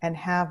and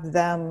have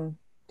them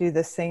do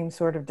the same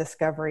sort of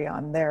discovery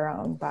on their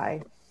own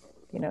by,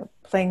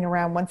 playing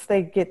around. Once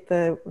they get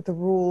the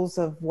rules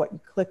of what you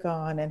click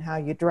on and how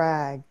you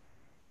drag,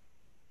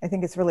 I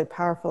think it's really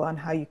powerful on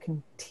how you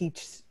can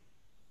teach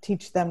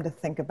them to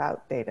think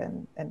about data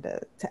and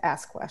to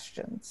ask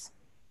questions.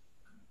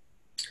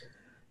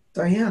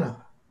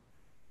 Diana.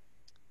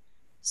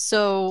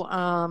 So,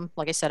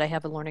 like I said, I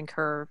have a learning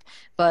curve,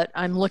 but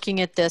I'm looking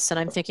at this and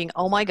I'm thinking,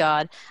 oh my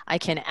God, I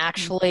can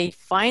actually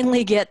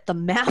finally get the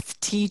math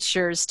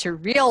teachers to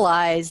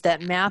realize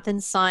that math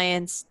and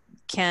science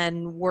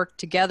can work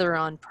together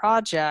on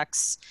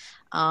projects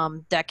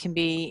that can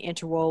be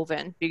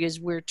interwoven, because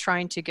we're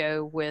trying to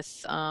go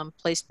with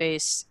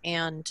place-based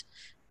and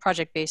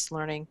project-based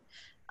learning.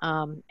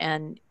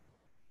 And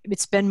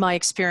it's been my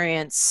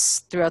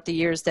experience throughout the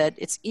years that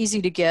it's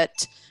easy to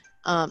get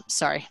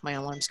sorry, my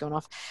alarm's going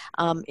off.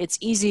 It's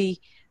easy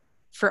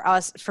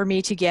for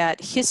me to get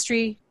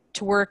history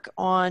to work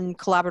on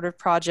collaborative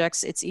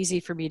projects. It's easy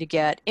for me to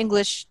get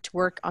English to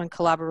work on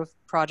collaborative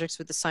projects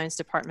with the science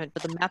department,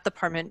 but the math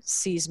department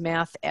sees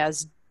math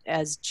as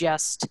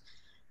just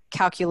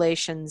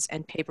calculations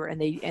and paper, and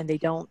they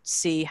don't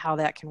see how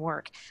that can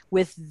work.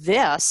 With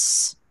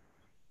this,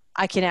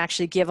 I can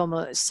actually give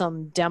them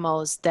some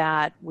demos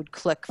that would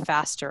click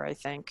faster, I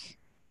think.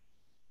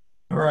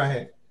 All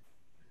right.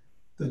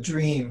 The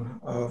dream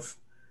of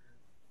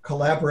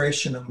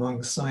collaboration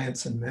among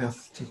science and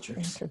math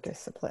teachers.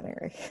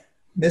 Interdisciplinary.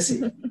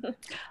 Missy.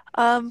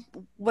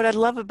 What I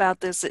love about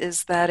this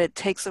is that it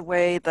takes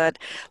away that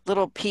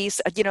little piece.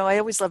 I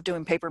always love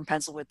doing paper and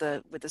pencil with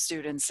the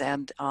students,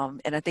 and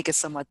I think it's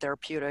somewhat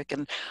therapeutic.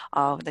 And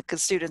the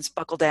students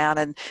buckle down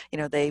and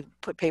they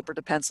put paper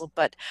to pencil.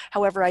 But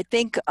however, I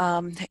think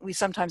we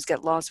sometimes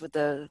get lost with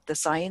the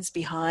science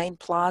behind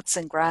plots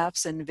and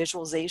graphs and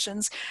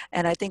visualizations.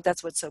 And I think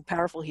that's what's so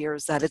powerful here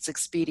is that it's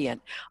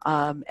expedient,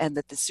 and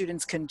that the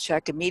students can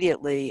check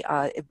immediately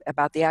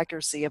about the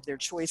accuracy of their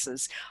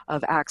choices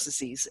of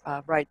axes,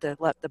 right?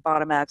 The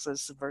bottom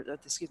axis,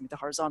 the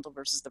horizontal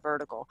versus the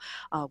vertical,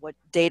 what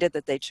data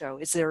that they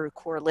chose. Is there a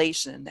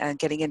correlation, and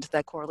getting into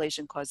that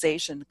correlation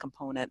causation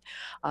component?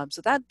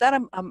 So that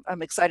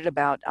I'm excited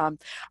about.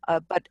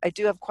 But I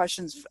do have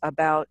questions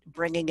about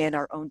bringing in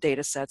our own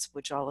data sets,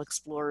 which I'll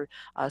explore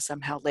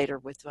somehow later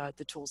with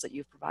the tools that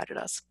you've provided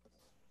us.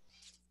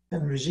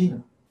 And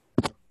Regina.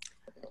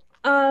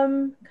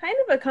 Kind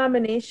of a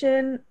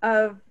combination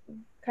of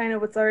kind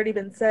of what's already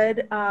been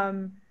said.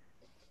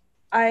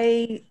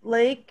 I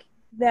like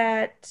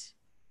that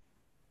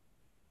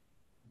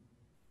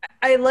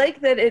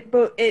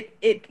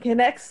it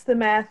connects the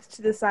math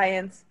to the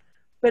science,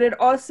 but it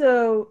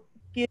also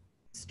gives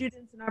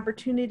students an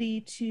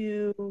opportunity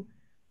to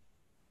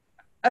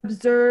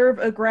observe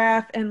a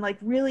graph and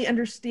really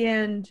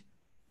understand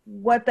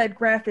what that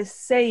graph is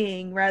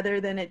saying,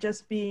 rather than it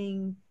just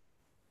being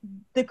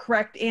the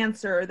correct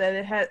answer,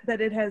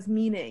 that it has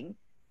meaning,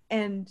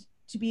 and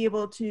to be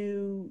able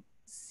to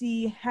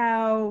see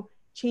how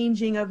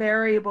changing a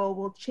variable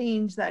will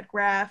change that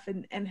graph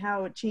and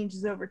how it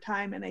changes over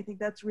time. And I think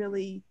that's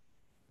really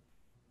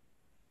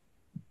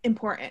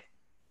important.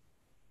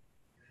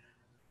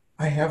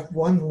 I have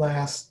one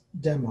last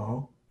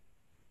demo,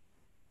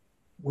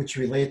 which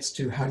relates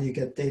to how do you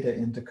get data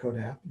into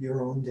CODAP,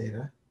 your own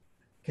data.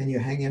 Can you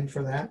hang in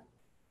for that?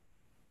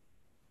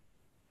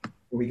 Here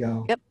we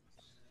go. Yep.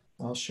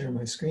 I'll share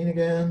my screen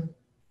again.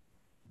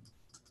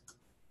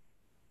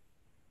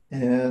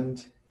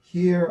 And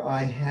here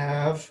I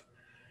have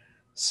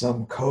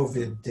some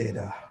COVID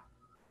data.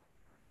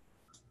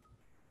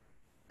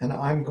 And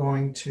I'm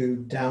going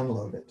to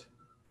download it.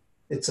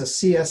 It's a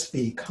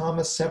CSV,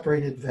 comma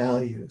separated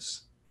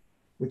values,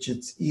 which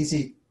it's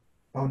easy.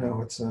 Oh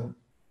no,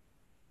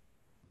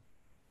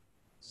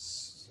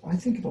 I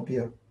think it'll be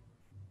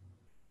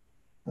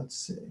let's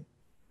see.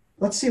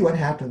 let's see what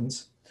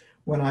happens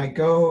when I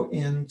go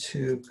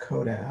into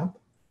CODAP,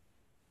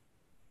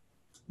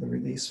 the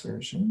release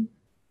version.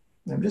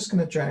 I'm just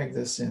going to drag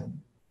this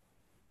in.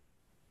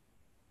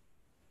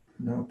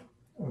 Nope.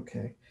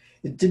 Okay.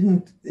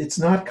 It's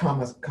not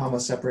comma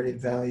separated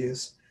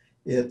values.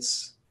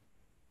 It's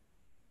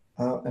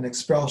an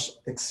Excel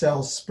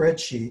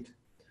spreadsheet.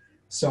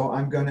 So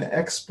I'm going to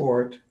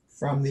export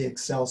from the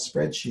Excel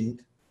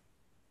spreadsheet.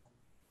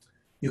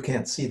 You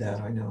can't see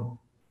that, I know,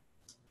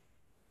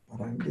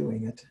 but I'm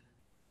doing it.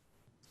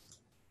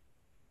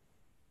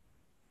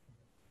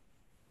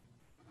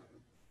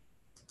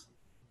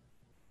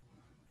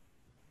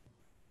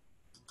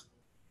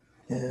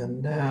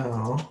 And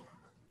now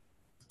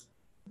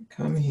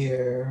come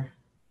here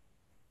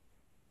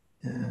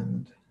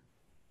and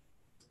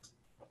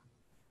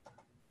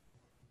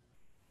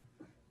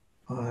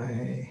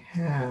I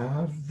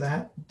have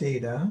that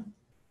data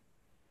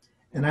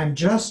and I'm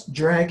just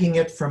dragging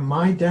it from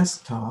my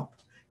desktop.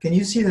 Can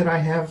you see that I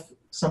have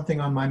something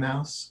on my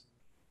mouse?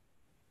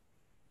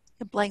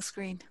 A blank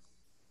screen.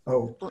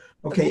 Oh,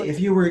 okay. If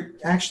you were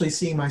actually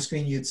seeing my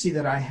screen, you'd see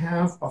that I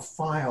have a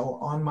file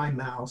on my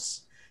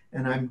mouse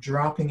and I'm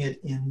dropping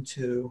it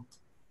into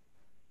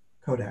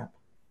CODAP.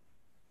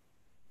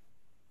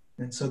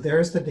 And so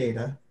there's the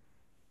data.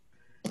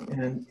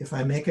 And if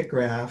I make a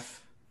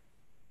graph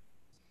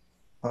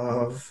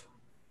of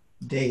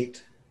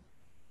date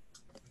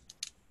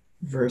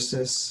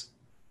versus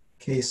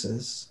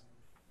cases,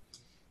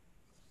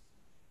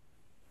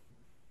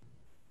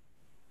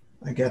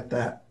 I get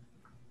that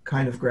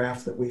kind of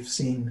graph that we've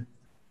seen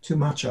too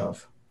much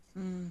of,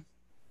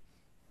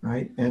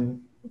 right?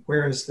 And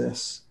where is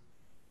this?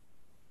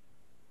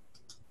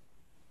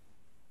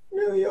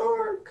 New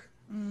York.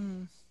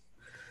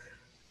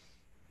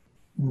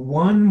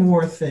 One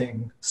more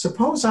thing.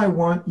 Suppose I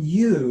want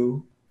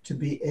you to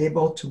be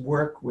able to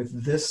work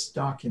with this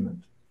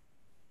document.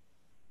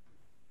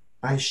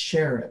 I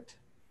share it.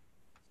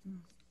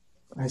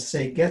 I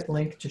say get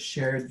link to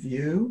shared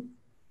view.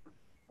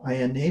 I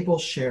enable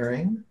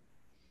sharing.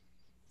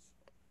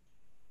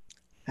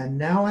 And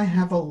now I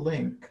have a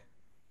link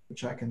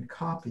which I can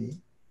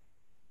copy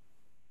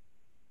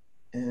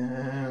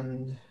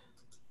and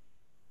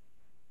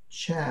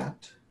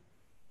chat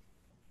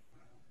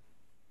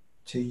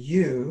to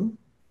you.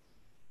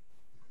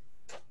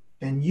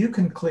 And you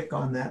can click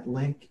on that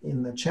link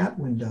in the chat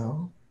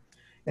window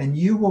and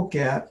you will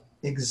get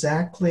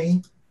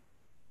exactly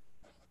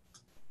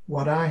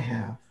what I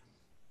have.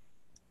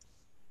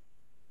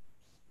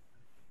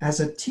 As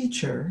a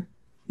teacher,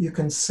 you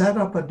can set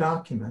up a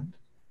document,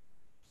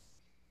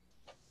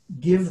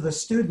 give the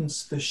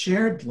students the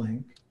shared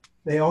link,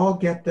 they all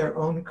get their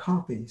own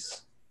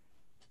copies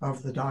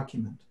of the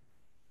document,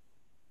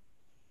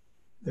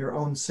 their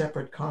own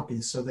separate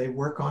copies, so they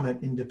work on it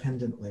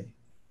independently.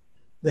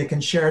 They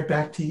can share it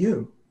back to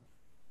you.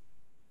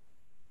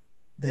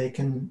 They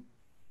can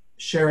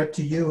share it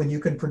to you and you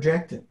can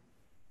project it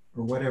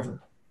or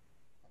whatever.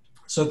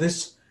 So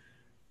this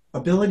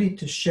ability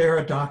to share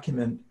a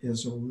document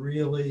is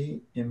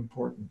really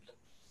important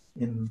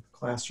in the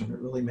classroom. It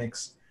really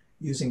makes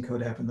using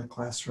CODAP in the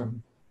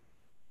classroom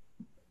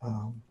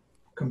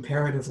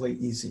comparatively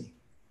easy.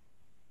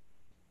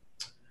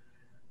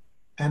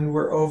 And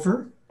we're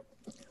over.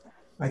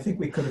 I think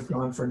we could have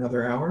gone for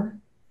another hour,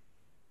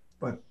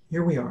 but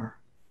here we are.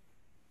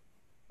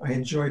 I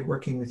enjoyed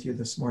working with you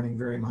this morning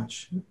very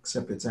much,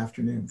 except it's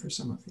afternoon for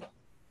some of you.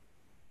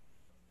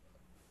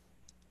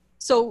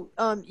 So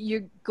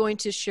you're going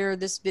to share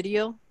this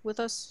video with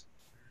us?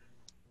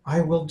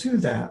 I will do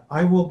that.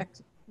 I will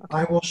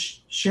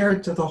share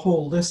it to the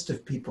whole list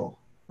of people,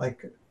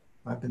 like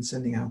I've been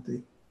sending out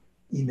the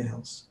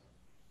emails.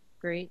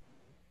 Great.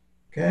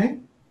 Okay?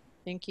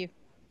 Thank you.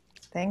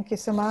 Thank you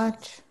so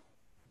much.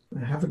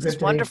 Have a good day.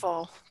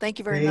 Wonderful. Thank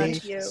you very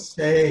much.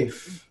 Stay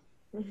safe.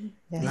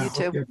 Yes. You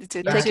too. You're You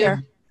too. back Take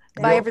care.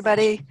 in Bye, real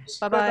everybody.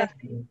 Bye-bye.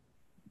 classrooms.